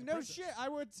now Yeah, she's a no princess. shit. I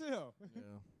would too. Yeah.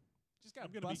 Just got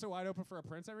I'm gonna bust it wide open for a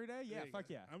prince every day. There Yeah, you fuck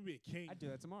go. yeah. I'm gonna be a king. I'd do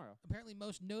that tomorrow. Apparently,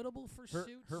 most notable for Her,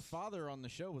 Suits. her father on the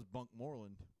show was Bunk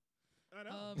Moreland. I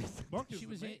know. Um, Bunk is she the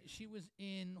was man. she was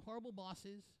in Horrible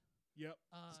Bosses. Yep.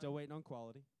 Still waiting on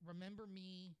quality. Remember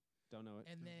Me, Don't know it.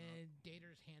 and then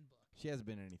Dater's Handbook. She hasn't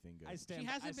been in anything good. I stand. She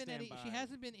I hasn't been stand any. by. She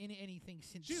hasn't been in anything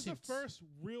since She's Suits. the first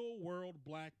real world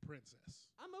black princess.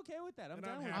 I'm okay with that. I'm And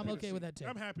down with happy that. I'm to okay see with it. that, too.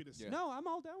 I'm happy to see. Yeah. it. No, I'm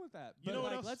all down with that. You But know what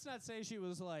like, else? let's not say she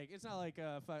was like. It's not like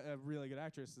a really good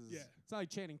actress. Is, Yeah. It's not like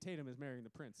Channing Tatum is marrying the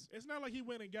prince. It's not like he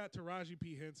went and got Taraji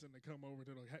P. Henson to come over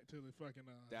to the fucking.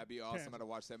 That'd be awesome. Cast. I'd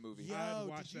watch that movie. Yo, I'd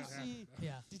watch did you that see? happen.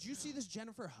 Yeah. Did you see this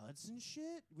Jennifer Hudson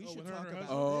shit? We Oh, should with her and talk her about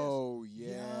husband? Oh this.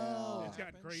 yeah. Yo. It's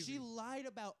gotten crazy. She lied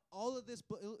about all of this.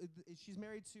 she's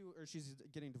married to, or she's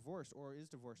getting divorced, or is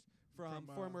divorced from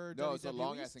former No, WWE it's a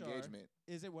long-ass star. engagement.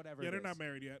 Is it whatever? Yeah, it they're is. not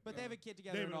married yet. But no. they have a kid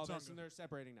together David and all this, Otunga. and they're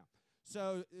separating now.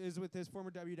 So is with his former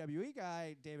WWE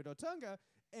guy, David Otunga,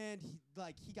 and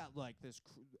he got like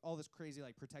all this crazy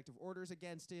like protective orders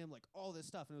against him, like all this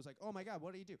stuff, and it was like, oh my God,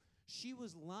 what did he do? She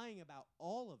was lying about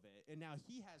all of it, and now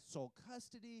he has sole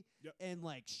custody, and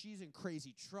like she's in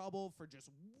crazy trouble for just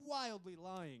wildly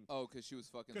lying. Oh, because she was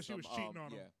fucking. Because she was cheating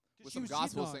on him. Yeah, with She some was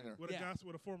gospel cheating on singer. him.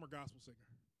 With a former gospel singer.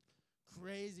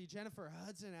 Crazy Jennifer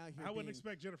Hudson out here. I wouldn't being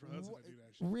expect Jennifer Hudson to do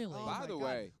that shit. Really? Oh By my the God.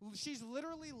 way- She's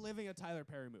literally living a Tyler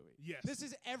Perry movie. Yes. This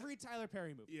is every Tyler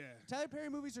Perry movie. Yeah. Tyler Perry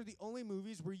movies are the only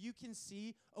movies where you can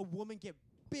see a woman get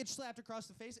bitch slapped across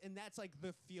the face, and that's like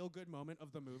the feel good moment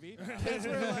of the movie. That's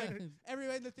where like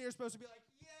everybody in the theater is supposed to be like,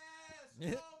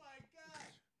 yes, oh my God,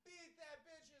 beat that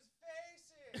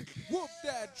bitch's face in. Whoop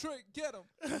that trick, get him.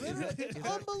 Literally, it's is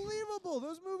that- unbelievable.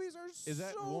 Those movies are Is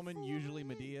that so woman full usually of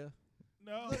hate. Medea?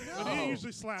 No. No. Medea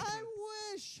usually slaps her. I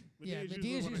wish. Yeah, Medea's Medea's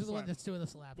usually the one that that's doing the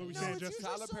slapping. What we No, saying, it's Justin?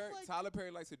 usually Tyler some, Perry, like- Tyler Perry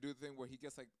likes to do the thing where he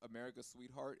gets like America's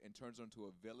sweetheart and turns her into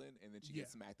a villain, and then she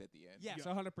gets smacked at the end. Yes, Yeah.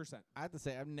 100%. I have to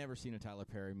say, I've never seen a Tyler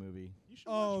Perry movie. You should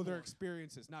Oh, watch their more.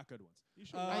 experiences, not good ones. You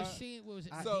should I I've watch. seen, what was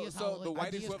it? So, Ideas so the white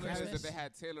Ideas equivalent is that Christmas? they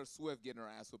had Taylor Swift getting her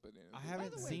ass whooping in. I it.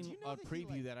 haven't the way, seen do you know a that he, preview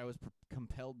like- that I was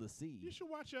compelled to see. You should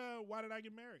watch Why Did I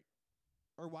Get Married?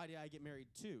 Or Why Did I Get Married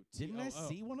Too? Didn't I T-O-O.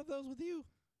 see one of those with you?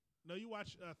 No, you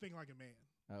watch Think Like a Man.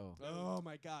 Oh. Oh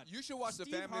my God! You should watch Steve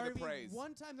The Family Harvey, of Praise.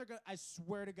 One time they're gonna. I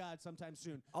swear to God, sometime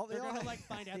soon, Oh, they they're all gonna have- like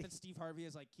find out that Steve Harvey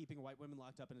is like keeping white women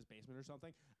locked up in his basement or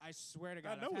something. I swear to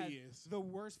God, I know I've he had is. the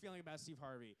worst feeling about Steve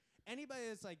Harvey. Anybody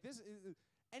that's like this.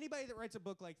 Anybody that writes a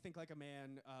book like Think Like a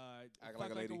Man, Act Fuck Like a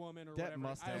Like a Lady. Woman, or That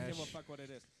whatever. I don't give a mustache. fuck what it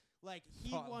is. Like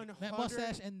he Fuck. 100%. That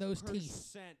mustache and those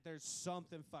teeth. There's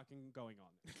something fucking going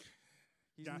on there.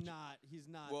 He's Gotcha. not. He's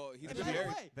not. Well, he's and been by the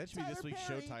married. way, That should be this Tyler week's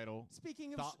Perry, show title.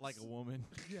 Speaking of Thought Like a Woman.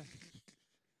 Yeah.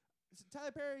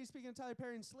 Tyler Perry, speaking of Tyler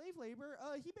Perry and slave labor,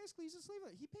 he basically uses slave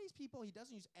labor. He pays people. He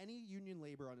doesn't use any union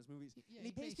labor on his movies. Yeah, and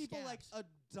he pays people like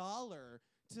 $1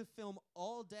 to film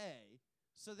all day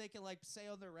so they can like say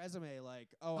on their resume like,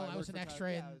 oh, I was worked an for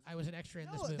extra in. Tyler- I was an extra in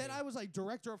this No, movie. then I was like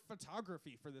director of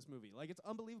photography for this movie. Like it's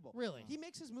unbelievable. Really? He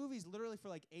makes his movies literally for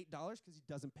like $8 because he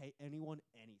doesn't pay anyone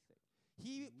anything.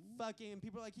 He fucking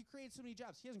people are like he creates so many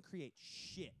jobs. He doesn't create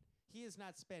shit. He is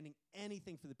not spending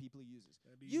anything for the people he uses.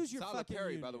 Use your Tyler fucking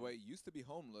Perry, union. by the way, used to be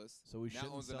homeless. So we now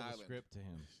shouldn't owns sell an the island. script to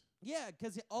him. Yeah,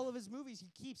 because all of his movies, he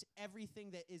keeps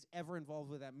everything that is ever involved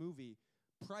with that movie,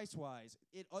 price-wise.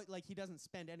 It like he doesn't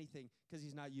spend anything because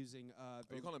he's not using. Are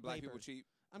the you calling black labor. people cheap?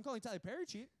 I'm calling Tyler Perry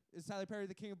cheap. Is Tyler Perry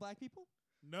the king of black people?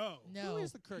 No. No. Who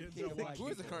is the current Denzel king of black Who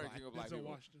is the people? current king of black Denzel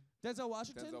people? Washington. Denzel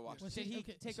Washington. Denzel Washington. Was Did he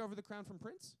okay, take over the crown from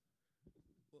Prince?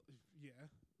 Well, yeah.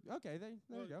 Okay, there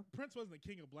Well, you go. Prince wasn't the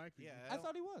king of black people. I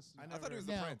thought he was. I thought he was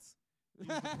the No. prince.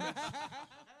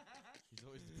 He's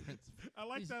always the prince. I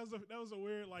like He's- that was a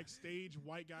weird like stage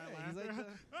white guy Yeah, he's laughter.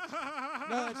 like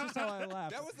No, that's just how I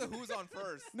laugh. That was the who's on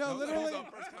first. No, That was the literally- who's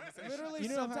on first conversation. Literally, You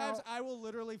know sometimes how- I will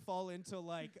literally fall into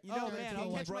like, You know oh how man, King's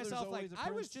I'll catch brother's myself like, always a I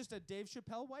was prince? just a Dave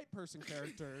Chappelle white person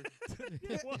character.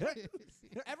 What?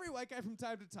 Every white guy from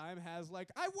time to time has like,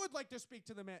 I would like to speak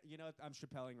to the man. You know, I'm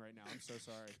Chappelling right now. I'm so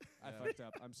sorry. I fucked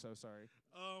up. I'm so sorry.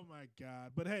 Oh my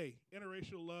God! But hey,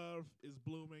 interracial love is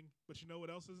blooming. But you know what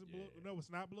else isn't blooming? No, what's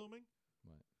not blooming?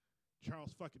 What?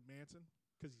 Charles fucking Manson,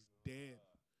 because he's dead.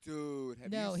 Dude,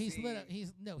 have no, you he's seen,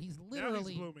 he's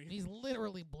literally blooming. He's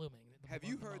literally blooming. at the Have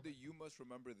you moment. heard the You Must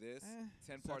Remember This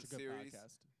Eh, 10-part Such a good series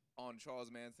podcast. on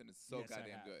Charles Manson? It's so Yes, I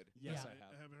goddamn have. good. Yes, Yeah. I I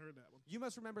have. haven't heard that one. You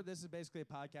Must Remember This is basically a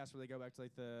podcast where they go back to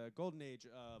like the golden age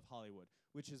of Hollywood,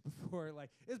 which is before like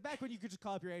it's back when you could just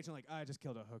call up your agent like, I just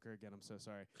killed a hooker again. I'm so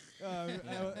sorry.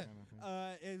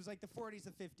 It was like the 40s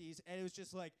and 50s, and it was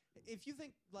just like if you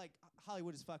think like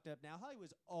Hollywood is fucked up now,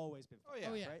 Hollywood's always been fucked yeah.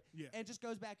 up, Oh, yeah. right? Yeah. And it just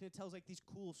goes back and it tells like these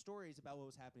cool stories about what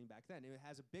was happening back then. It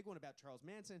has a big one about Charles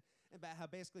Manson and about how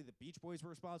basically the Beach Boys were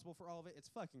responsible for all of it. It's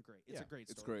fucking great. It's a great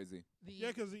It's story. crazy. Yeah,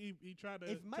 because he tried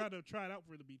to If Mike- try it out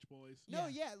for the Beach Boys. No,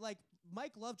 Yeah. yeah, like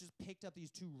Mike Love just picked up these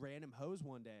two random hoes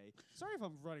one day. Sorry if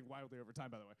I'm running wildly over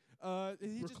time, by the way.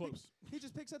 We're close. He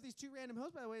just picks up these two random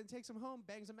hoes, by the way, and takes them home,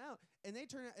 bangs them out, and they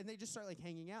turn out and they just start like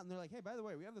hanging out, and they're like, "Hey, by the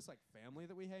way, we have this like family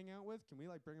that we hang out with. Can we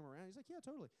like bring them around?" He's like, "Yeah,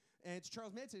 totally." And it's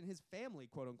Charles Manson and his family,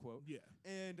 quote unquote. Yeah.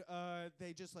 And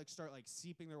they just like start like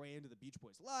seeping their way into the Beach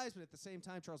Boys' lives, but at the same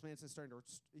time, Charles Manson's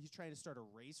he's trying to start a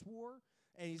race war.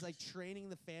 And he's like training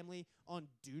the family on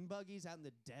dune buggies out in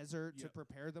the desert to Yep.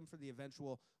 prepare them for the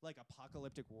eventual like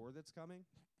apocalyptic war that's coming.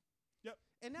 Yep.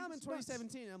 And now I'm in It's nuts.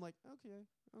 2017. And I'm like, okay,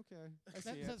 I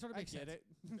see That it. sort of I makes get sense. it.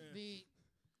 Yeah.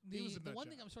 The was a the nut one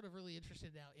job. thing I'm sort of really interested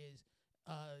in now is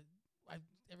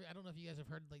I don't know if you guys have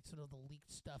heard like sort of the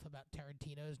leaked stuff about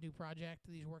Tarantino's new project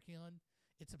that he's working on.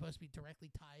 It's supposed to be directly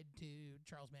tied to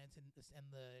Charles Manson and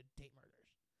the Tate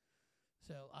murders.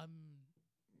 So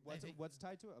What's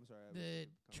tied to it? I'm sorry. the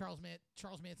Charles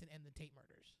Manson and the Tate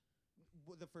murders.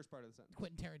 The first part of the sentence.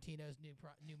 Quentin Tarantino's new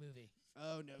movie.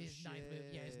 Oh no! His ninth movie.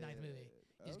 Yeah, his ninth movie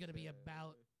is going to be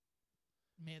about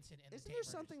Manson and Isn't the Tate there murders.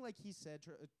 something like he said?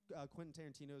 Quentin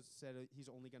Tarantino said he's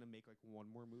only going to make like one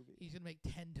more movie. He's going to make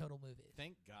 10 total movies.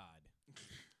 Thank God.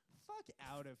 Fuck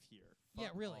out of here. Yeah,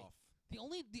 Fuck really. off. He's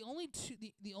only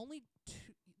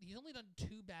done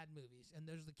 2 bad movies, and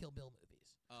those are the Kill Bill movies.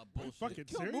 You fucking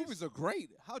Kill serious? movies are great.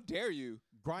 How dare you?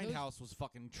 Grindhouse was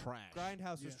fucking trash.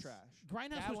 Grindhouse was Yes. trash.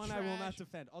 Grindhouse That was one trash. I will not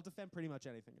defend. I'll defend pretty much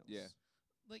anything else. Yeah.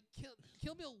 Like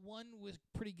Kill Bill 1 was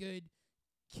pretty good.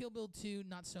 Kill Bill 2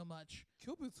 not so much.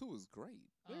 Kill Bill 2 was great.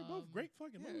 They were both great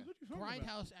fucking yeah. movies. What you talking about?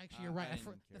 Grindhouse, actually, you're I right. didn't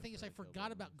The care thing is, for I the Kill forgot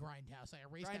Bill about movies. Grindhouse. I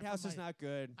erased that Grindhouse from is my, not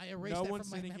good. I erased No that one's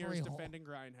from my sitting here memory is hole. defending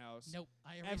Grindhouse. Nope.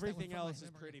 I erased Everything that one else from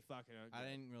is my pretty memory. fucking good. I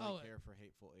didn't really Oh, care for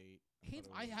Hateful Eight.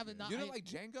 I haven't not. You I- don't like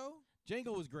Django?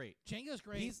 Django was great. Django's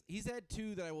great. He's had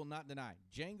 2 that I will not deny.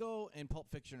 Django and Pulp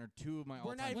Fiction are 2 of my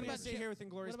We're all-time not even What going about to favorites. sit here with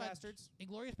Inglourious what about Bastards.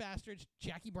 Inglourious Bastards,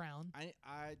 Jackie Brown,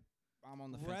 I'm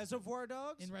on the fence. Reservoir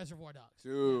Dogs. and Reservoir Dogs.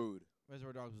 Dude.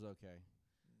 Reservoir Dogs was okay.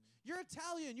 You're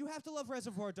Italian. You have to love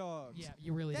Reservoir Dogs. Yeah,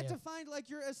 you really That do. defined like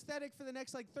your aesthetic for the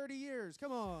next like 30 years.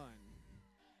 Come on.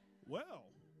 Well,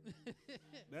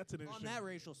 that's an On interesting. that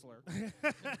racial slur.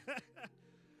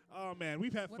 Oh man,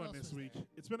 we've had What fun else this was week. there?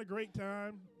 It's been a great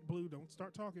time. Blue, don't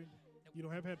start talking. Nope. You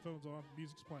don't have headphones on.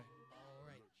 Music's playing, All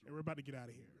right. and we're about to get out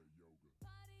of here.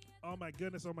 Oh my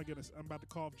goodness! Oh my goodness! I'm about to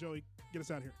call Joey. Get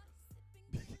us out of here.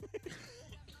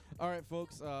 All right,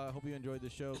 folks. Hope you enjoyed the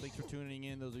show. Thanks for tuning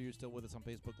in. Those of you who are still with us on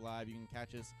Facebook Live, you can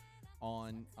catch us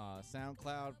on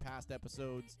SoundCloud, past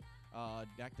episodes,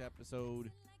 back to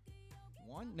episode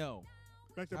 1. No,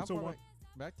 Back to How episode far 1.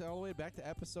 back to all the way back to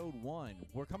episode 1.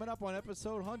 We're coming up on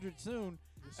episode 100 soon.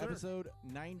 Yes, sir. Episode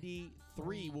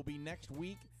 93 will be next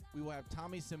week. We will have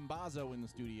Tommy Simbazo in the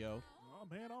studio. Oh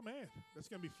man! Oh man! That's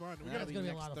gonna be fun. We That'll gotta be gonna be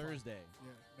a next lot of fun. Thursday.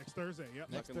 yeah next Thursday. Yep.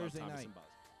 Next Fucking love Thursday Thomas night. and Buzz.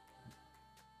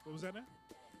 What was that now?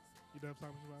 You love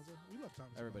Thomas Sabazo? We love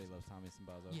Thomas. Everybody Sabazo. loves Tommy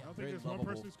Simbazo. I Yeah. don't think Very there's lovable.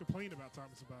 one person who's complaining about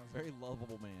Thomas Sabazo. Very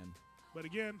lovable man. But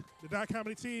again, the Dot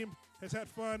Comedy team has had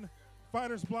fun.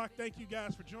 Fighters Block, thank you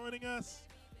guys for joining us.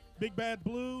 Big Bad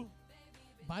Blue,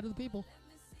 Bye to the people.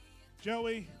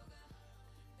 Joey,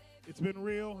 it's been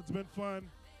real. It's been fun.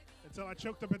 Until I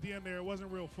choked up at the end there, it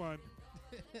wasn't real fun.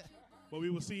 But we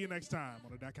will see you next time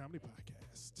on the Dot Comedy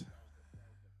Podcast.